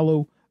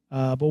Polamalu.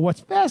 But what's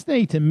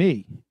fascinating to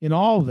me in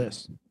all of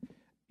this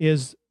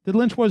is that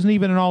Lynch wasn't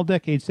even an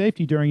all-decade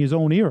safety during his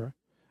own era.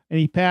 And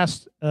he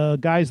passed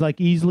guys like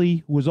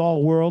Easley, who was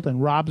all-world,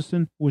 and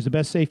Robinson, who was the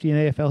best safety in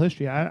AFL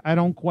history. I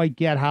don't quite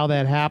get how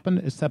that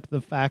happened, except for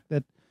the fact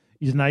that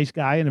he's a nice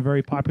guy and a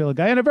very popular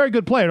guy and a very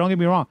good player. Don't get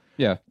me wrong.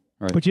 Yeah.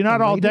 Right. But you're not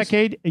The all latest-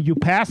 decade, and you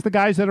pass the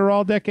guys that are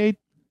all decade,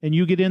 and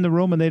you get in the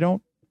room and they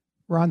don't.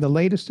 Ron, the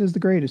latest is the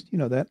greatest. You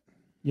know that.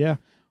 Yeah.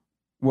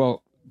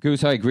 Well,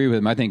 Goose, I agree with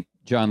him. I think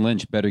John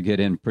Lynch better get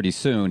in pretty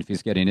soon if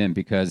he's getting in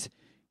because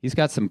he's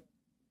got some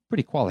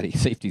pretty quality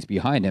safeties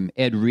behind him.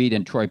 Ed Reed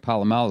and Troy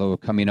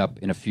Polamalu coming up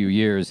in a few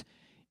years.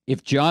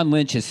 If John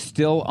Lynch is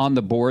still on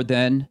the board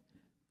then,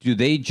 do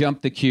they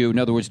jump the queue? In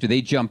other words, do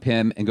they jump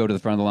him and go to the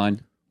front of the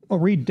line? Well,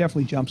 Reed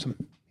definitely jumps him.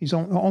 He's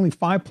only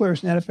 5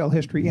 players in NFL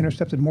history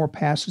intercepted more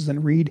passes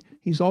than Reed.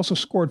 He's also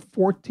scored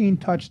 14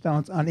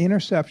 touchdowns on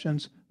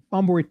interceptions,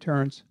 fumble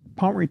returns,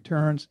 punt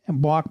returns,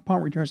 and blocked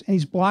punt returns, and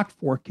he's blocked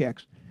 4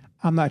 kicks.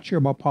 I'm not sure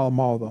about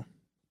Polamalu, though.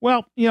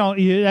 Well,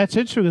 that's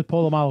interesting with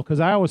Polamalu because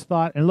I always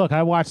thought, and look,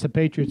 I watched the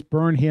Patriots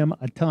burn him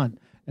a ton.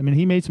 I mean,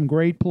 he made some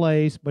great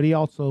plays, but he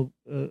also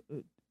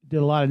did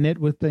a lot of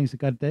nitwit things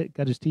that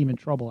got his team in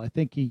trouble. I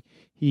think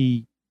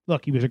he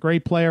was a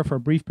great player for a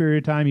brief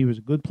period of time. He was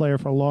a good player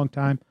for a long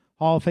time.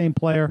 Hall of Fame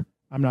player,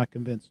 I'm not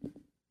convinced.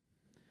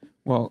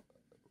 Well,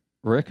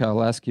 Rick,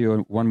 I'll ask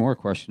you one more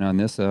question on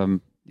this.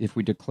 If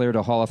we declared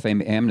a Hall of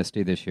Fame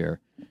amnesty this year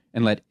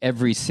and let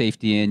every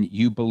safety in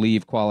you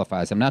believe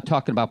qualifies, I'm not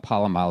talking about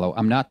Polamalu.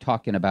 I'm not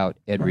talking about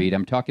Ed Reed.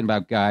 I'm talking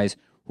about guys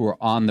who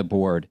are on the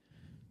board,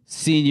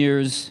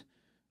 seniors,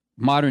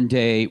 modern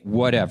day,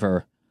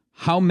 whatever.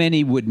 How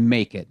many would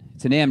make it?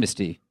 It's an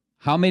amnesty.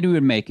 How many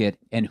would make it,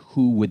 and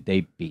who would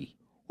they be?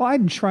 Well,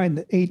 I'd try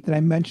the 8 that I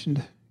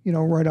mentioned,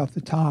 right off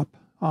the top.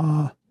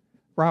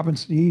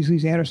 Robinson,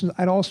 Easleys, Andersons.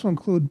 I'd also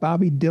include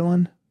Bobby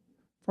Dillon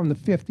from the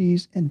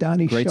 50s and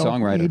Donnie Great Shell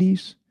from the songwriter.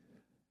 80s.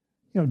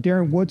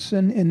 Darren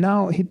Woodson. And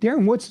now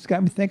Darren Woodson's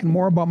got me thinking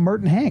more about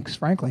Merton Hanks,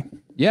 frankly.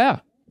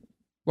 Yeah.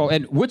 Well,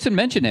 and Woodson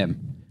mentioned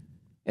him.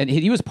 And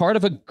he was part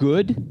of a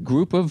good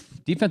group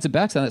of defensive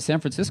backs on that San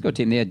Francisco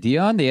team. They had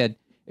Dion, they had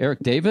Eric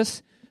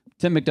Davis,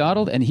 Tim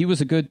McDonald, and he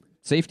was a good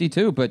safety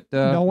too. But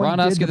No one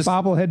Ron did the Oskis,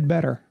 bobblehead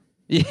better.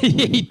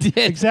 he did.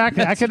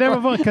 Exactly. I could never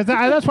vote because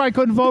that's why I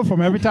couldn't vote for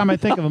him. Every time I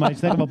think of him, I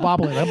just think of a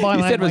bobblehead.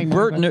 He said it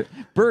was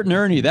Bert and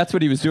Ernie. That's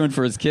what he was doing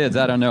for his kids.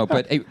 I don't know.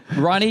 But hey,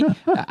 Ronnie,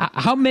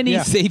 how many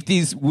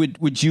safeties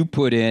would you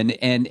put in?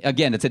 And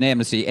again, it's an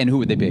amnesty. And who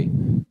would they be?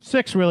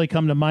 6 really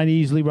come to mind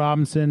easily.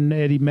 Robinson,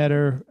 Eddie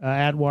Metter,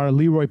 Atwater,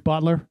 Leroy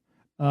Butler,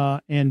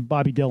 and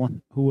Bobby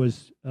Dillon, who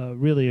was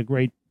really a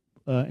great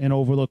and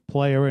overlooked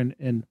player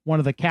and one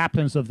of the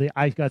captains of the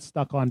I got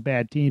stuck on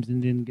bad teams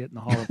and didn't get in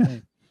the Hall of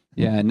Fame.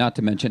 Yeah, and not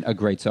to mention a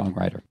great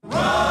songwriter.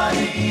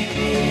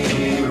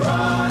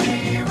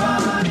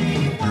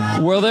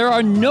 Well, there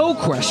are no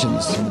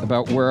questions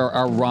about where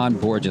our Ron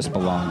Borges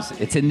belongs.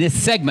 It's in this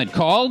segment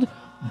called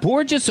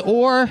Borges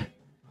or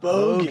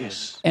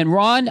Bogus. And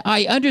Ron,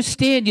 I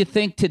understand you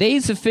think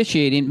today's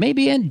officiating,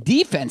 maybe in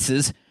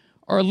defenses,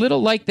 are a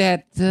little like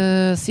that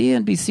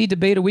CNBC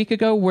debate a week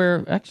ago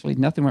where actually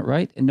nothing went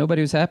right and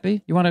nobody was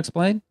happy. You want to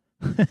explain?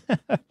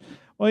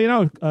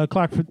 Well,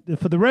 Clark,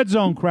 for the Red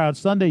Zone crowd,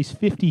 Sunday's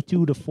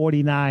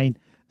 52-49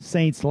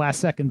 Saints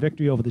last-second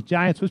victory over the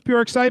Giants was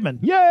pure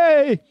excitement.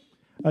 Yay!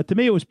 To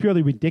me, it was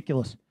purely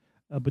ridiculous.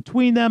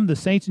 Between them, the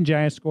Saints and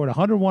Giants scored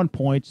 101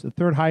 points, the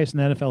third highest in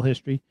NFL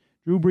history.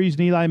 Drew Brees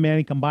and Eli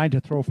Manning combined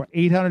to throw for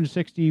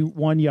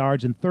 861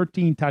 yards and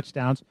 13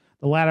 touchdowns,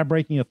 the latter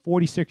breaking a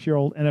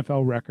 46-year-old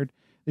NFL record.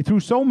 They threw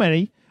so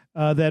many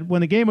that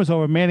when the game was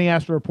over, Manning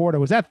asked a reporter,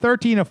 was that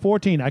 13 or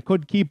 14? I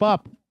couldn't keep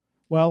up.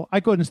 Well, I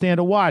couldn't stand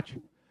to watch.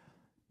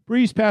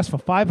 Brees passed for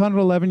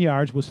 511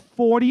 yards, was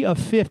 40 of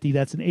 50.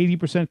 That's an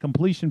 80%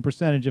 completion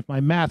percentage if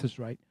my math is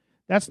right.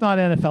 That's not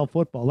NFL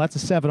football. That's a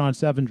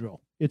 7-on-7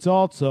 drill. It's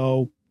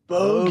also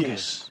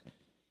Bogus.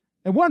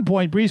 At one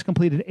point, Brees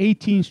completed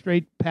 18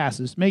 straight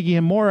passes, making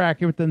him more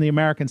accurate than the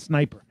American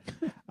sniper.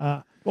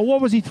 But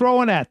what was he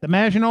throwing at? The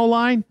Maginot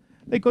line?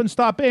 They couldn't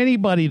stop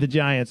anybody, the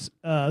Giants.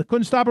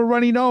 Couldn't stop a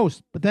runny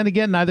nose. But then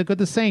again, neither could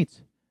the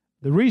Saints.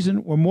 The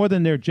reason were more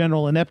than their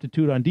general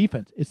ineptitude on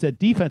defense. It's that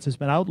defense has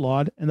been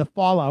outlawed, and the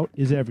fallout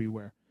is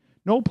everywhere.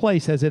 No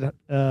place has it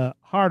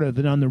harder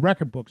than on the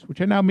record books, which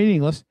are now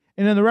meaningless,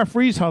 and in the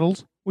referees'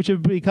 huddles, which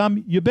have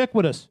become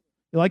ubiquitous.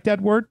 You like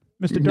that word,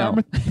 Mr.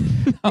 Dartmouth?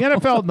 The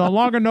NFL no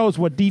longer knows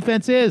what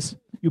defense is.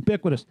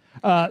 Ubiquitous.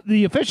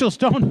 The officials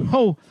don't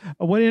know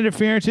what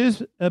interference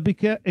is,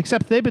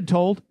 except they've been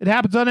told it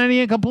happens on any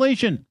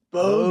incompletion.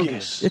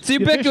 Bogus. It's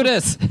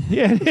ubiquitous.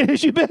 Yeah, it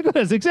is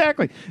ubiquitous,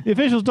 exactly. The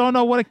officials don't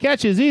know what a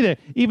catch is either,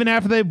 even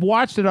after they've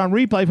watched it on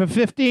replay for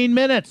 15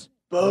 minutes.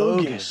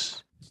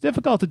 Bogus. It's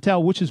difficult to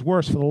tell which is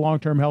worse for the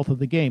long-term health of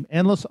the game,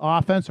 endless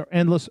offense or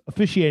endless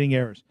officiating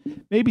errors.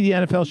 Maybe the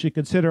NFL should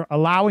consider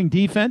allowing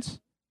defense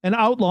and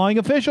outlawing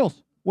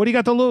officials. What do you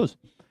got to lose?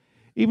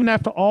 Even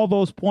after all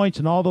those points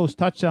and all those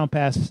touchdown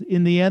passes,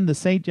 in the end, the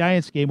St.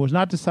 Giants game was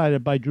not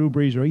decided by Drew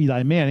Brees or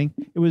Eli Manning.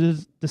 It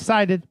was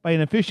decided by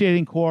an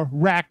officiating corps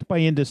racked by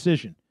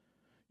indecision.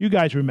 You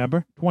guys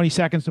remember, 20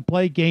 seconds to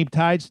play, game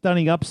tied,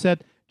 stunning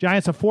upset.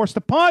 Giants are forced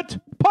to punt.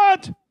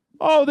 Punt!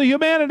 Oh, the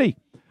humanity.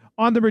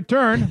 On the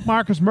return,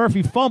 Marcus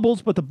Murphy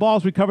fumbles, but the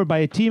ball's recovered by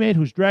a teammate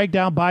who's dragged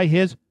down by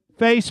his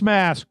face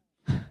mask.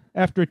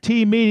 After a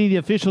team meeting, the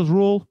officials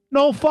rule,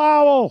 no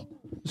foul.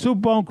 The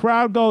Superbone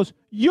crowd goes,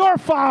 "You're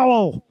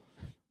foul!"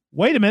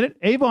 Wait a minute,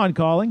 Avon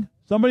calling.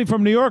 Somebody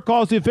from New York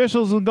calls the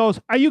officials and goes,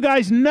 "Are you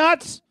guys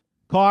nuts?"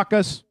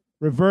 Caucus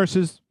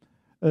reverses.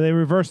 They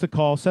reverse the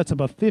call, sets up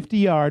a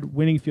 50-yard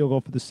winning field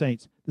goal for the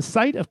Saints. The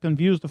sight of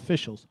confused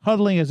officials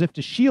huddling as if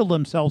to shield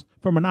themselves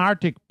from an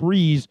Arctic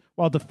breeze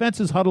while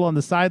defenses huddle on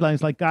the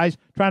sidelines like guys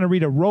trying to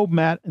read a road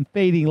mat and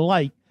fading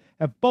light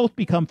have both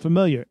become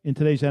familiar in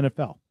today's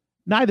NFL.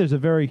 Neither's a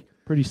very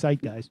pretty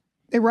sight, guys.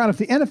 Hey, Ron, if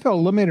the NFL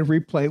eliminated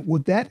replay,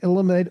 would that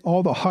eliminate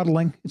all the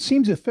huddling? It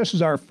seems the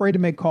officials are afraid to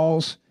make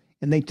calls,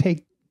 and they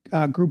take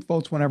group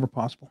votes whenever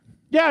possible.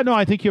 Yeah, no,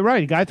 I think you're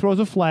right. A guy throws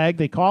a flag,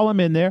 they call him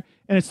in there,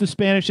 and it's the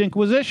Spanish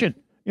Inquisition.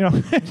 You know,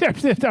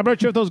 I'm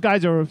not sure if those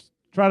guys are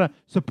trying to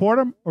support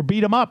him or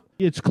beat him up.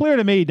 It's clear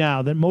to me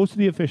now that most of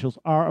the officials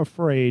are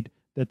afraid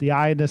that the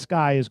eye in the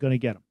sky is going to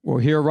get them. Well,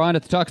 here, Ron,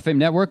 at the Talk of Fame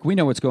Network, we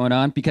know what's going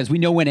on because we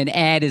know when an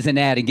ad is an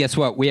ad. And guess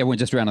what? We have one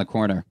just around the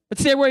corner. But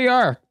stay where you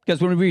are,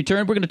 because when we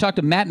return, we're going to talk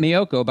to Matt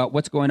Miyoko about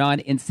what's going on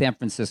in San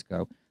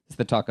Francisco. It's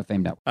the Talk of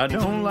Fame Network. I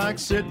don't like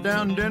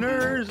sit-down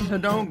dinners. I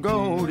don't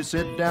go to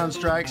sit-down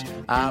strikes.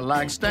 I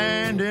like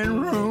standing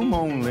room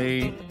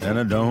only, and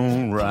I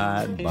don't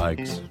ride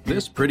bikes.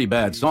 This pretty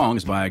bad song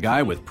is by a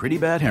guy with pretty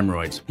bad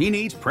hemorrhoids. He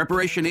needs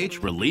Preparation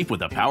H relief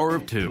with the power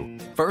of 2.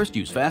 First,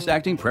 use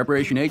fast-acting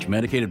Preparation H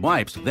medicated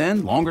wipes,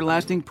 then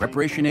longer-lasting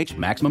Preparation H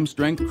maximum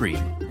strength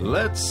cream.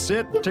 Let's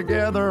sit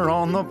together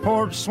on the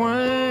porch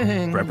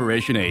swing.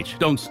 Preparation H.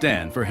 Don't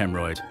stand for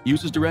hemorrhoids.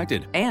 Use as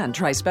directed. And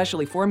try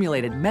specially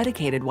formulated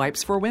medicated wipes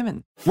for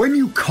women. When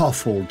you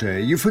cough all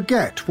day, you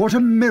forget what a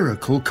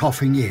miracle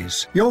coughing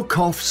is. Your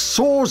cough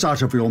soars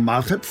out of your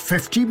mouth at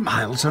 50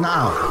 miles an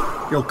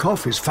hour. Your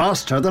cough is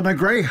faster than a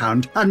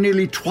greyhound and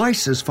nearly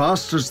twice as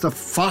fast as the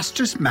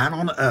fastest man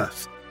on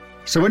earth.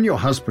 So when your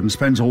husband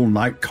spends all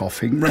night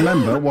coughing,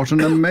 remember what an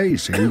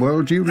amazing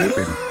world you live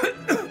in.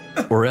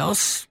 Or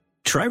else,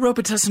 try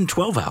Robitussin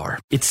 12 Hour.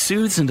 It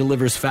soothes and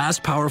delivers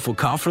fast, powerful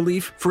cough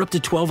relief for up to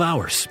 12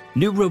 hours.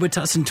 New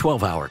Robitussin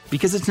 12 Hour,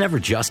 because it's never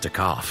just a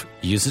cough.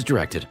 Use as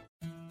directed.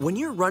 When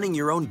you're running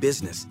your own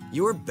business,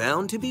 you're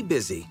bound to be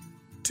busy.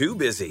 Too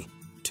busy.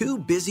 Too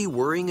busy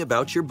worrying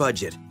about your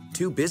budget.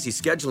 Too busy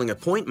scheduling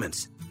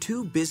appointments.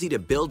 Too busy to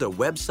build a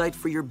website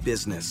for your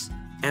business.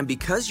 And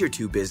because you're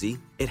too busy,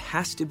 it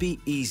has to be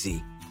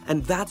easy.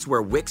 And that's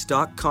where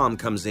Wix.com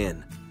comes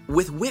in.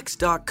 With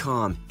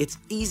Wix.com, it's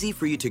easy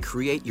for you to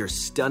create your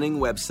stunning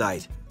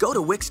website. Go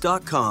to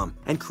Wix.com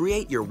and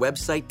create your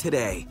website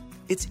today.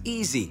 It's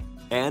easy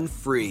and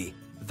free.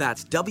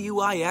 That's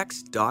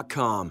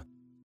Wix.com.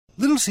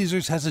 Little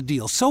Caesars has a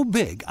deal so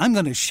big, I'm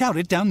going to shout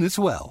it down this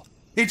well.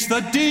 It's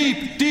the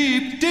deep,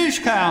 deep dish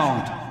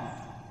count.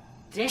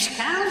 Dish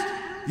count?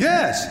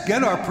 Yes,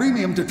 get our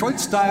premium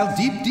Detroit-style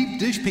deep, deep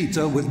dish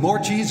pizza with more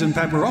cheese and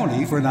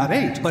pepperoni for not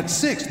 $8, but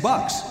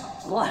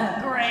 $6. What a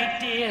great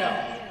deal.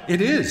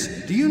 It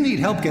is. Do you need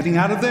help getting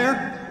out of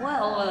there?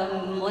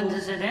 Well, when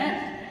does it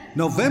end?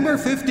 November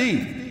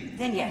 15th.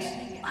 Then yes,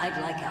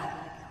 I'd like help.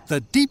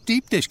 The deep,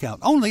 deep dish count,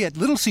 only at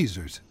Little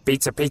Caesars.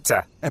 Pizza,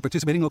 pizza. At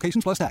participating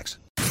locations plus tax.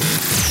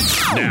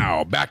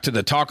 Now, back to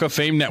the Talk of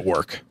Fame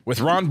Network with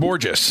Ron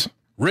Borges,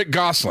 Rick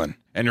Gosselin,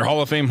 and your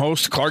Hall of Fame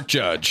host, Clark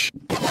Judge.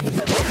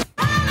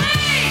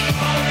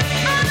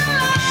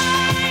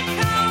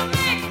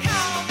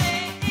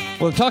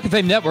 Well, the Talk of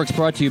Fame Network is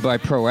brought to you by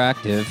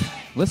Proactive.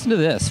 Listen to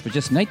this. For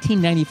just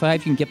 $19.95, you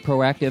can get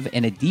Proactive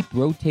and a deep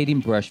rotating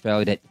brush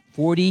valued at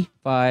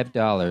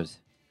 $45.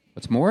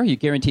 What's more, you're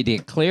guaranteed to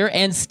get clear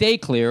and stay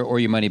clear or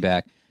your money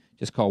back.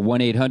 Just call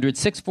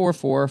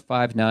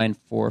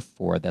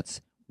 1-800-644-5944. That's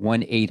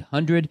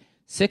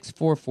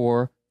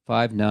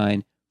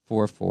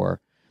 1-800-644-5944.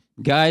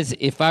 Guys,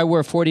 if I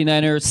were a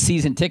 49ers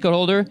season ticket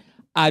holder,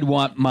 I'd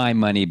want my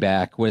money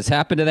back. What has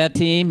happened to that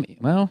team?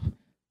 Well,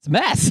 it's a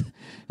mess.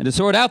 And to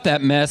sort out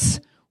that mess,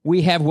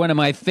 we have one of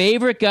my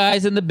favorite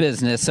guys in the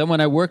business,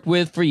 someone I worked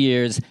with for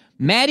years,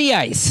 Matty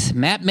Ice,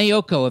 Matt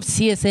Miyoko of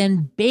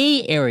CSN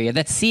Bay Area.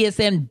 That's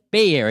CSN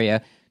Bay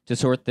Area to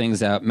sort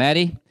things out.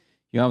 Matty,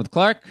 you're on with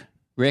Clark,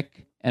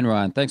 Rick, and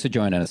Ron. Thanks for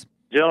joining us.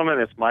 Gentlemen,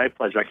 it's my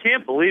pleasure. I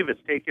can't believe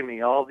it's taken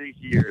me all these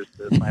years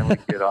to finally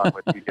get on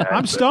with you guys.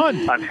 I'm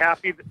stunned. I'm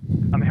happy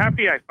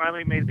I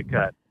finally made the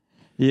cut.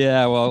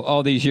 Yeah, well,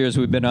 all these years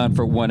we've been on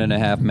for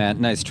 1.5, Matt.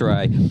 Nice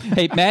try.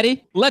 Hey,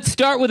 Matty, let's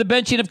start with the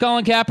benching of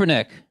Colin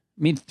Kaepernick. I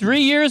mean,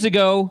 3 years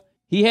ago,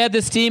 he had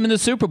this team in the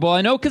Super Bowl.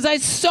 I know because I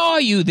saw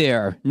you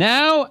there.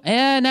 Now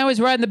he's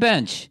riding the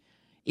bench.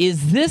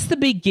 Is this the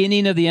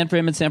beginning of the end for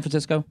him in San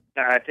Francisco?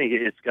 I think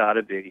it's got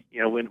to be.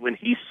 You know, when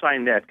he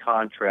signed that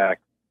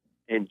contract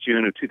in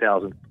June of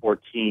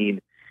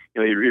 2014, it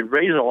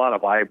raised a lot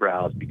of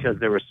eyebrows because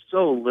there was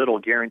so little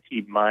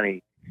guaranteed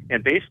money.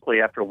 And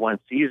basically, after one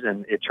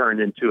season, it turned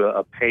into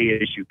a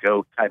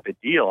pay-as-you-go type of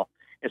deal.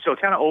 And so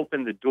it kind of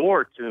opened the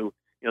door to,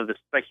 the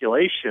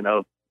speculation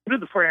of, what do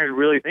the 49ers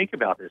really think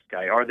about this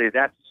guy? Are they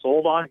that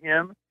sold on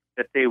him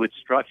that they would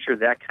structure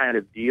that kind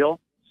of deal?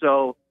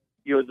 So,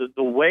 the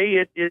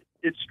way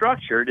it's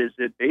structured is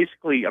that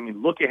basically,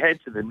 look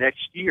ahead to the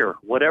next year.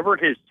 Whatever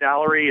his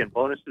salary and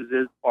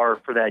bonuses are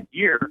for that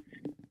year,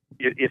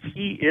 if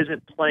he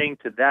isn't playing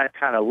to that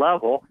kind of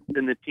level,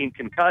 then the team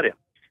can cut him.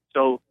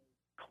 So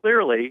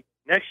clearly,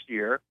 next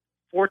year,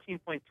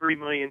 $14.3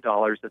 million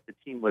that the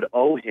team would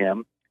owe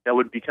him, that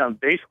would become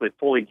basically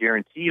fully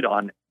guaranteed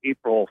on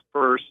April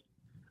 1st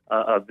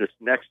of this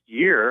next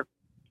year.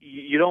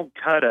 You don't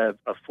cut a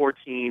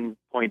 $14.3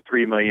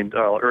 million,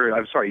 or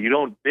I'm sorry, you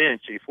don't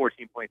bench a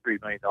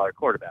 $14.3 million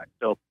quarterback.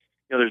 So,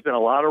 there's been a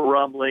lot of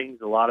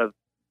rumblings, a lot of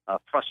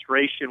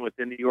frustration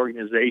within the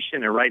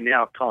organization, and right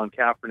now Colin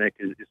Kaepernick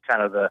is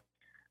kind of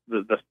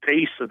the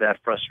face of that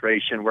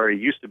frustration, where he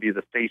used to be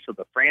the face of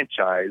the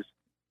franchise,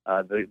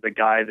 the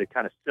guy that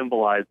kind of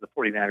symbolized the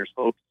 49ers'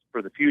 hopes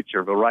for the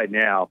future. But right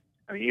now,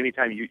 I mean,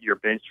 anytime you're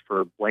benched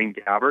for Blaine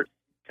Gabbert,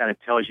 kind of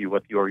tells you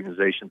what the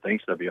organization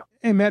thinks of you.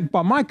 Hey, Matt,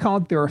 by my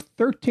count, there are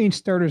 13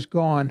 starters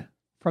gone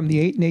from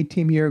the 8-8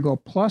 team a year ago,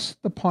 plus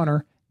the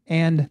punter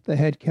and the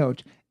head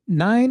coach.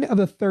 9 of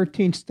the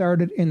 13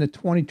 started in the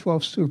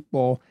 2012 Super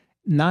Bowl.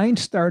 9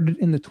 started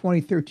in the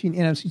 2013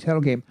 NFC title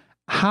game.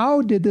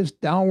 How did this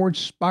downward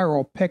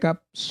spiral pick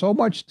up so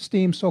much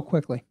steam so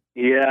quickly?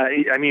 Yeah,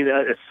 I mean,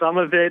 some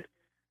of it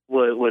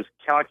was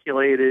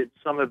calculated.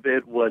 Some of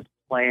it was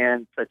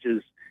planned, such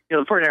as,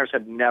 the 49ers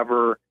have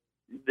never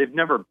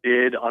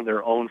bid on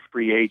their own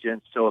free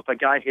agents. So if a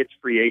guy hits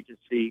free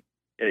agency,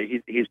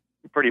 he's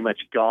pretty much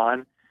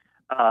gone.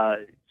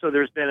 So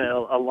there's been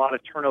a lot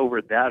of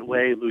turnover that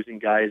way, losing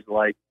guys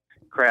like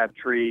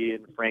Crabtree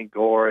and Frank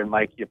Gore and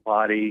Mike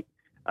Iupati.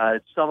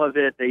 Some of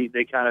it,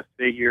 they kind of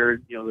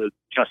figured, that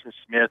Justin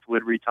Smith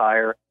would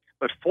retire.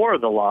 But 4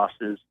 of the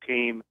losses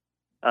came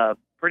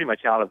pretty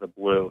much out of the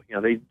blue.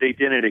 They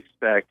didn't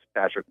expect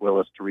Patrick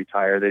Willis to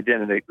retire. They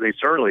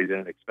certainly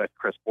didn't expect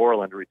Chris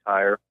Borland to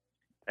retire.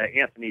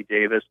 Anthony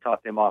Davis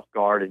caught them off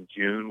guard in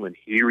June when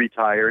he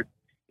retired.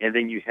 And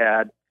then you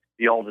had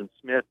the Aldon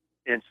Smith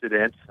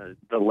incident,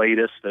 the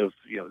latest of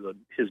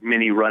his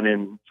many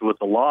run-ins with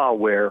the law,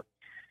 where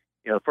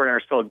the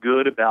 49ers felt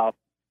good about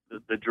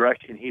the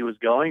direction he was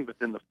going, but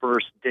then the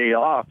first day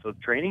off of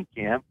training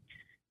camp,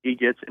 he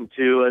gets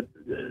into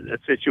a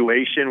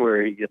situation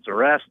where he gets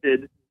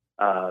arrested.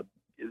 The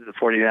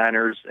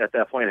 49ers at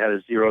that point had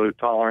a zero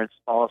tolerance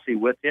policy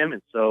with him,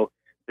 and so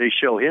they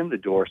show him the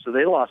door. So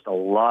they lost a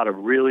lot of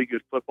really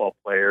good football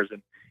players,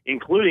 and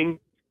including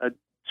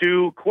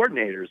 2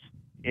 coordinators,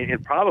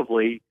 and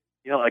probably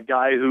a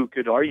guy who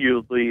could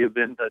arguably have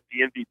been the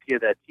MVP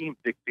of that team,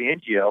 Vic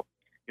Fangio.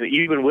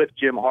 Even with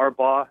Jim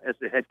Harbaugh as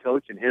the head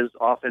coach and his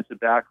offensive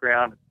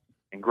background,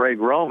 and Greg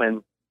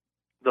Roman,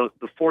 the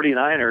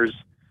 49ers,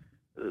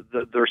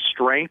 their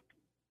strength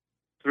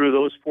through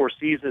those 4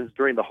 seasons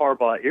during the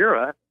Harbaugh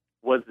era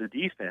was the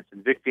defense.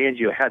 And Vic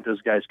Fangio had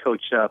those guys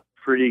coached up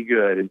pretty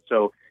good. And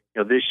so,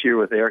 this year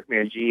with Eric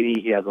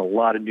Mangini, he has a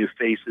lot of new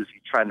faces.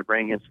 He's trying to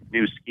bring in some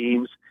new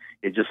schemes.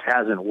 It just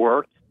hasn't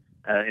worked.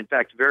 In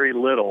fact, very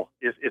little,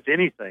 if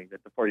anything,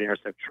 that the 49ers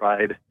have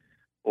tried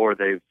or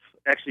they've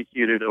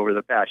executed over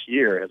the past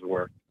year has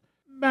worked.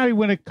 Matty,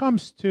 when it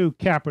comes to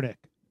Kaepernick,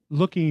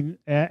 looking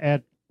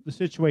at the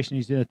situation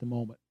he's in at the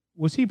moment,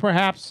 was he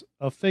perhaps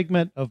a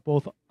figment of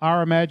both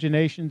our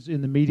imaginations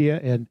in the media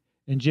and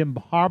Jim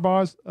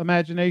Harbaugh's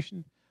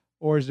imagination,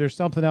 or is there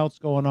something else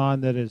going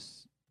on that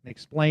has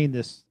explained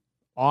this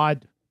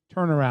odd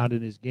turnaround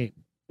in his game?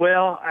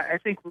 Well, I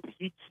think when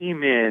he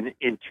came in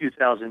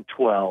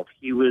 2012,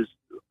 he was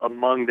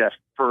among that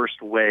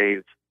first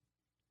wave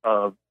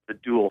of the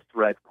dual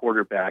threat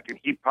quarterback, and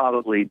he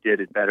probably did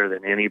it better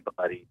than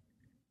anybody.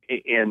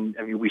 And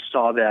I mean, we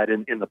saw that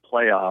in the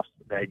playoffs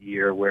that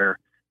year, where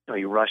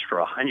he rushed for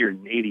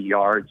 180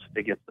 yards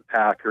against the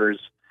Packers.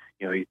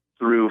 He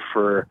threw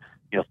for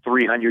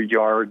 300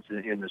 yards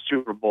in the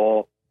Super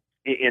Bowl,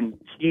 and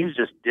teams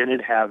just didn't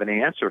have an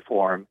answer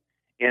for him.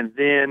 And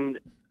then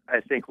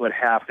I think what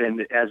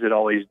happened, as it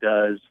always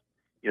does,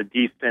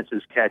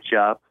 defenses catch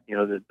up.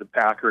 The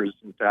Packers,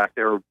 in fact,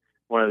 they were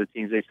one of the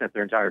teams, they sent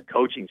their entire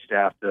coaching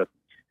staff to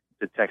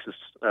Texas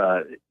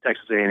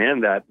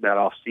A&M that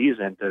off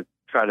season to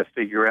try to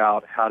figure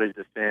out how to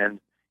defend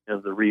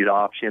the read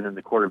option and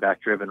the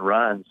quarterback driven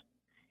runs.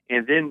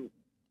 And then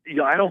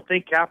I don't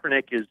think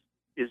Kaepernick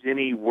is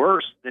any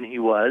worse than he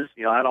was.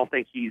 I don't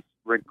think he's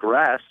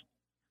regressed,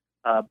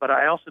 but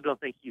I also don't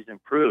think he's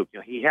improved.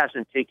 He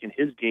hasn't taken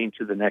his game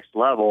to the next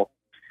level.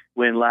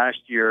 When last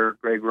year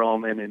Greg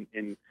Roman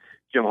and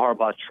Jim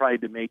Harbaugh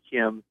tried to make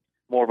him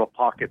more of a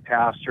pocket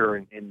passer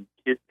and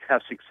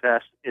have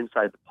success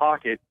inside the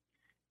pocket,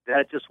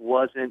 that just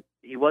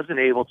he wasn't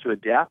able to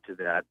adapt to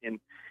that. And,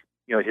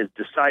 his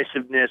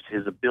decisiveness,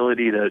 his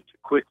ability to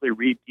quickly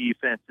read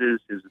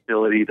defenses, his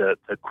ability to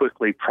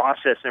quickly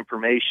process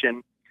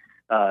information,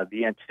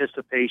 the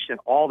anticipation,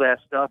 all that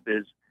stuff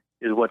is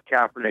what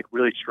Kaepernick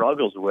really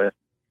struggles with.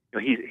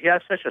 He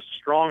has such a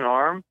strong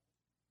arm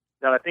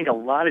that I think a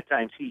lot of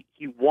times he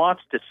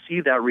wants to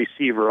see that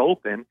receiver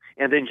open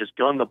and then just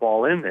gun the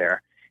ball in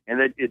there. And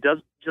that it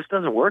just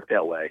doesn't work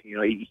that way.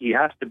 He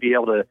has to be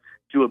able to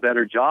do a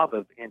better job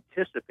of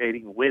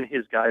anticipating when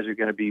his guys are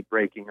going to be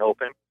breaking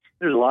open.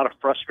 There's a lot of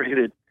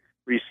frustrated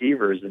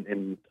receivers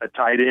and a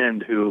tight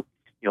end who,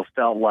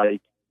 felt like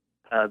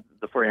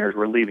the 49ers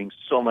were leaving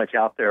so much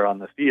out there on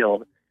the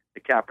field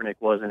that Kaepernick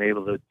wasn't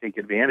able to take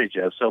advantage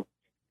of. So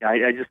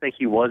I just think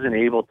he wasn't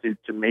able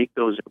to make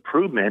those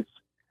improvements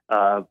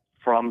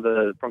from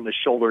the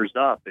shoulders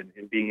up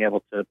and being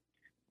able to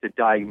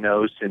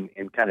diagnose and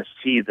kind of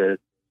see the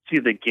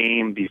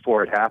game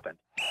before it happened.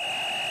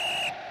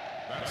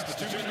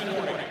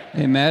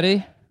 Hey,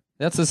 Matty,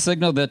 that's a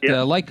signal that,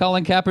 like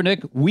Colin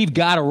Kaepernick, we've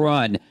got to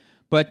run.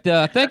 But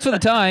thanks for the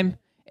time.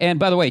 And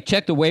by the way,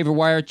 check the waiver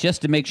wire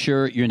just to make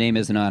sure your name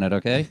isn't on it,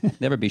 okay?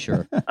 Never be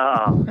sure.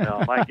 Oh, no.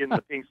 Am I getting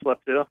the pink slip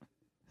too?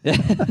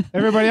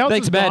 Everybody else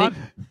Thanks, is Matty. gone.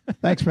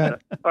 Thanks,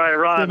 Matt. All right,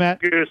 Ron, See you,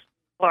 Matt. Goose,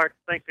 Clark,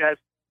 thanks, guys.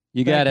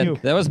 You got Thank it. you.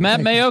 That was Matt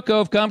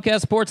Mayoko of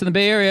Comcast Sports in the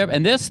Bay Area.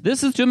 And this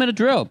is 2 Minute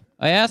Drill.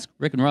 I ask,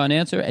 Rick and Ron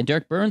answer, and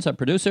Derek Burns, our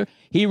producer,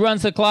 he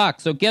runs the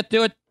clock. So get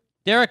to it.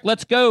 Derek,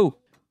 let's go.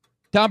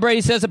 Tom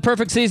Brady says a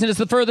perfect season is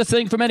the furthest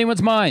thing from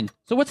anyone's mind.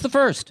 So what's the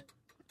first?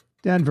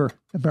 Denver,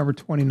 November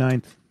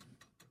 29th.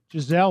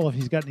 Giselle, if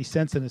he's got any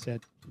sense in his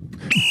head.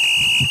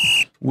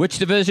 Which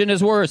division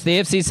is worse, the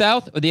AFC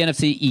South or the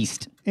NFC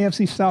East?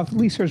 AFC South, at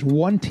least there's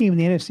one team in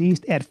the NFC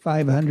East at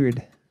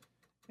 500.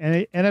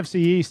 And NFC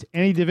East,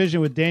 any division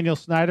with Daniel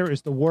Snyder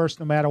is the worst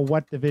no matter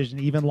what division,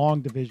 even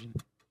long division.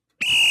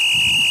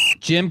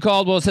 Jim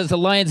Caldwell says the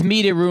Lions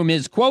media room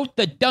is, quote,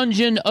 the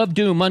dungeon of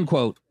doom,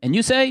 unquote. And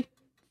you say?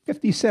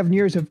 57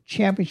 years of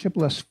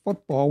championship-less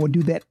football would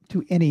do that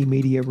to any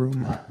media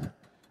room.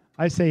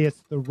 I say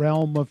it's the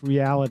realm of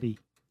reality.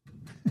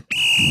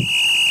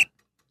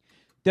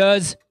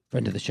 Does,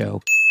 friend of the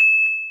show,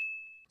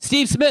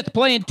 Steve Smith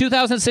play in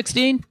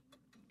 2016?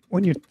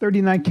 When you're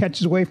 39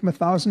 catches away from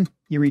 1,000,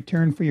 you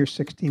return for your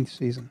 16th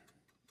season.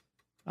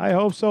 I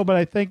hope so, but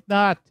I think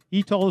not.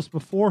 He told us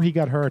before he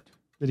got hurt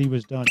that he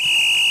was done.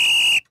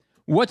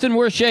 What's in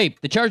worse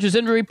shape, the Chargers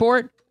injury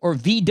report or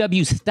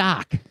VW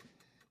stock?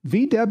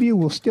 VW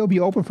will still be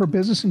open for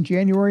business in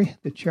January.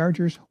 The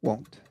Chargers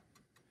won't.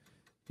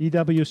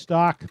 VW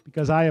stock,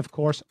 because I, of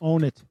course,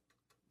 own it.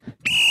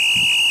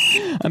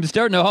 I'm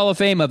starting a Hall of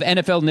Fame of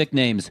NFL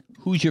nicknames.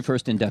 Who's your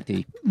first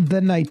inductee?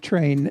 The Night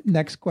Train.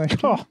 Next question.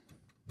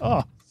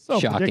 Oh, so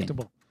Shocking.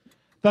 predictable.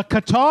 The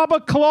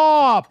Catawba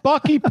Claw,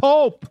 Bucky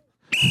Pope.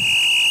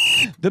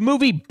 The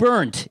movie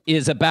Burnt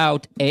is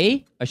about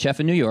A, a chef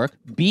in New York,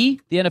 B,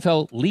 the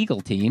NFL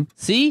legal team,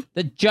 C,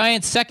 the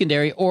Giants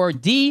secondary, or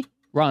D,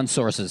 Ron's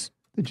sources.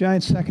 The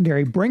Giants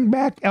secondary. Bring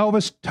back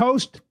Elvis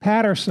Toast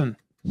Patterson.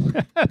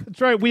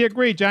 That's right. We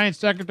agree. Giants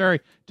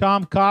Secretary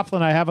Tom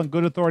Coughlin, I have on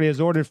good authority,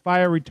 has ordered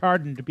fire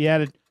retardant to be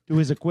added to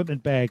his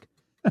equipment bag.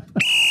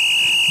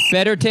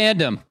 Better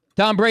tandem,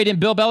 Tom Brady and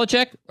Bill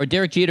Belichick, or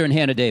Derek Jeter and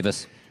Hannah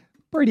Davis?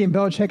 Brady and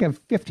Belichick have a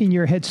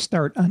 15-year head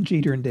start on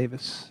Jeter and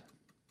Davis.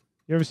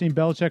 You ever seen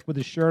Belichick with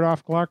his shirt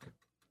off, Clark?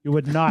 You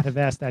would not have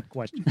asked that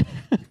question.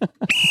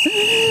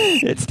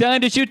 It's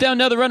time to shoot down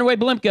another runaway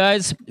blimp,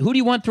 guys. Who do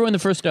you want throwing the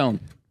first stone?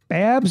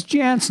 Babs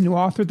Jansen, who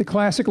authored the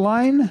classic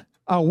line,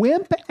 a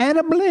wimp and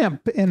a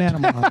blimp in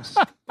Animal House.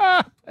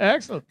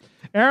 Excellent.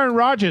 Aaron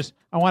Rodgers,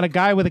 I want a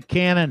guy with a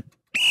cannon.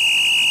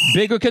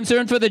 Bigger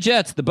concern for the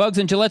Jets, the bugs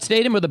in Gillette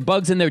Stadium or the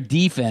bugs in their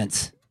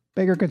defense?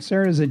 Bigger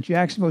concern is the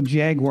Jacksonville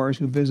Jaguars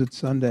who visit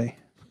Sunday.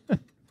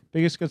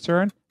 Biggest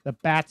concern, the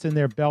bats in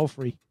their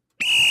belfry.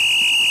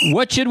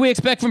 What should we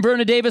expect from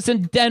Vernon Davis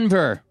in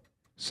Denver?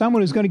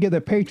 Someone who's going to give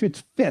the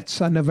Patriots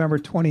fits on November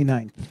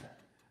 29th.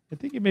 I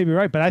think you may be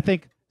right, but I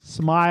think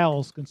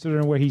smiles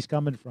considering where he's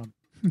coming from.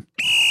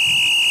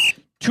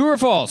 True or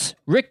false?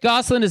 Rick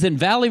Gosselin is in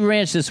Valley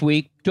Ranch this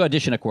week to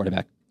audition a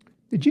quarterback.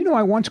 Did you know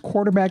I once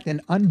quarterbacked an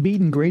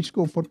unbeaten grade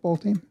school football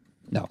team?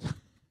 No.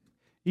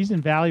 He's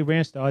in Valley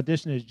Ranch to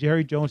audition as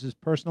Jerry Jones's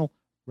personal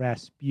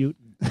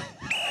Rasputin.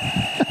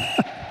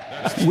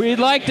 We'd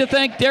like to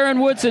thank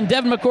Darren Woodson,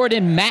 Devin McCord,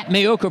 and Matt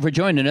Mayoko for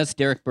joining us,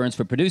 Derek Burns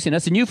for producing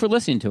us, and you for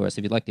listening to us.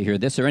 If you'd like to hear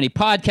this or any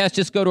podcast,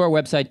 just go to our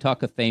website,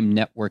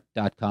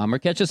 talkoffamenetwork.com, or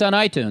catch us on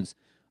iTunes.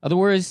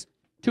 Otherwise,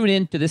 tune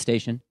in to this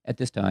station at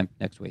this time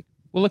next week.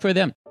 We'll look for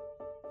them.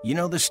 You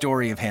know the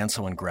story of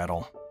Hansel and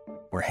Gretel,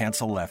 where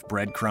Hansel left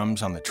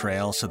breadcrumbs on the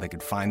trail so they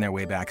could find their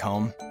way back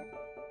home?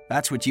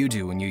 That's what you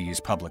do when you use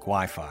public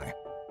Wi-Fi,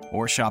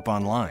 or shop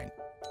online,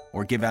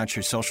 or give out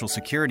your social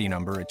security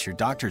number at your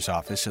doctor's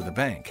office or the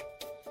bank.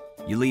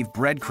 You leave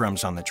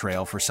breadcrumbs on the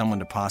trail for someone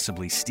to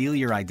possibly steal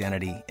your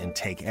identity and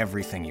take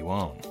everything you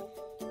own.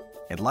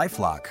 At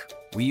LifeLock,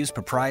 we use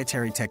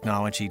proprietary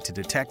technology to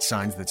detect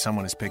signs that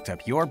someone has picked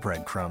up your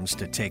breadcrumbs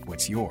to take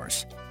what's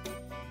yours.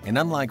 And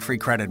unlike free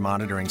credit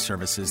monitoring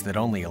services that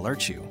only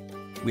alert you,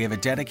 we have a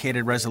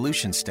dedicated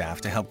resolution staff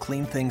to help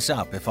clean things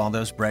up if all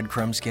those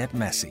breadcrumbs get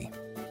messy.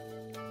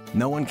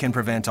 No one can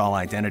prevent all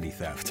identity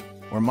theft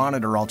or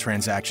monitor all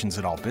transactions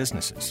at all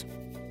businesses.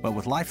 But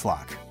with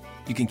LifeLock,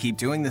 you can keep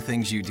doing the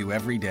things you do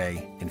every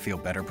day and feel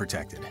better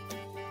protected.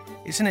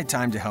 Isn't it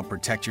time to help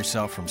protect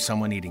yourself from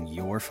someone eating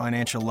your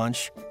financial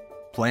lunch?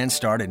 Plans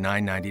start at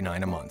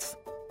 $9.99 a month.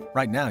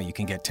 Right now, you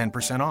can get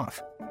 10%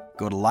 off.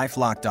 Go to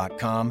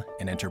LifeLock.com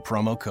and enter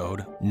promo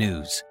code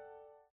NEWS.